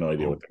talk, so I have no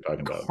idea what they're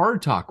talking about. Car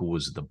talk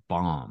was the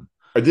bomb.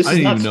 This is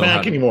not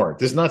smack anymore.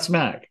 This is not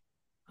smack.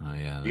 Oh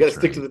yeah, you got to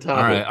stick to the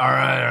topic. All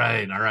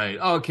right.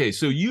 Okay,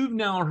 so you've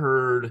now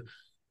heard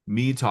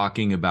me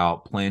talking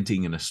about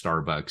planting in a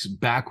Starbucks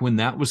back when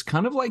that was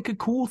kind of like a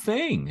cool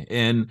thing.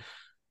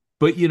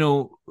 But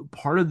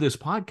part of this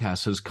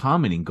podcast is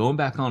commenting, going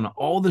back on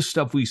all the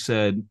stuff we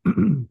said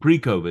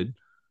pre-COVID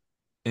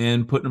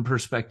and putting a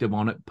perspective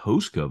on it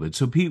post-COVID.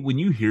 So Pete, when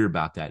you hear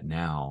about that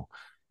now,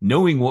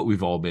 knowing what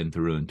we've all been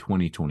through in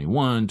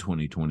 2021,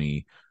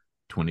 2020,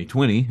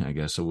 2020, I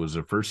guess it was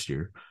the first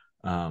year.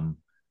 What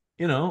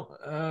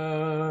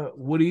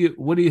do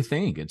you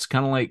think? It's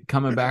kind of like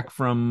coming back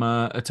from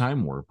a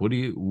time warp. What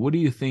do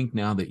you think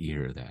now that you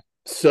hear that?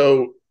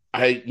 So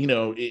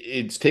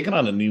it's taken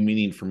on a new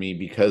meaning for me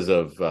because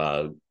of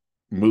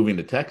moving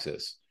to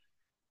Texas,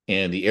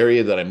 and the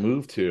area that I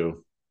moved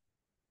to,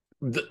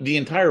 the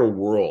entire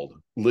world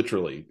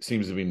literally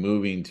seems to be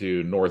moving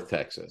to North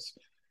Texas.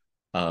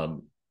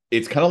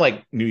 It's kind of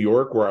like New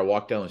York, where I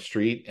walk down the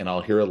street and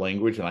I'll hear a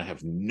language and I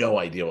have no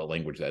idea what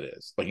language that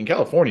is. Like in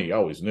California, you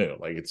always knew,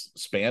 like it's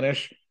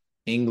Spanish,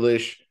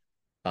 English.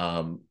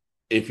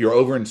 If you're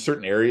over in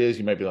certain areas,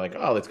 you might be like,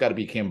 oh, that's got to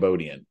be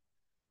Cambodian.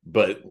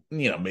 But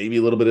maybe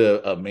a little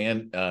bit of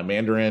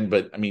Mandarin.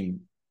 But I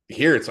mean,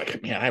 here it's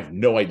like, man, I have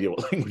no idea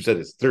what language that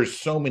is. There's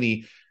so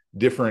many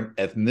different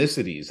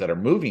ethnicities that are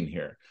moving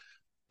here,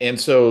 and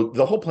so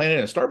the whole planet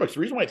in Starbucks. The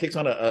reason why it takes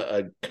on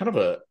a kind of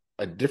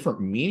a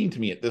different meaning to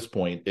me at this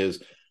point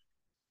is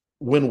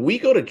when we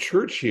go to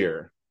church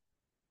here,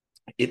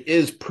 it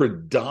is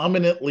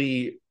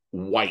predominantly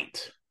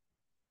white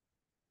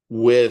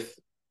with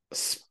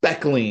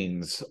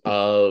specklings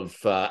of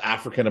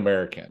African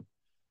American.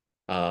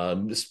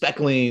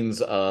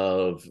 Specklings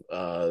of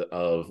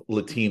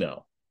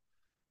Latino,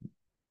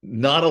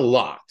 not a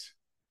lot,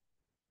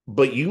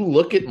 but you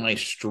look at my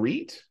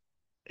street,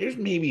 there's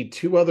maybe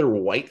two other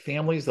white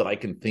families that I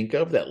can think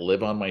of that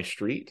live on my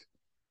street.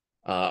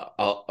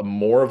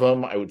 More of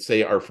them, I would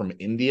say, are from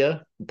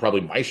India,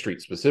 probably my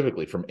street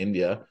specifically from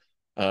India.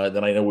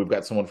 Then I know we've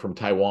got someone from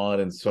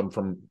Taiwan and some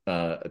from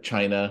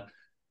China.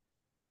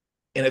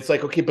 And it's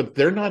like, okay, but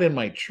they're not in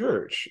my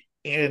church.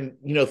 And,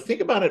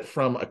 think about it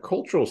from a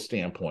cultural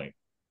standpoint.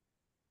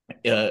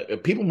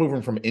 People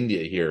moving from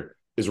India here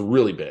is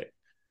really big.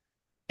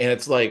 And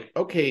it's like,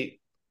 okay,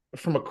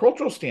 from a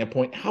cultural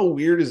standpoint, how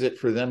weird is it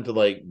for them to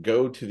like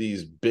go to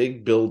these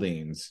big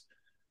buildings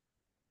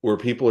where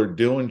people are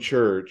doing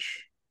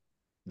church?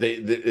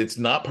 It's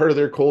not part of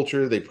their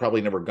culture. They've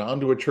probably never gone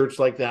to a church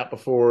like that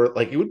before.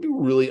 Like, it would be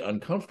really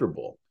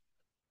uncomfortable.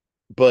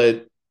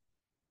 But,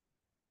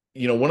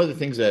 one of the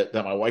things that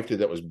my wife did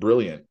that was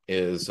brilliant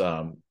is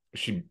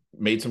she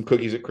made some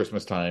cookies at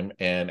Christmas time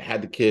and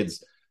had the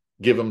kids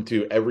give them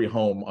to every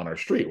home on our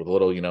street with a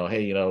little,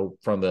 hey,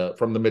 from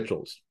the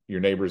Mitchells, your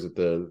neighbors at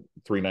the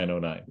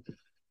 3909.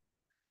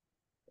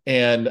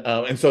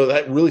 And so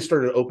that really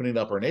started opening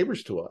up our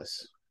neighbors to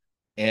us.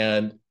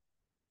 And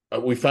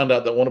we found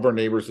out that one of our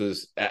neighbors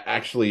is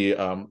actually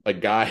a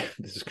guy.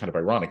 This is kind of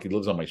ironic. He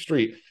lives on my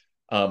street.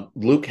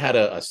 Luke had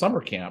a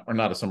summer camp, or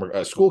not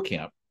a school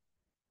camp.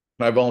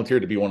 And I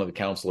volunteered to be one of the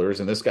counselors,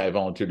 and this guy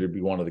volunteered to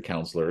be one of the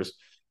counselors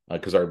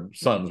because our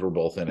sons were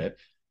both in it.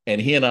 And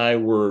he and I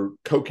were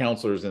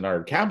co-counselors in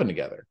our cabin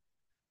together.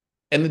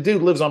 And the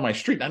dude lives on my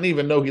street. I didn't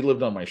even know he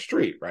lived on my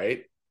street,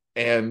 right?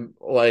 And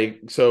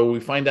like, so we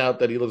find out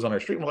that he lives on our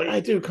street. And we're like,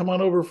 hey, dude, come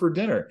on over for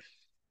dinner.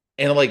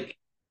 And like,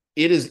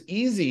 it is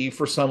easy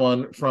for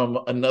someone from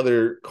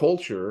another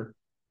culture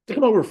to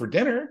come over for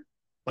dinner.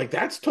 Like,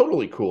 that's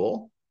totally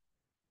cool.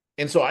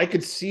 And so I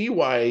could see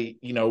why,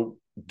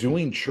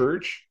 doing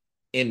church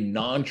in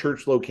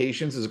non-church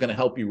locations is going to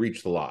help you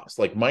reach the lost.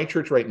 Like my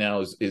church right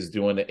now is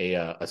doing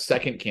a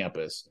second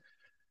campus.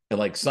 And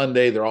like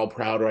Sunday, they're all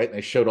proud, right? And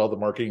they showed all the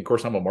marketing. Of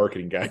course, I'm a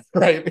marketing guy,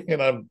 right?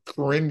 And I'm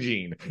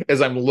cringing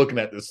as I'm looking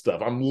at this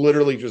stuff. I'm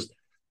literally just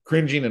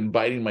cringing and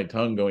biting my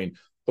tongue going,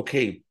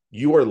 okay,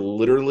 you are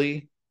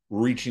literally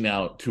reaching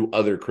out to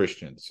other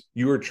Christians.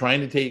 You are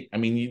trying to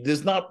this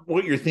is not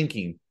what you're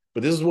thinking,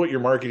 but this is what your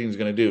marketing is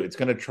going to do. It's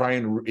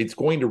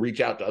going to reach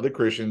out to other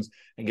Christians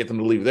and get them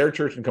to leave their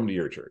church and come to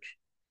your church.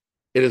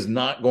 It is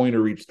not going to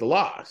reach the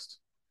lost.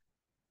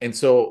 And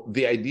so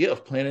the idea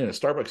of planning a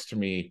Starbucks to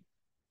me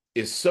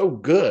is so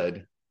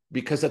good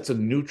because that's a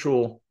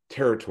neutral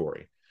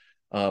territory.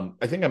 I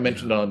think I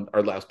mentioned on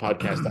our last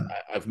podcast,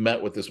 I've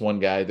met with this one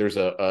guy. There's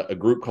a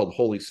group called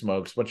Holy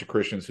Smokes, a bunch of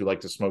Christians who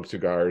like to smoke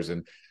cigars,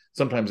 and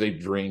sometimes they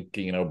drink,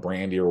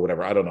 brandy or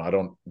whatever. I don't know. I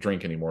don't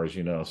drink anymore, as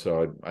you know,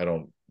 so I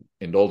don't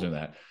indulge in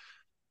that.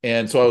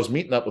 And so I was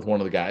meeting up with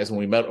one of the guys, and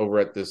we met over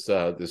at this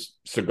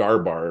cigar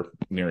bar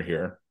near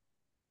here.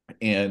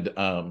 And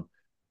I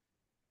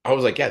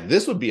was like, yeah,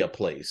 this would be a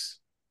place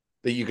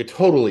that you could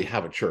totally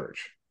have a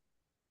church.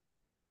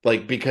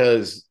 Like,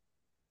 because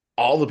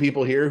all the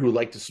people here who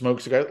like to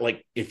smoke cigars,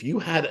 like if you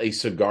had a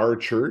cigar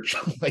church,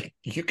 like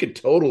you could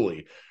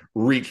totally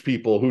reach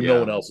people who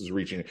no one else is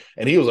reaching.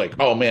 And he was like,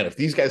 oh man, if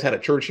these guys had a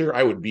church here,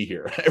 I would be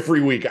here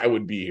every week. I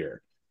would be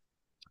here.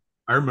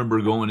 I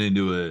remember going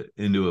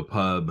into a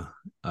pub.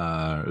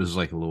 It was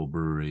like a little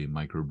brewery,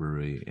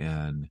 microbrewery,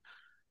 and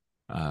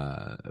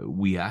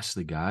we asked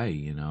the guy,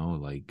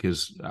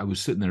 because I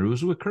was sitting there. It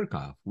was with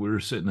Kirchhoff. We were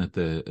sitting at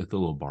the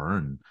little bar,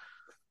 and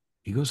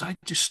he goes, I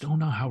just don't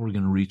know how we're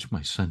going to reach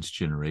my son's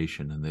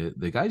generation. And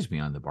the guys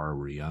behind the bar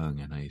were young.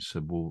 And I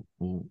said, well,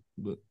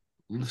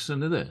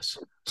 listen to this.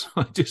 So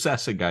I just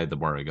asked the guy at the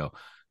bar, I go,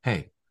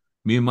 hey,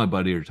 me and my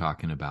buddy are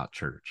talking about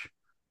church.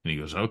 And he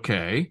goes,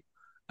 okay.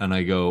 And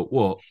I go,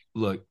 well,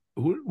 look,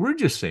 we're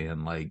just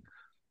saying, like,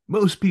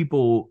 most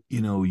people,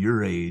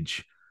 your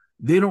age,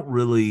 they don't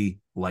really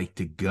like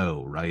to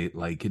go, right?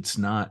 Like, it's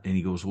not. And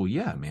he goes, well,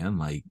 yeah, man,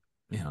 like,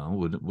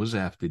 what does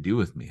that have to do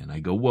with me? And I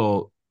go,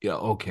 well, yeah,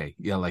 okay,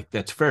 yeah, like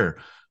that's fair,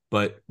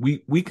 but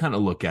we kind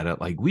of look at it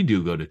like we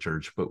do go to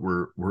church, but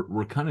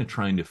we're kind of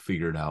trying to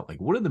figure it out,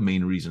 like what are the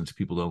main reasons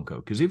people don't go?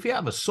 Because if you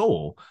have a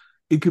soul,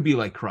 it could be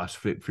like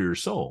CrossFit for your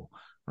soul,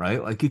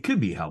 right? Like it could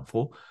be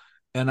helpful.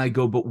 And I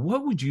go, but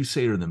what would you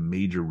say are the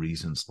major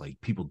reasons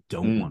like people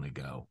don't want to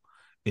go?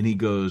 And he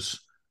goes,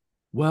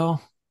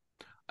 well,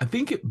 I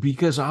think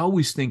because I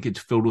always think it's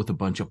filled with a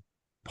bunch of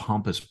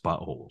pompous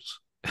buttholes.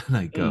 And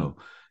I go,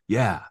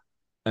 yeah.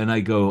 And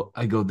I go,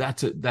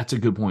 that's a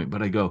good point.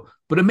 But I go,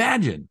 but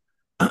imagine,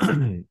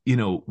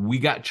 we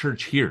got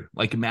church here.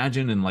 Like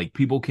imagine, and like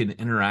people can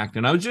interact.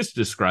 And I was just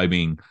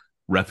describing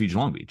Refuge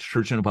Long Beach,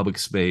 church in a public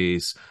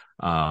space.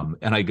 And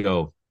I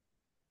go,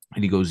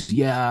 and he goes,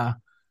 yeah.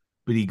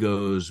 But he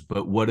goes,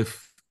 but what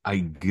if I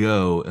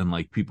go and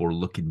like people are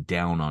looking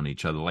down on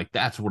each other? Like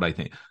that's what I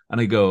think. And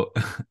I go,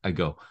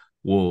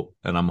 well,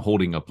 and I'm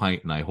holding a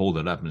pint and I hold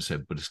it up and I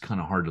said, but it's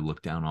kind of hard to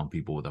look down on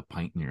people with a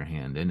pint in your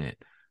hand, isn't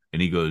it?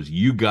 And he goes,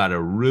 you got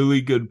a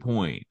really good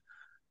point.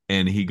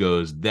 And he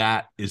goes,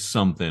 that is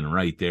something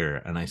right there.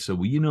 And I said,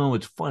 well,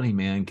 it's funny,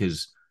 man,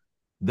 because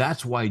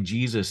that's why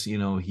Jesus,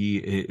 he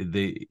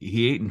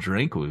ate and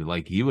drank with,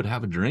 like he would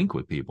have a drink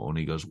with people. And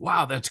he goes,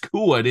 wow, that's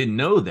cool. I didn't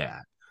know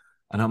that.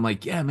 And I'm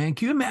like, yeah, man,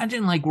 can you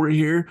imagine like we're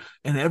here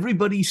and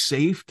everybody's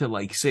safe to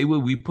like say,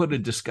 well, we put a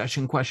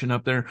discussion question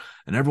up there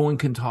and everyone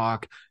can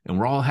talk and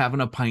we're all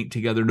having a pint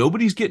together.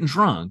 Nobody's getting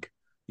drunk,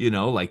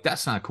 like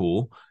that's not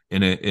cool.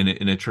 In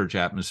a church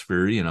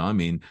atmosphere,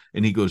 and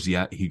he goes,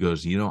 yeah,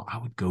 I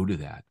would go to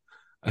that.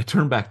 I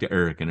turn back to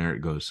Eric and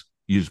Eric goes,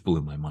 you just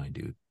blew my mind,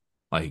 dude.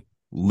 Like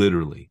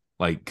literally,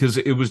 like, because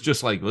it was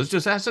just like, let's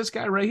just ask this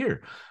guy right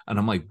here. And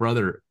I'm like,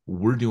 brother,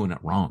 we're doing it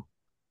wrong.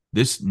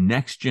 This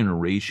next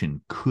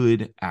generation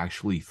could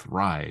actually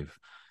thrive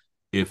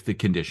if the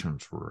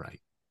conditions were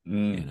right,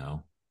 And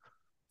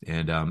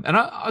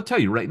I'll tell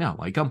you right now,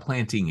 like I'm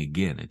planting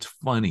again. It's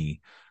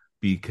funny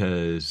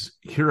because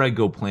here I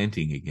go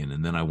planting again,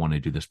 and then I want to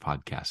do this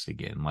podcast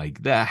again.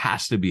 Like that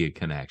has to be a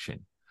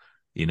connection.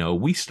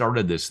 We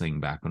started this thing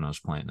back when I was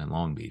planting in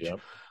Long Beach.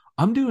 Yep.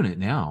 I'm doing it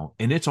now,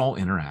 and it's all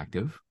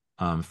interactive.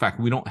 In fact,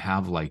 we don't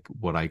have like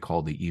what I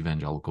call the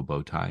evangelical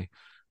bow tie,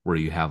 where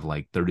you have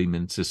like 30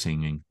 minutes of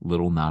singing,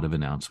 little knot of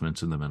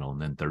announcements in the middle,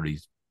 and then 30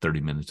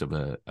 30 minutes of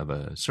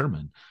a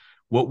sermon.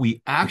 What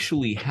we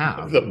actually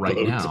have The right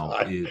bow now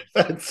tie. is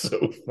That's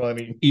so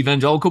funny.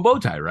 evangelical bow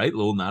tie, right?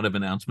 Little knot of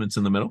announcements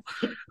in the middle.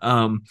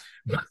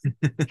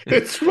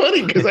 It's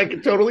funny because I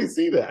can totally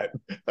see that.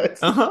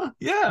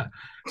 Yeah.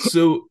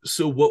 So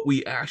what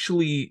we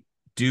actually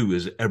do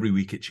is every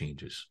week it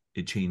changes.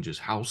 It changes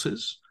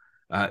houses.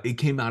 It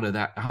came out of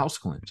that house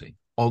cleansing.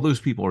 All those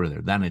people are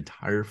there. That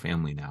entire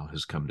family now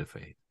has come to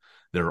faith.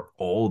 They're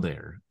all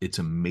there. It's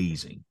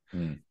amazing.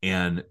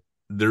 And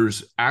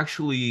there's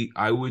actually,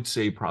 I would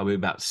say, probably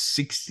about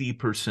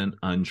 60%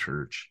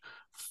 unchurched,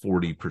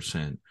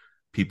 40%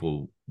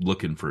 people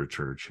looking for a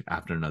church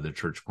after another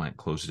church plant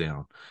closed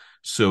down.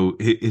 So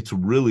it's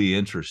really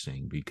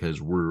interesting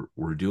because we're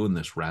doing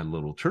this rad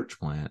little church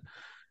plant,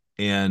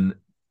 and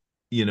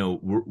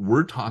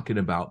we're talking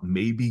about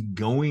maybe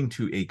going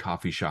to a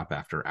coffee shop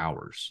after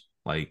hours.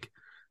 Like,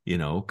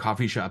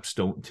 coffee shops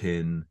don't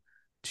tend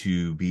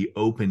to be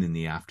open in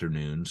the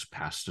afternoons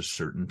past a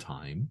certain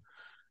time.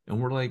 And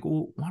we're like,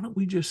 well, why don't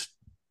we just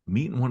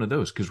meet in one of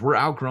those? Because we're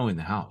outgrowing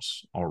the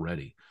house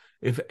already.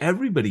 If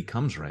everybody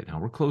comes right now,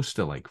 we're close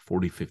to like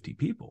 40, 50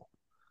 people,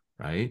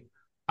 right?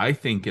 I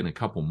think in a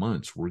couple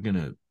months, we're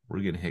gonna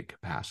hit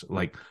capacity.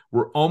 Like,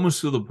 we're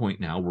almost to the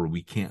point now where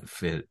we can't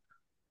fit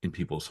in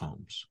people's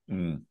homes.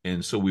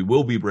 And so we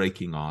will be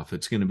breaking off.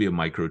 It's going to be a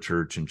micro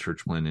church and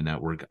church planting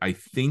network. I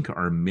think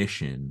our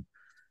mission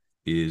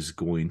is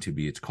going to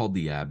be, it's called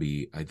the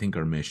Abbey. I think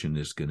our mission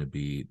is going to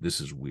be, this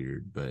is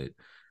weird, but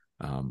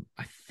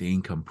I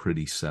think I'm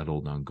pretty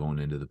settled on going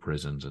into the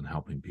prisons and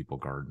helping people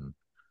garden.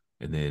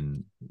 And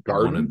then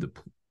one of the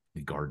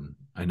garden.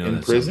 I know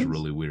that sounds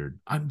really weird.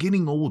 I'm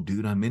getting old,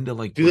 dude. I'm into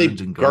like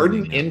birds and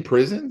garden in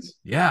prisons.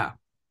 Yeah.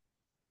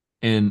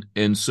 And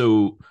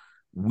so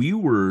we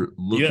were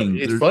looking.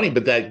 It's funny,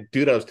 but that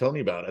dude I was telling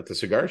you about at the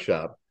cigar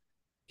shop,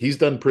 he's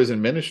done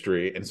prison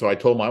ministry, and so I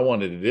told him I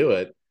wanted to do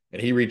it.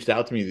 And he reached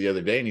out to me the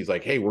other day and he's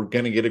like, hey, we're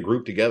going to get a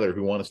group together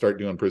who want to start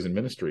doing prison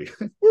ministry.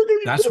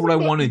 That's what I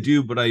want to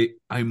do. But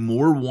I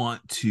more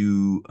want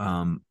to.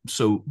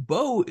 So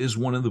Bo is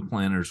one of the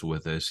planners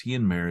with us. He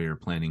and Mary are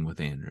planning with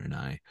Andrew and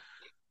I.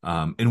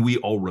 And we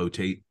all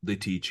rotate the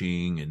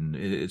teaching, and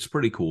it's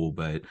pretty cool.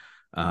 But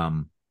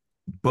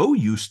Bo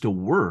used to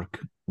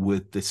work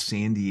with the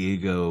San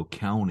Diego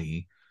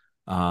County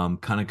kind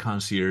of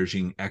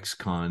concierging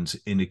ex-cons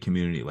in the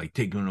community, like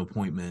taking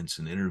appointments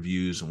and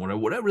interviews and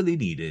whatever they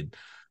needed.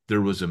 There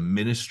was a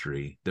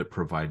ministry that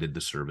provided the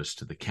service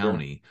to the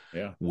county,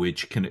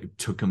 which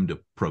took them to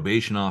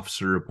probation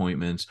officer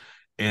appointments.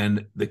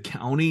 And the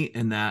county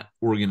and that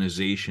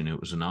organization, it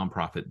was a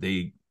nonprofit,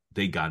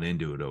 they got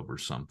into it over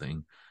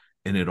something,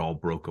 and it all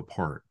broke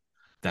apart.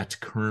 That's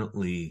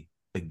currently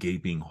a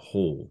gaping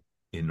hole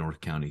in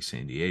North County,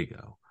 San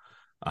Diego.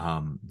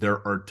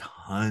 There are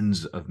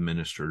tons of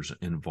ministers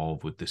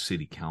involved with the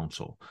city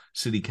council.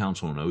 City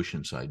council in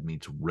Oceanside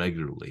meets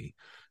regularly.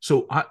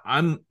 So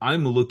I'm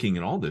looking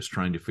at all this,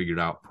 trying to figure it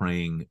out,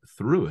 praying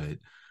through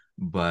it.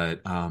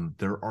 But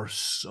there are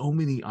so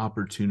many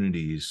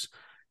opportunities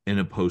in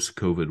a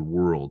post-COVID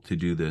world to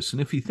do this.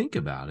 And if you think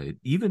about it,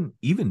 even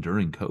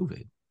during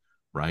COVID,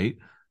 right?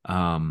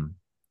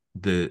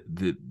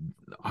 The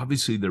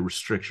obviously the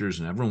restrictions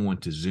and everyone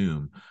went to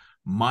Zoom.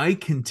 My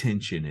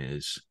contention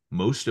is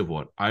most of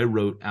what I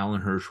wrote,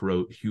 Alan Hirsch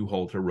wrote, Hugh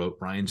Halter wrote,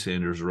 Brian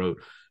Sanders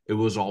wrote, it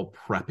was all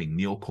prepping.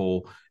 Neil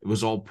Cole, it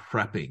was all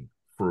prepping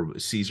for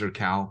Caesar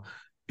Cal.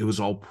 It was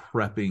all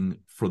prepping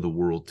for the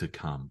world to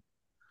come.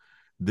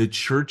 The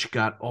church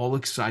got all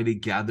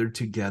excited, gathered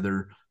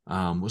together,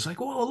 was like,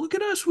 "Oh, look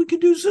at us. We can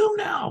do Zoom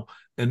now."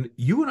 And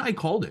you and I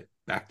called it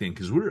back then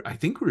because I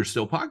think we were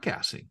still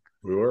podcasting.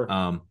 We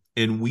were.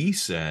 And we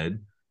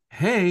said,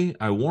 hey,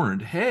 I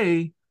warned,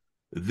 hey,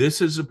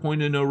 this is a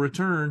point of no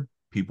return.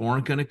 People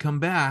aren't going to come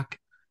back.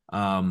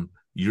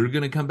 You're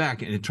going to come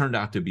back. And it turned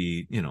out to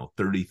be,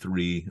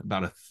 33,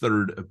 about a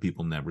third of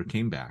people never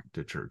came back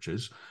to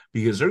churches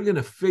because they're going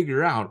to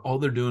figure out all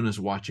they're doing is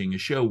watching a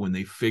show. When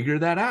they figure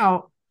that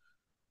out,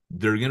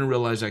 they're going to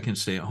realize I can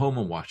stay at home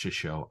and watch a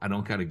show. I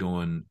don't got to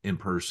go in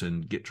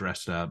person, get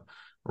dressed up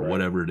or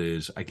whatever it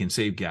is. I can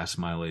save gas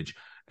mileage.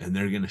 And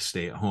they're going to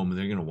stay at home and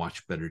they're going to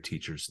watch better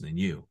teachers than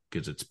you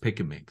because it's pick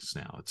and mix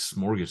now. It's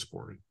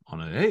smorgasbord on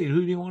a, hey,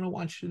 who do you want to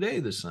watch today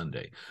this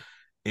Sunday?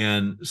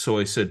 And so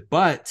I said,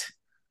 but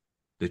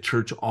the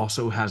church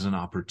also has an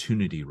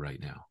opportunity right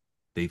now.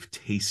 They've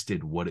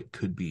tasted what it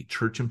could be.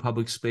 Church in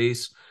public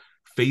space,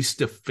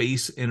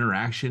 face-to-face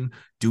interaction,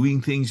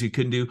 doing things you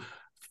couldn't do.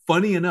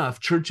 Funny enough,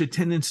 church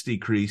attendance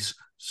decreased,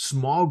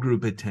 small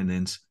group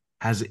attendance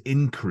has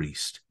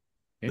increased.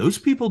 Those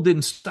people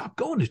didn't stop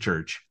going to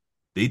church.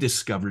 They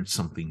discovered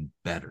something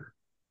better,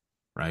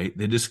 right?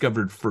 They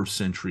discovered first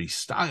century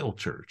style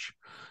church.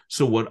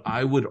 So what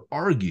I would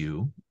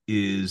argue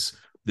is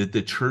that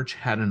the church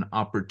had an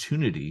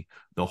opportunity.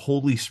 The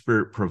Holy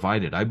Spirit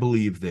provided. I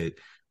believe that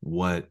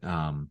what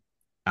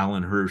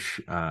Alan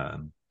Hirsch,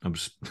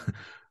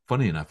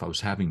 funny enough, I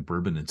was having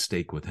bourbon and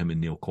steak with him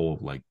and Neil Cole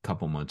like a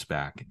couple months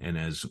back. And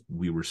as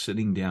we were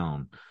sitting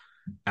down,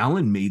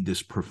 Alan made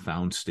this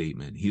profound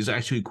statement. He's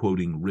actually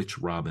quoting Rich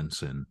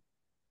Robinson,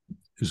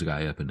 who's a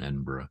guy up in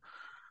Edinburgh.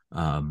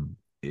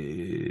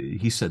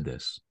 He said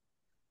this.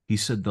 He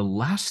said, the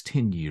last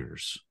 10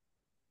 years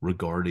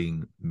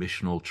regarding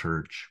missional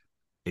church,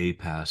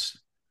 APAS,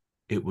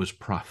 it was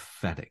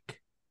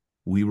prophetic.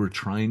 We were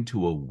trying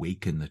to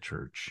awaken the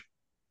church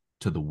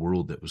to the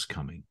world that was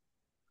coming.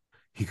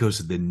 He goes,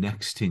 the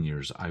next 10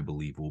 years, I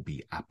believe, will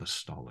be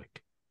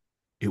apostolic.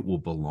 It will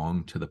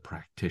belong to the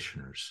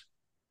practitioners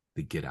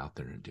that get out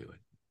there and do it.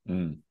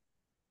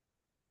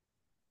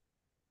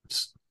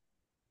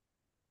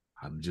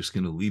 I'm just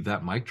going to leave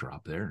that mic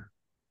drop there.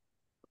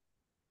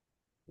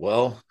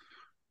 Well,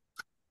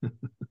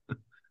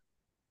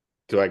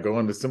 do I go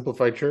into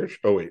Simplified Church?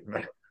 Oh, wait.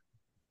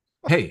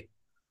 Hey,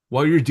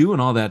 while you're doing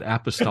all that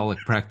apostolic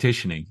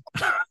practicing,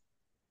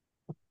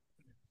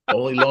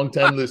 only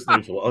long-time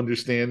listeners will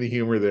understand the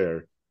humor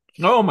there.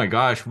 Oh my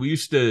gosh, we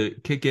used to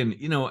kick in,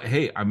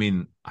 hey, I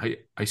mean,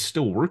 I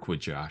still work with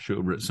Josh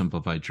over at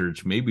Simplified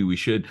Church. Maybe we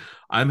should.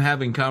 I'm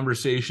having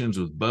conversations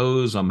with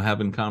Bose. I'm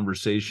having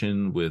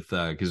conversation with,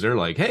 because they're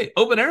like, hey,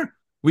 open air.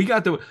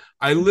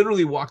 I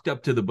literally walked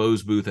up to the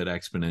Bose booth at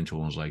Exponential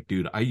and was like,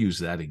 dude, I use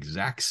that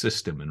exact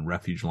system in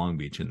Refuge Long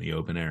Beach in the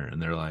open air.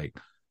 And they're like,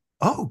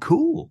 oh,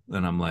 cool.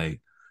 And I'm like,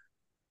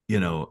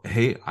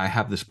 hey, I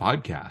have this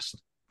podcast,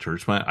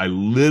 Church. I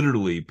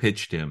literally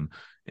pitched him.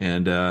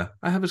 And I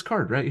have his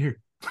card right here.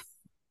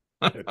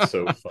 It's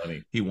so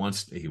funny. He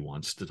wants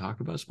to talk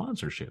about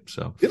sponsorship.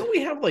 So didn't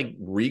we have like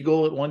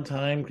Regal at one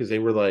time because they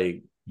were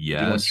like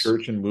doing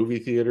church and movie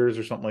theaters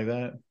or something like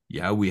that?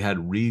 Yeah, we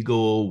had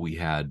Regal, we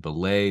had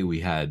Belay, we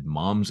had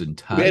Moms in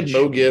Touch. We had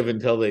MoGive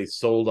until they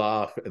sold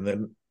off,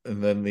 and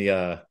then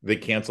they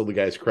canceled the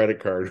guy's credit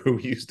card who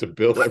used to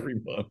bill every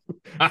month.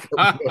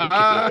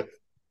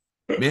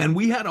 Man,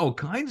 we had all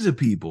kinds of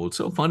people. It's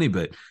so funny,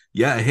 but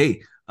yeah,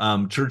 hey.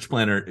 Church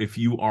planner, if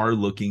you are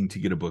looking to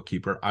get a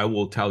bookkeeper, I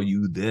will tell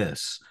you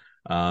this.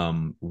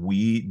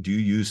 We do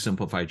use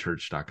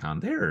simplifiedchurch.com.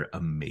 They're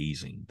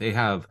amazing. They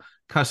have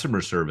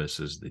customer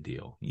service is the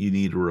deal. You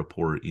need a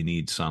report, you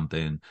need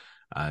something,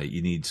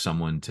 you need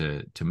someone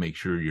to make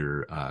sure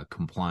you're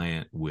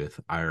compliant with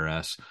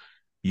IRS.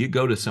 You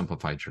go to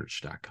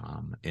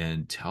simplifiedchurch.com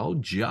and tell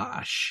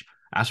Josh,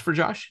 ask for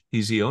Josh.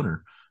 He's the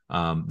owner.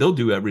 They'll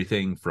do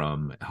everything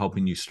from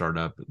helping you start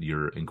up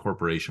your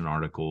incorporation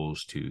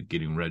articles to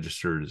getting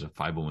registered as a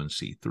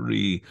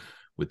 501c3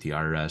 with the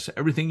IRS,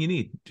 everything you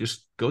need.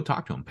 Just go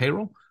talk to them.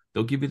 Payroll,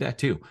 they'll give you that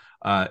too.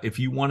 If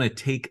you want to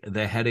take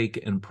the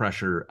headache and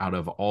pressure out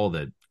of all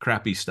the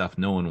crappy stuff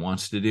no one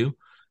wants to do,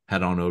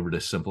 head on over to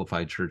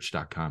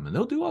simplifiedchurch.com and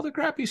they'll do all the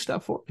crappy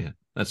stuff for you.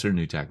 That's their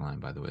new tagline,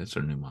 by the way. That's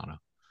their new motto.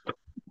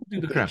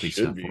 Do the crappy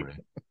stuff for you.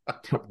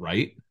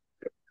 Right?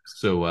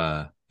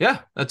 So,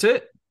 yeah, that's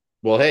it.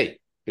 Well, hey,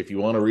 if you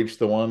want to reach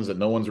the ones that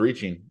no one's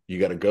reaching, you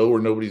got to go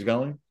where nobody's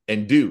going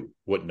and do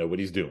what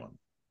nobody's doing.